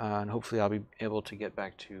 and hopefully I'll be able to get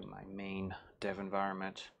back to my main dev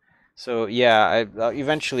environment. So yeah,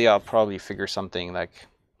 eventually I'll probably figure something like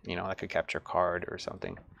like a capture card or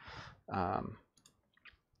something.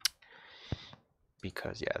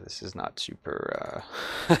 Because yeah, this is not super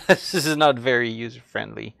this is not very user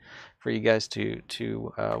friendly for you guys to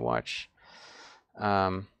watch.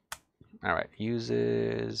 All right,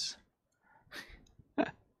 uses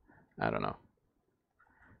I don't know,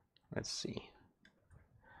 let's see,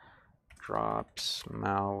 drops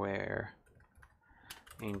malware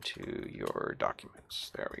into your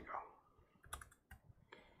documents. There we go.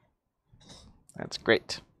 That's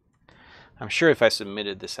great. I'm sure if I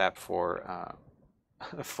submitted this app for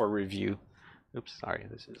review. Oops, sorry,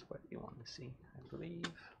 this is what you want to see, I believe.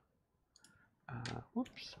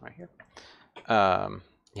 Whoops, right here.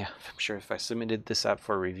 Yeah, I'm sure if I submitted this app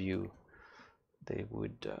for review, they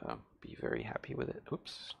would be very happy with it.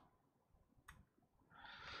 Oops.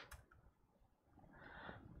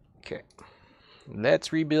 Okay,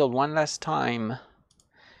 let's rebuild one last time.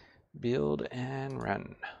 Build and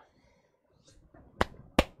run.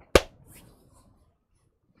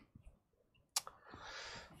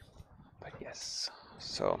 But yes,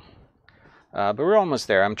 so but we're almost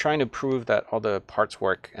there. I'm trying to prove that all the parts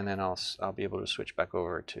work, and then I'll be able to switch back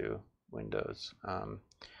over to Windows.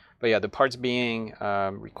 But yeah, the parts being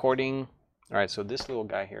recording. All right, so this little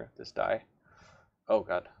guy here, this die. Oh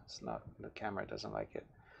God, it's not. The camera doesn't like it.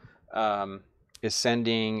 Is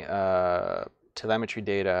sending telemetry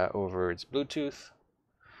data over its Bluetooth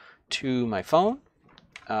to my phone,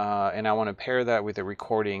 and I want to pair that with a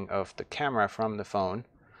recording of the camera from the phone,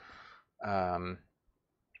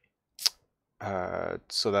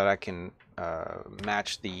 so that I can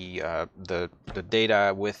match the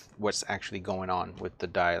data with what's actually going on with the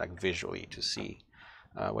die, like visually, to see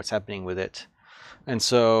what's happening with it. And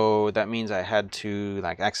so that means I had to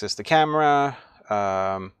like access the camera,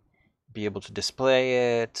 be able to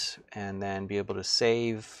display it, and then be able to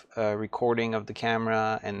save a recording of the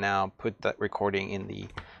camera, and now put that recording in the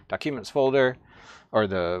documents folder or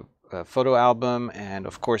the photo album. And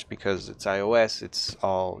of course, because it's iOS, it's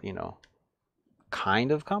all, you know,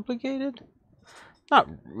 kind of complicated. Not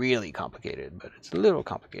really complicated, but it's a little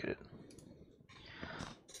complicated.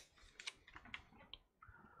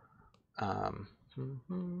 All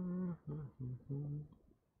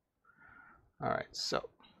right, so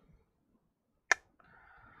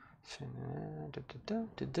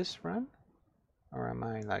did this run, or am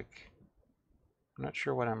I like, I'm not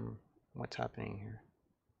sure what's happening here.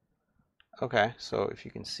 Okay, so if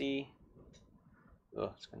you can see,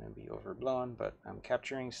 oh, it's going to be overblown, but I'm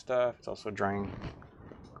capturing stuff. It's also drawing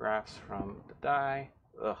graphs from the die.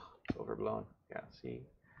 Ugh, it's overblown. Yeah, see,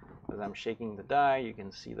 as I'm shaking the die, you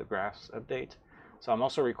can see the graphs update. So I'm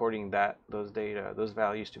also recording those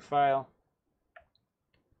values to file.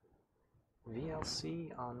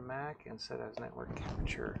 VLC on Mac and set as network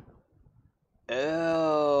capture.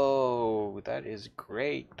 Oh, that is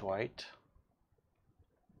great, Dwight.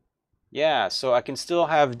 Yeah, so I can still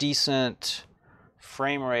have decent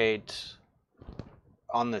frame rate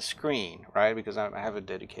on the screen, right? Because I have a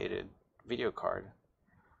dedicated video card,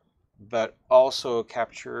 but also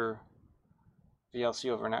capture VLC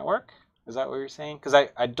over network. Is that what you're saying? Because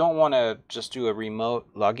I don't want to just do a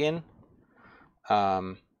remote login.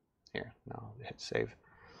 Here, no, hit save,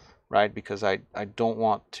 right? Because I don't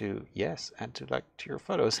want to, yes, add to your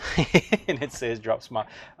photos. And it says drop smile.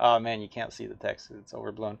 Oh man, you can't see the text, it's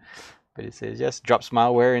overblown. But it says, yes, drop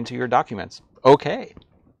Smileware into your documents. Okay,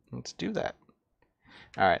 let's do that.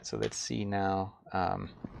 All right, so let's see now.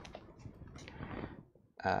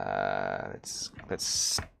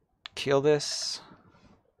 Let's kill this.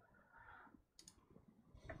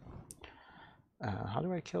 How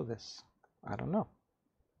do I kill this? I don't know.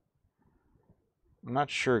 I'm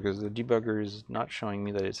not sure because the debugger is not showing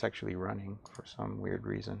me that it's actually running for some weird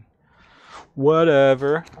reason.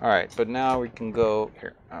 Whatever. All right, but now we can go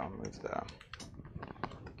here. I'll move the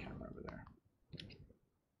camera over there.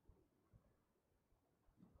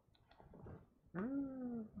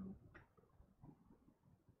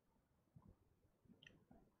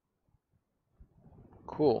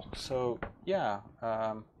 Cool. So yeah,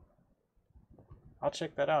 I'll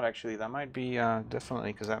check that out. Actually, that might be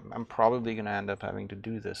definitely, because I'm probably gonna end up having to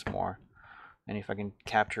do this more, and if I can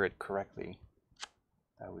capture it correctly,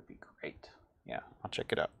 that would be great. Yeah, I'll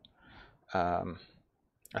check it out. I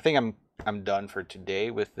think I'm done for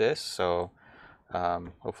today with this, so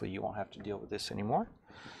hopefully you won't have to deal with this anymore.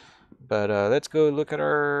 But let's go look at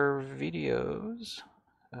our videos.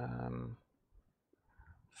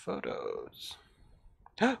 Photos.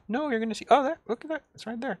 No, you're gonna see. Oh, there! Look at that. It's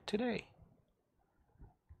right there. Today.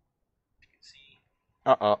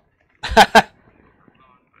 Uh-oh.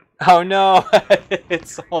 Oh no!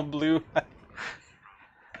 It's all blue.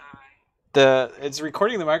 It's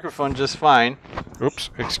recording the microphone just fine. Oops,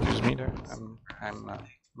 excuse me there. I'm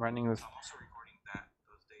running with. I'm also recording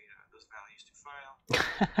those values to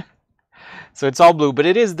file. So it's all blue, but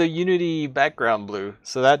it is the Unity background blue,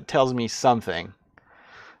 so that tells me something.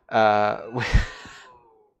 Damn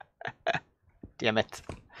it.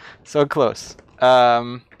 So close.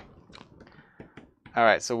 All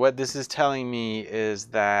right, so what this is telling me is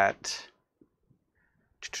that,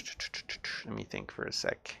 let me think for a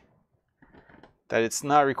sec, that it's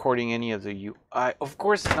not recording any of the UI. Of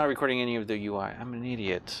course it's not recording any of the UI. I'm an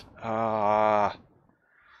idiot.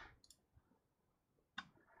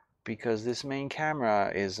 Because this main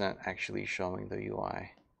camera isn't actually showing the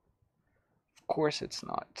UI. Of course it's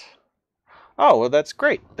not. Oh, well that's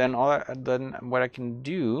great. Then what I can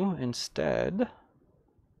do instead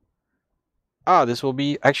this will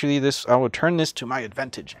be actually this. I will turn this to my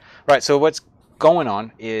advantage. Right. So what's going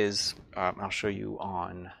on is I'll show you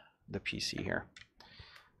on the PC here.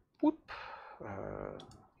 Whoop.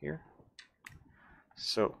 Here.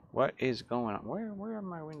 So what is going on? Where are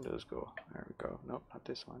my windows go? There we go. Nope, not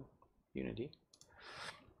this one. Unity.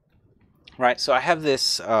 Right. So I have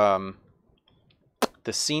this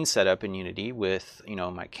the scene set up in Unity with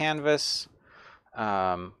my canvas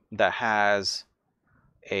that has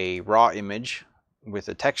a raw image with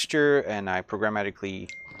a texture, and I programmatically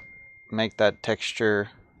make that texture.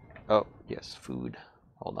 Oh yes, food.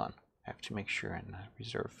 Hold on. I have to make sure and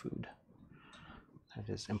reserve food. That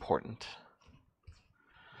is important.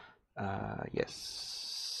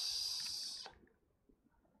 Yes.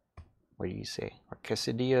 What do you say? Are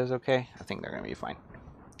quesadillas okay? I think they're gonna be fine.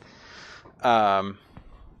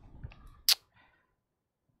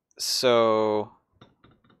 So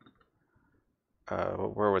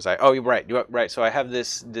where was I? Oh, right. So I have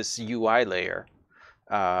this UI layer,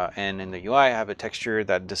 and in the UI I have a texture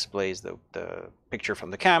that displays the picture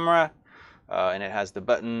from the camera, and it has the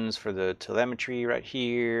buttons for the telemetry right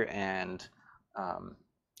here, and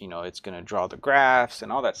it's going to draw the graphs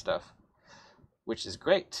and all that stuff, which is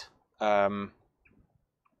great. But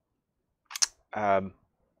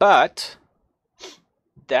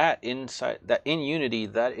that in Unity,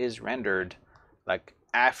 that is rendered like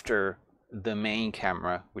after the main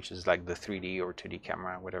camera, which is like the 3D or 2D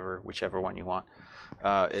camera, whichever one you want.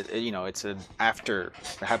 It's it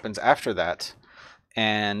happens after that,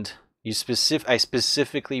 and I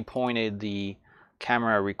specifically pointed the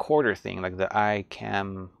camera recorder thing, like the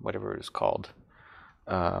iCam, whatever it's called.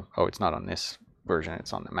 Oh, it's not on this version,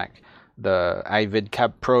 it's on the Mac. The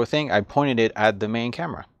iVidCap Pro thing, I pointed it at the main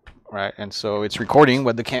camera, right? And so it's recording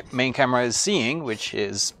what the main camera is seeing, which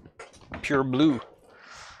is pure blue.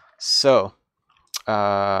 So,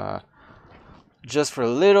 just for a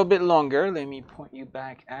little bit longer, let me point you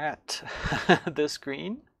back at the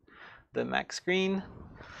screen, the Mac screen,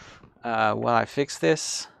 while I fix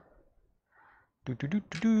this. There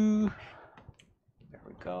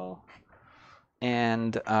we go.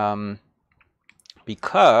 And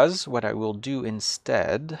because what I will do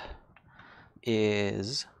instead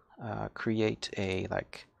is create a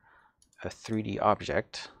 3D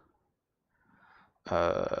object.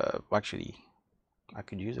 Actually, I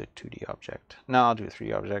could use a 2D object. No, I'll do a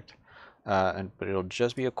 3D object, but it'll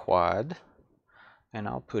just be a quad, and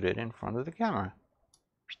I'll put it in front of the camera.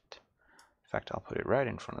 In fact, I'll put it right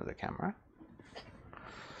in front of the camera.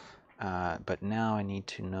 But now I need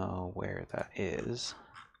to know where that is.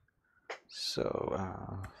 So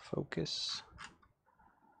focus,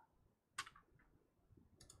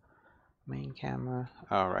 main camera.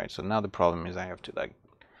 All right. So now the problem is I have to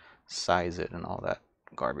size it and all that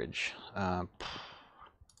garbage. I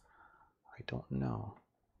don't know.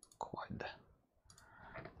 Quad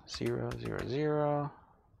 0, 0, 0.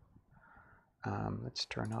 Let's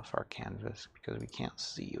turn off our canvas because we can't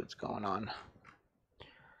see what's going on.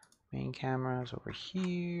 Main camera is over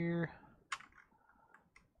here.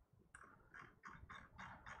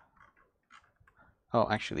 Oh,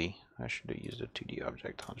 actually, I should have used a 2D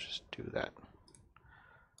object. I'll just do that.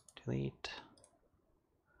 Delete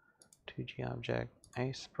 2D object,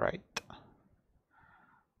 a sprite.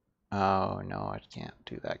 Oh no, I can't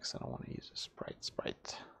do that because I don't want to use a sprite.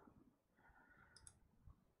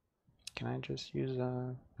 Can I just use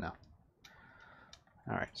a no?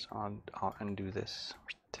 All right, so I'll undo this.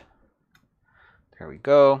 There we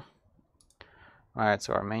go. All right,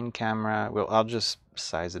 so our main camera. Well, I'll just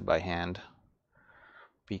size it by hand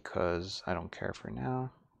because I don't care for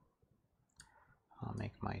now. I'll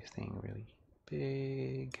make my thing really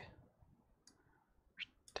big.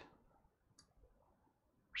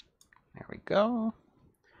 There we go.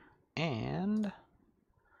 And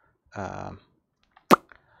I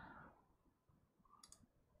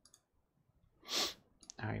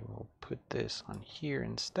will put this on here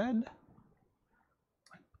instead.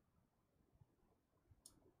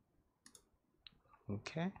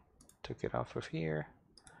 Okay, took it off of here.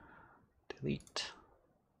 Delete.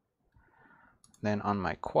 Then on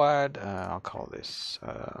my quad, I'll call this,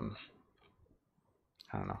 I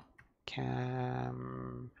don't know,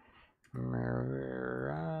 camera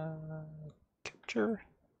capture?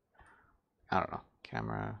 I don't know,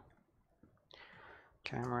 camera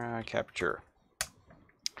capture.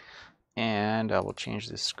 And I will change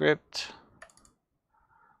the script.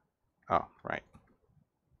 Oh, right.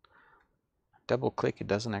 Double click, it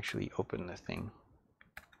doesn't actually open the thing.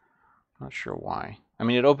 Not sure why. I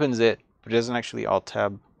mean, it opens it, but it doesn't actually alt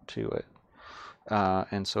tab to it.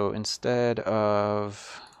 And so instead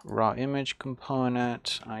of, raw image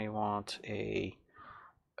component. I want a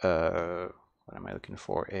what am I looking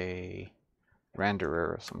for? A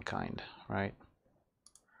renderer of some kind, right?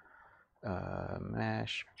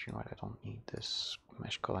 Mesh. Actually, what? I don't need this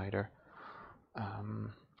mesh collider.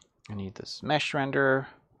 I need this mesh renderer.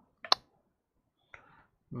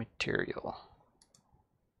 Material.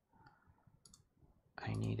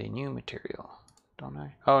 I need a new material, don't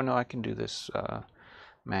I? Oh no, I can do this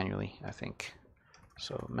manually, I think.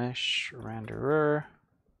 So mesh renderer.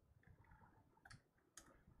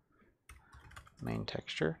 Main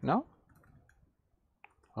texture. No?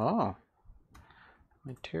 Oh.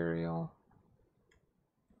 Material.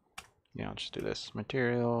 Yeah, I'll just do this.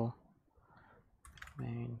 Material.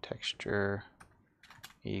 Main texture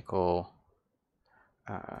equal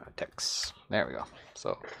text. There we go.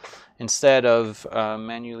 So instead of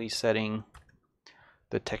manually setting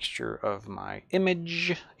the texture of my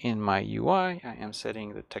image in my UI, I am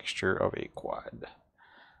setting the texture of a quad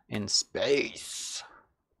in space.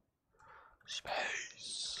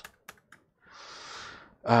 Space.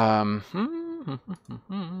 All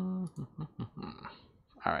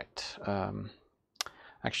right.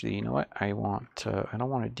 Actually, you know what? I want. I don't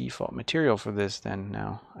want a default material for this. Then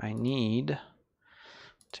now I need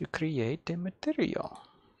to create a material.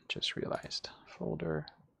 Just realized. Folder.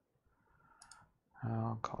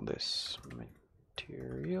 I'll call this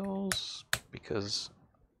materials because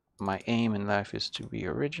my aim in life is to be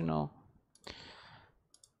original.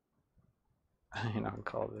 And I'll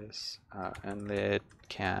call this inlet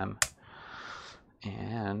cam,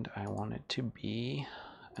 and I want it to be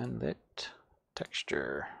inlet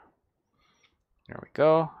texture. There we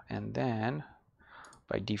go. And then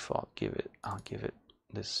by default, I'll give it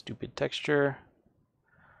this stupid texture,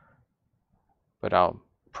 but I'll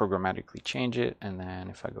programmatically change it. And then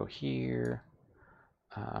if I go here,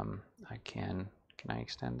 I can I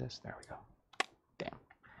extend this? There we go. Damn.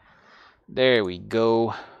 There we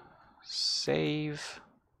go. Save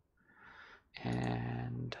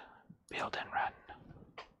and build and run.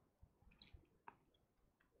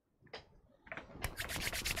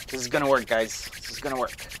 This is gonna work, guys. This is gonna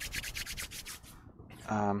work.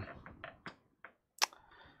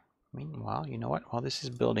 Meanwhile, you know what? While this is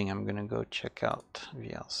building, I'm gonna go check out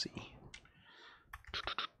VLC.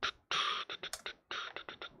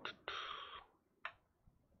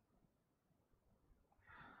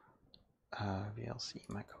 VLC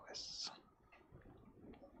macOS.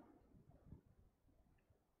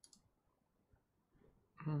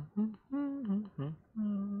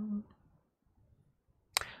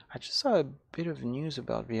 I just saw a bit of news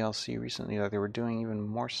about VLC recently that they were doing even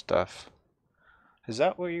more stuff. Is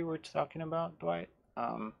that what you were talking about, Dwight?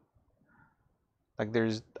 Like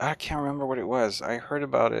I can't remember what it was. I heard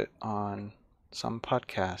about it on some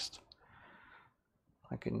podcast.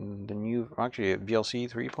 Like in the new, actually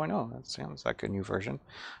VLC 3.0, that sounds like a new version.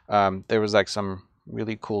 There was like some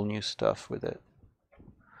really cool new stuff with it.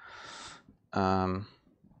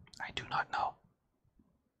 I do not know.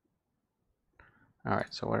 All right,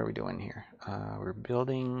 so what are we doing here? We're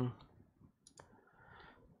building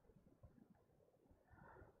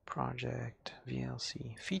project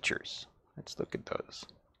VLC features. Let's look at those.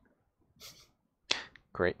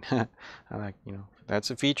 Great. I like,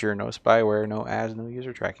 that's a feature. No spyware, no ads, no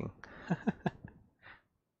user tracking.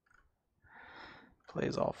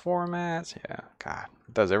 Plays all formats. Yeah, God,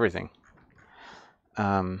 it does everything.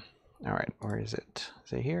 All right, where is it?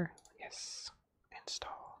 Is it here? Yes.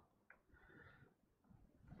 Install.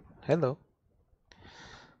 Hello.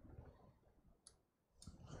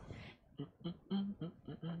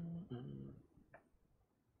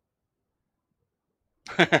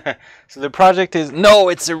 So the project is, no,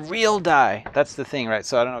 it's a real die. That's the thing, right?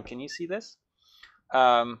 So I don't know. Can you see this?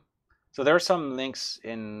 So there are some links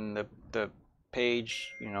in the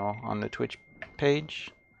page, on the Twitch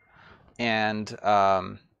page. And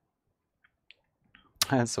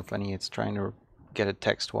that's so funny. It's trying to get a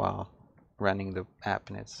text while running the app,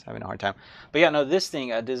 and it's having a hard time. But yeah, no, this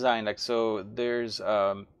thing I designed, like, so there's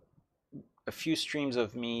a few streams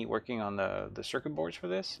of me working on the circuit boards for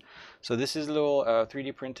this. So this is a little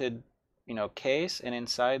 3D printed, case, and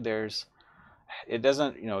inside it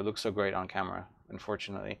doesn't, look so great on camera,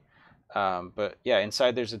 unfortunately. But yeah,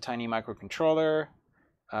 inside there's a tiny microcontroller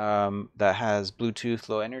that has Bluetooth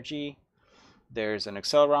Low Energy. There's an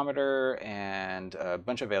accelerometer and a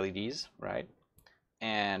bunch of LEDs, right?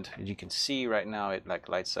 And as you can see right now, it like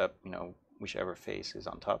lights up, whichever face is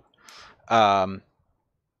on top. Right,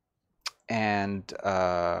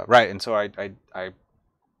 and so I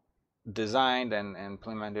designed and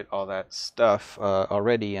implemented all that stuff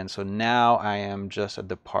already, and so now I am just at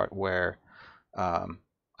the part where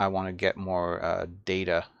I want to get more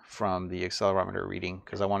data from the accelerometer reading,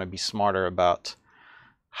 because I want to be smarter about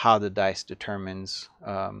how the dice determines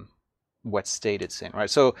what state it's in, right?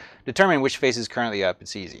 So determining which phase is currently up,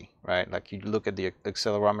 it's easy, right? Like you look at the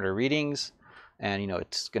accelerometer readings, and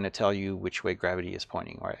it's going to tell you which way gravity is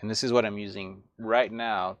pointing, right? And this is what I'm using right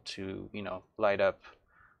now to light up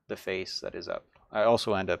the face that is up. I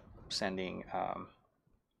also end up sending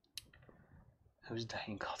who's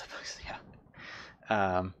dying called the books, yeah.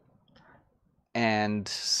 And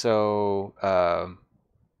so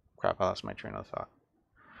crap, I lost my train of thought.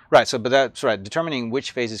 Right, so but that's right. Determining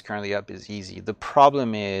which phase is currently up is easy. The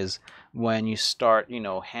problem is when you start,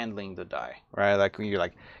 handling the die, right? Like when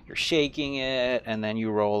you're shaking it and then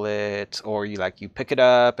you roll it, or you pick it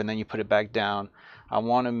up and then you put it back down. I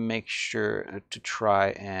want to make sure to try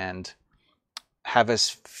and have as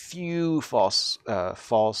few false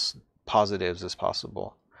positives as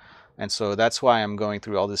possible. And so that's why I'm going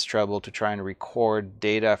through all this trouble to try and record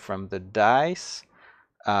data from the dice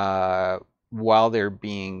while they're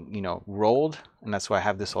being, rolled. And that's why I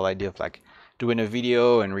have this whole idea of doing a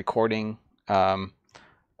video and recording the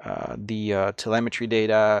telemetry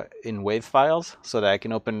data in WAV files, so that I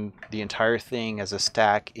can open the entire thing as a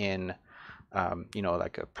stack in,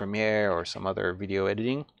 like a Premiere or some other video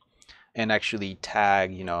editing, and actually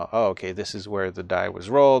tag, oh, okay, this is where the die was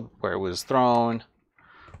rolled, where it was thrown,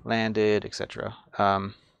 landed, etc.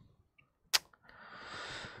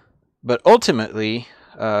 But ultimately,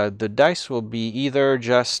 the dice will be either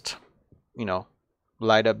just,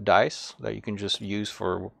 light up dice that you can just use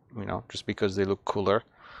for, just because they look cooler.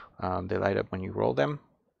 They light up when you roll them.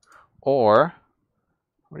 Or,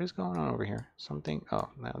 what is going on over here? Something, oh,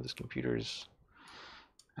 now this computer is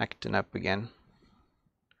acting up again.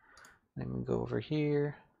 Let me go over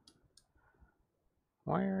here.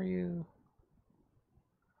 Why are you?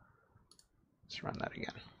 Let's run that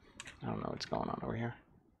again. I don't know what's going on over here.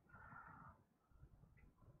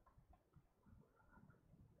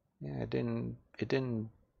 Yeah, it didn't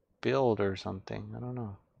build or something. I don't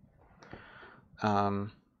know.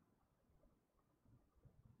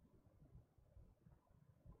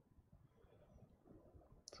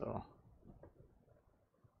 So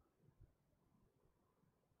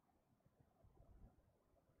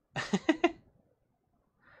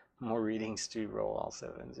more readings to roll all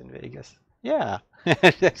sevens in Vegas. Yeah.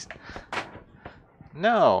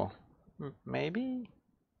 No. Maybe.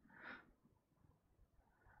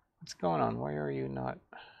 What's going on? Why are you not?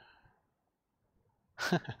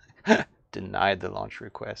 Denied the launch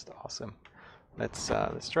request. Awesome. Let's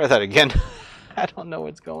try that again. I don't know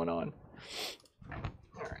what's going on.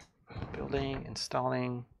 All right. Building,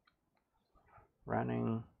 installing,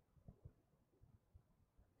 running.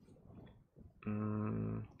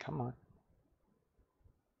 Come on.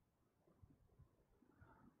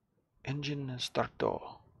 Engine starto.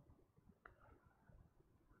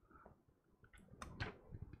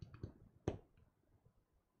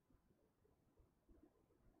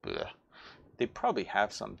 Blech. They probably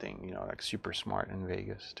have something, like super smart in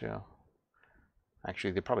Vegas too.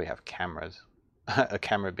 Actually, they probably have cameras, a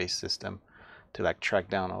camera-based system to track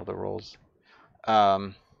down all the rolls.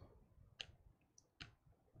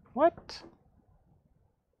 What?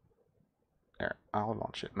 There, I'll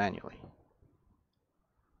launch it manually.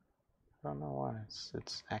 I don't know why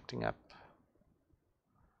it's acting up.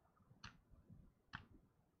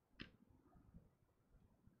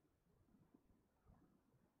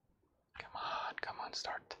 Come on,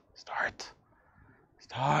 start.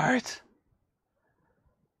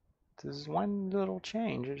 This is one little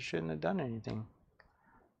change. It shouldn't have done anything.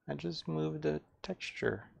 I just moved the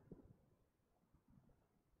texture.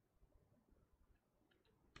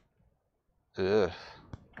 Ugh.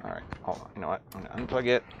 Alright, hold on. You know what? I'm gonna unplug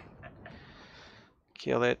it.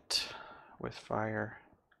 Kill it with fire.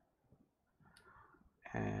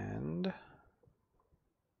 And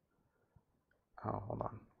oh, hold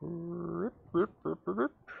on.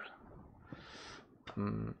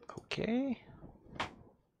 Okay.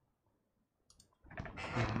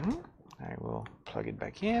 I will plug it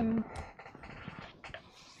back in.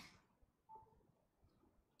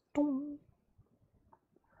 Alright,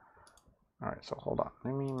 so hold on.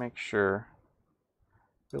 Let me make sure.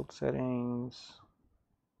 Build settings.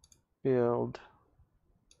 Build.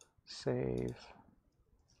 Save.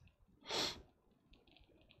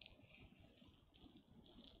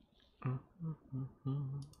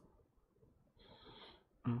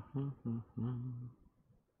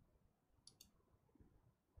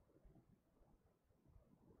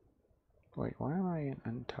 Wait, why am I in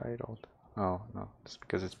untitled? Oh, no, it's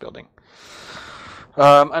because it's building.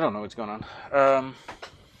 I don't know what's going on.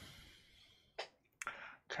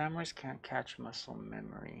 Cameras can't catch muscle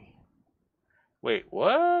memory. Wait,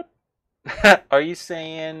 what? Are you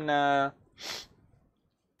saying that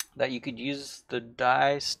you could use the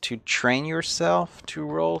dice to train yourself to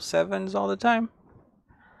roll sevens all the time?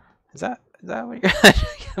 Is that what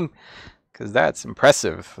you're? Because that's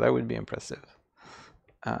impressive. That would be impressive.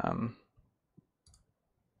 All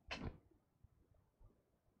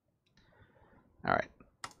right,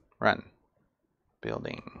 run,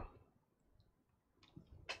 building.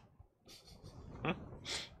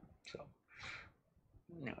 So,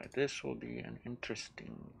 this will be an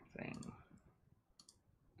interesting thing.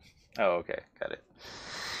 Oh, okay, got it.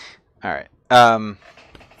 All right.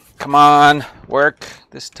 Come on, work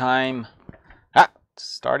this time. Ah,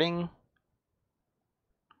 starting.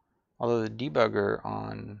 Although the debugger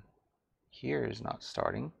on here is not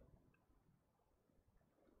starting.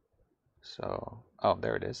 So, oh,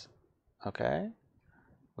 there it is. Okay.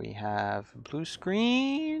 We have blue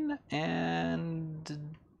screen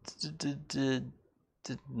and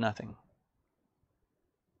nothing.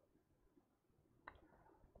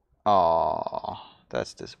 Oh,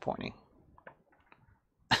 that's disappointing.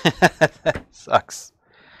 That sucks.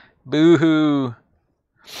 Boo-hoo.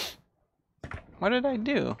 What did I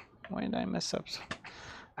do? Why did I mess up?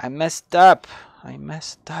 I messed up. I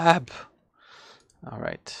messed up. All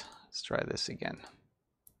right, let's try this again.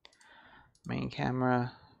 Main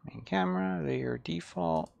camera, layer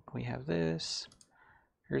default. We have this.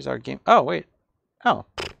 Here's our game. Oh, wait. Oh.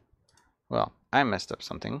 Well, I messed up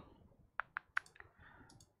something.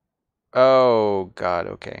 Oh, God,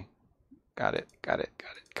 okay. Got it.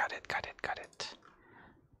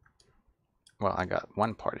 Well, I got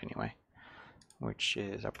one part anyway, which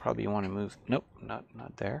is I probably want to move. Nope, not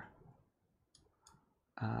there.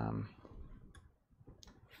 I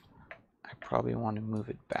probably want to move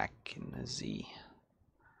it back in the Z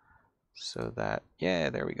so that, yeah,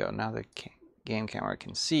 there we go. Now the game camera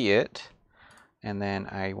can see it. And then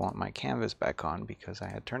I want my canvas back on because I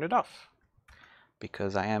had turned it off.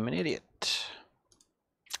 Because I am an idiot.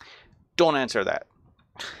 Don't answer that.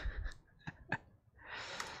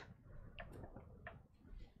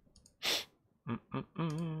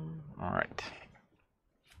 All right.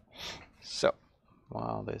 So,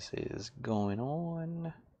 while this is going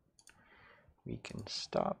on, we can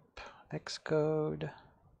stop Xcode.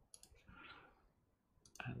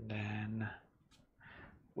 And then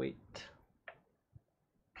wait.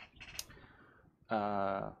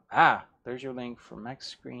 There's your link for Mac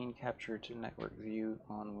screen capture to network view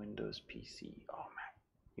on Windows PC. Oh man,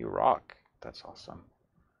 you rock. That's awesome.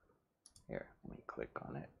 Here, let me click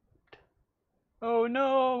on it. Oh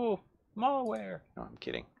no, malware. No, I'm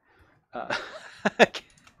kidding.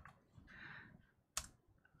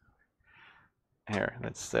 Here,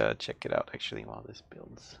 let's check it out actually while this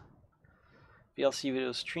builds. VLC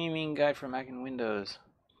video streaming guide for Mac and Windows.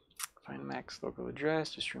 Find Mac's local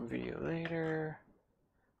address to stream video later.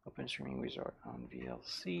 Open streaming wizard on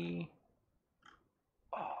VLC.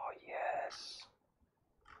 Oh, yes.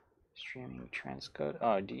 Streaming transcode.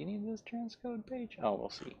 Oh, do you need this transcode page? Oh, we'll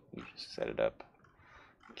see. You just set it up.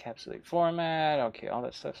 Encapsulate format. Okay, all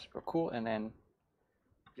that stuff's super cool. And then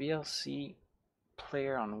VLC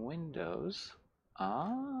player on Windows.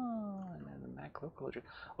 Ah, and then the Mac local address.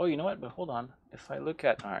 Oh, you know what? But hold on. If I look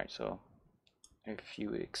at... Alright, so if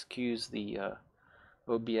you excuse the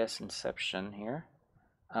OBS inception here.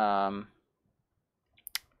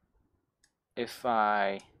 If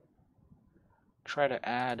I try to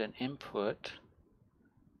add an input,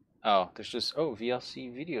 oh, there's just, oh, VLC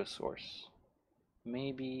video source.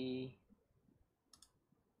 Maybe,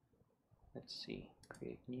 let's see,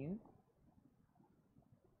 create new,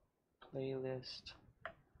 playlist.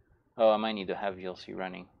 Oh, I might need to have VLC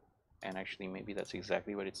running. And actually, maybe that's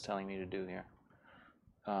exactly what it's telling me to do here.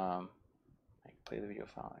 I can play the video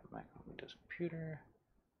file on Mac on Windows computer.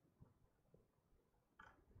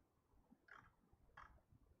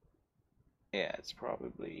 Yeah, it's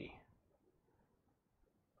probably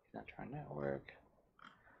not trying network.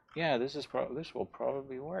 Yeah, this will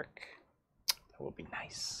probably work. That will be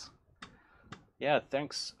nice. Yeah,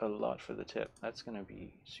 thanks a lot for the tip. That's gonna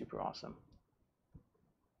be super awesome.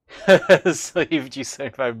 So you've used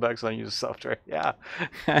 $75 on used software. Yeah,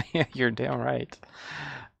 you're damn right.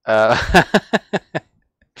 All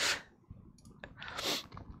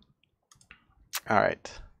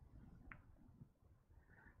right.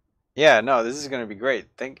 Yeah, no, this is going to be great.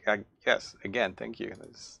 Yes, again, thank you.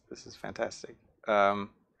 This is fantastic.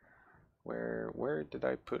 Where did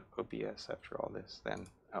I put OBS after all this then?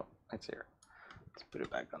 Oh, it's here. Let's put it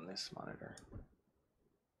back on this monitor.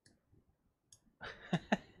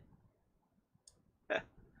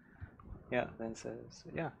 Yeah, then says,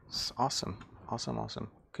 yeah, it's awesome. Awesome, awesome.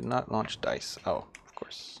 Could not launch dice. Oh, of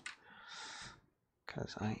course.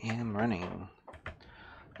 Because I am running.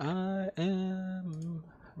 I am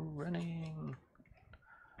running.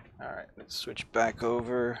 Alright, let's switch back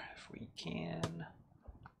over if we can.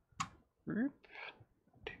 To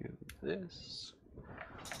this.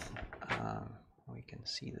 We can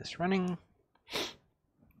see this running.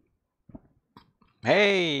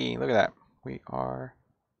 Hey, look at that. We are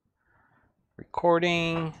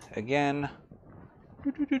recording again.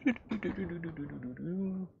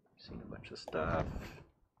 Seeing a bunch of stuff.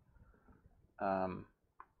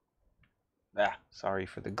 Sorry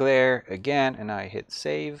for the glare again, and I hit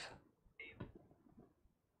save.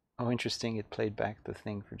 Oh, interesting. It played back the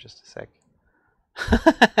thing for just a sec.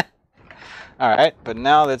 Alright, but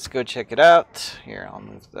now let's go check it out. Here, I'll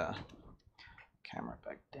move the camera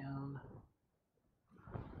back down.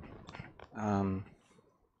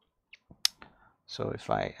 So if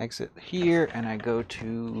I exit here and I go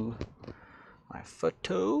to my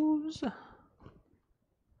photos. Oh,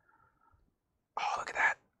 look at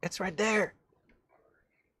that. It's right there.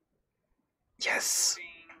 Yes.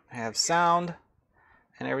 I have sound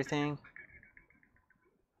and everything.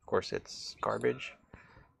 Of course, it's garbage.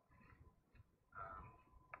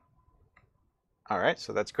 All right,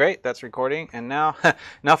 so that's great. That's recording. And now,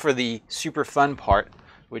 now for the super fun part,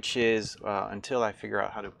 which is until I figure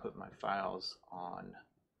out how to put my files on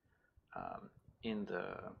in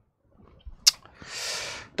the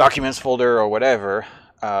documents folder or whatever,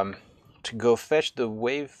 to go fetch the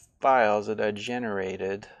wave files that I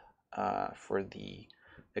generated for the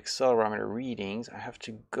accelerometer readings. I have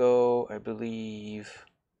to go, I believe,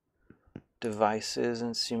 devices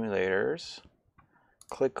and simulators.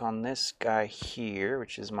 Click on this guy here,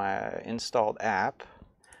 which is my installed app.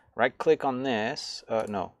 Right click on this.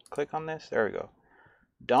 No, click on this. There we go.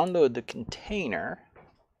 Download the container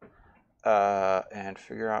and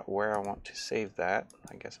figure out where I want to save that.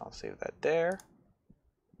 I guess I'll save that there.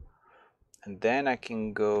 And then I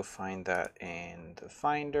can go find that in the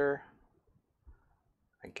Finder.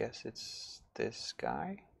 I guess it's this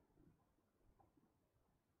guy.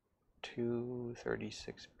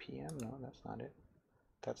 2:36 p.m. No, that's not it.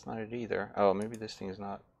 That's not it either. Oh, maybe this thing is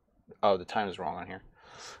not. Oh, the time is wrong on here.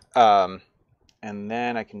 And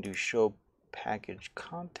then I can do show package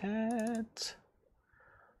content.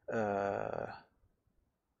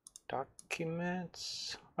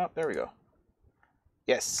 Documents. Oh, there we go.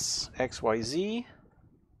 Yes, XYZ.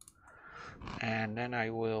 And then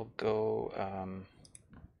I will go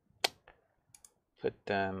put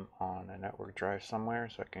them on a network drive somewhere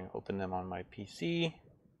so I can open them on my PC.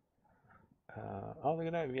 Oh, look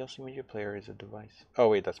at that. VLC Media Player is a device. Oh,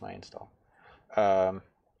 wait, that's my install. Where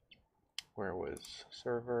was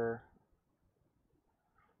server?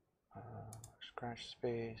 Scratch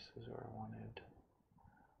space is where I wanted.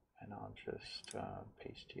 And I'll just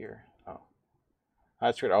paste here. Oh,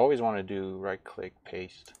 that's weird. I always want to do right click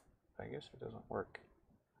paste. I guess it doesn't work.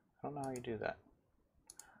 I don't know how you do that.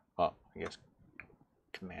 Well, I guess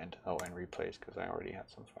command. Oh, and replace because I already had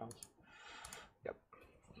some files. Yep.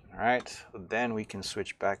 All right. Then we can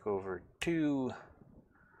switch back over to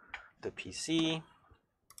the PC.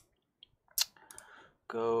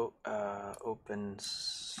 Go open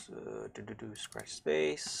Scratch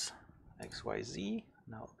space XYZ.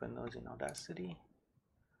 Now open those in Audacity.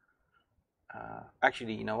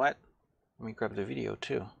 Actually, you know what? Let me grab the video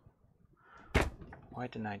too. Why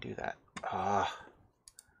didn't I do that?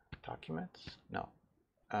 Documents? No.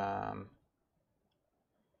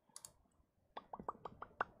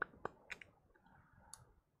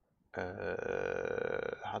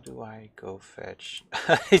 How do I go fetch?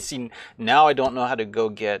 See, now I don't know how to go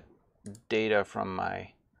get data from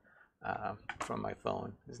my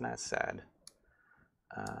phone. Isn't that sad?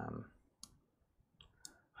 I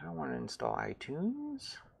don't want to install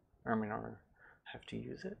iTunes. Or have to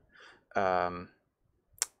use it.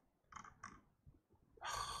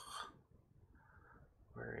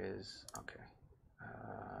 Where is, okay.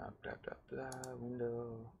 Blah, blah, blah,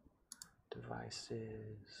 window,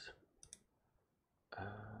 devices.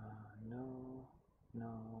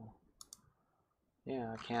 No.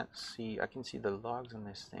 Yeah, I can't see, I can see the logs on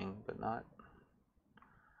this thing, but not.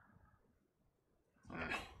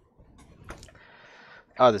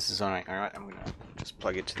 Oh, this is annoying. All right, I'm gonna just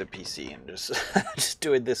plug it to the PC and just just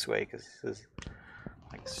do it this way because this is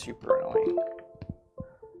like super annoying.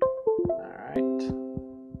 All right.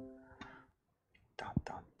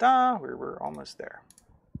 We're almost there.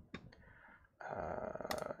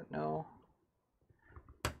 No.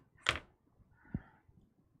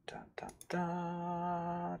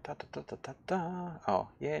 Oh,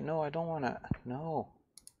 yeah, no, I don't want to. No,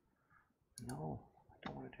 I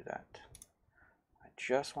don't want to do that. I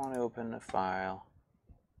just want to open the file.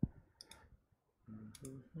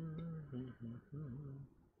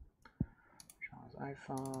 Sean's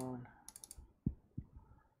iPhone.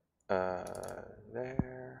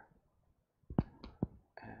 There.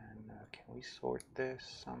 And can we sort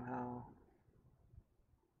this somehow?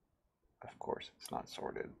 Of course, it's not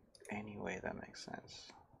sorted. Anyway, that makes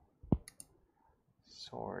sense.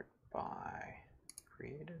 Sort by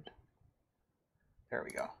created. There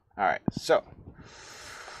we go. All right, so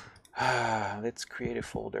let's create a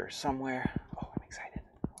folder somewhere. Oh, I'm excited.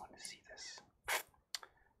 I want to see this.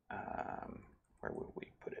 Where will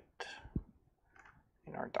we put it?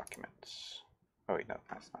 In our documents. Oh wait, no,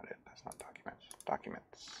 that's not it. That's not documents.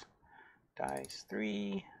 Documents. Dice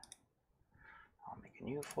 3. I'll make a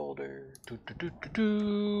new folder.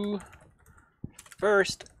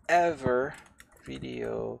 First ever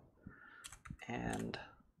video and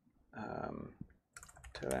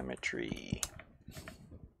telemetry.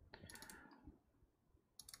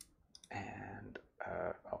 And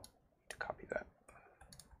oh, to copy that.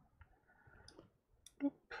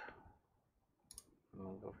 Boop.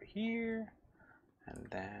 Move over here. And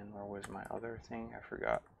then where was my other thing? I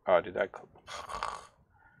forgot. Oh, did I?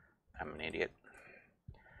 I'm an idiot.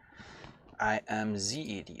 I am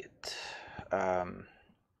the idiot.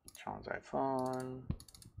 Sean's iPhone.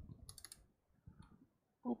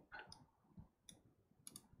 Oop.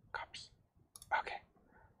 Copy. Okay.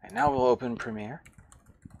 And now we'll open Premiere.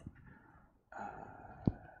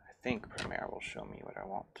 I think Premiere will show me what I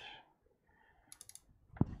want.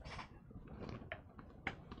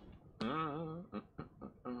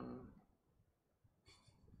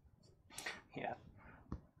 Yeah.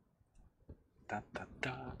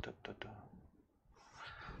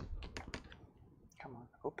 Come on,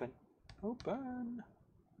 open. Open.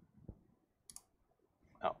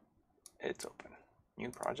 Oh, it's open.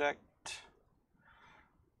 New project.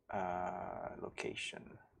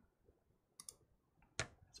 Location.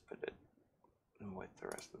 Let's put it with the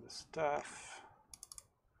rest of the stuff.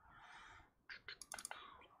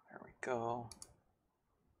 There we go.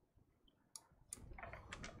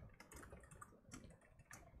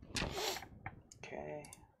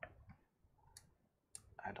 Okay.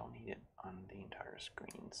 I don't need it on the entire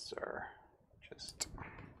screen, sir. Just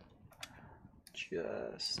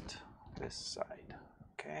this side.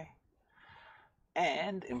 Okay.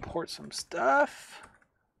 And import some stuff.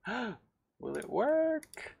 Will it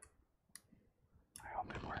work? I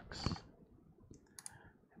hope it works.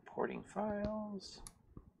 Importing files.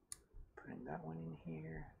 Putting that one in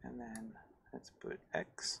here. And then let's put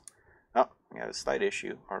X. Oh, we got a slight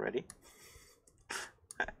issue already.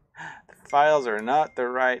 The files are not the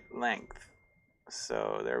right length.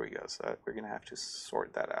 So there we go. So we're going to have to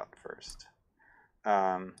sort that out first.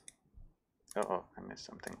 Uh-oh, I missed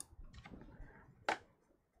something.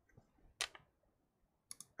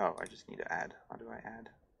 Oh, I just need to add. How do I add?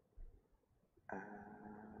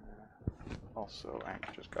 Also, I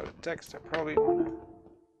just got a text. I probably want to...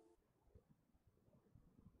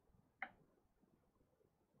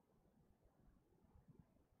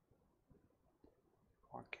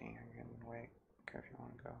 Walking again. Wait. Okay, if you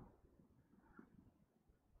want to go.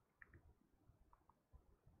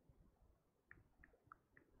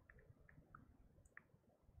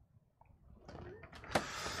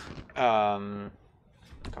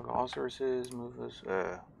 Toggle all sources, move this.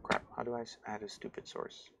 Crap. How do I add a stupid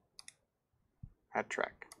source? Add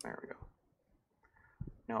track. There we go.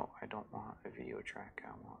 No, I don't want a video track.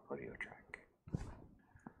 I want audio track.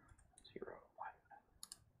 0,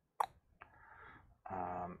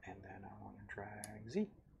 1. And then I want to drag Z.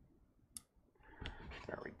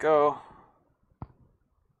 There we go.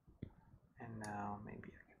 And now maybe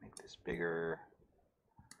I can make this bigger.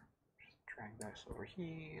 Just drag this over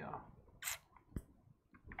here.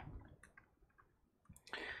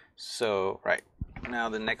 So, right. Now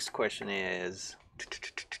the next question is...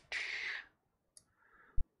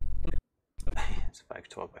 It's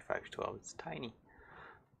 512 by 512. It's tiny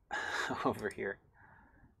over here.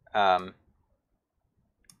 But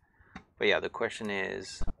yeah, the question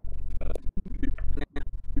is...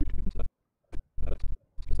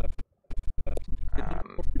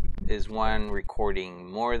 is one recording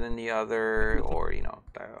more than the other, or you know,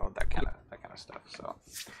 that kind of stuff. So,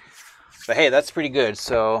 but hey, that's pretty good.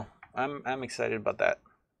 So I'm excited about that.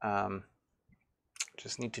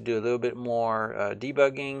 Just need to do a little bit more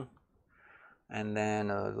debugging, and then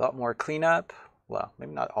a lot more cleanup. Well,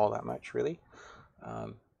 maybe not all that much really,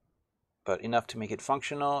 but enough to make it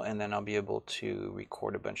functional, and then I'll be able to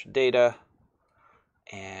record a bunch of data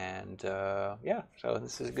And yeah, so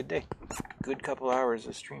this is a good day. Good couple hours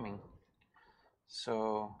of streaming.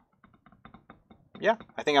 So yeah,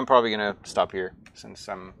 I think I'm probably gonna stop here since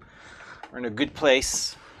we're in a good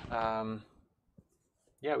place.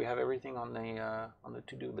 Yeah, we have everything on the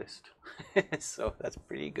to-do list, so that's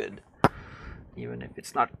pretty good, even if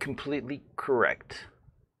it's not completely correct.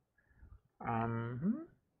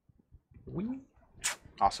 We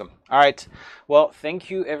awesome. All right. Well,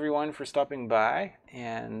 thank you everyone for stopping by,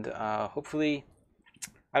 and hopefully,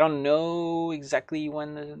 I don't know exactly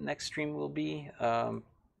when the next stream will be.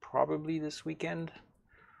 Probably this weekend.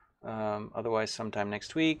 Otherwise, sometime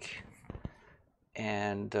next week.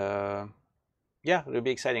 And yeah, it'll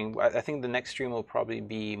be exciting. I think the next stream will probably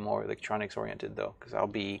be more electronics oriented though, because I'll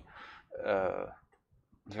be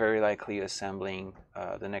very likely assembling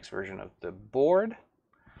the next version of the board.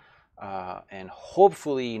 And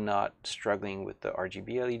hopefully not struggling with the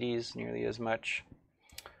RGB LEDs nearly as much.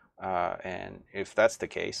 And if that's the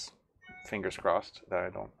case, fingers crossed that I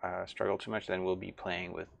don't struggle too much, then we'll be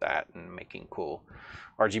playing with that and making cool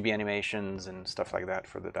RGB animations and stuff like that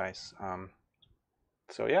for the dice.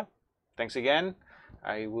 So yeah, thanks again.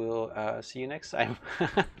 I will see you next time.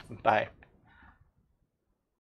 Bye.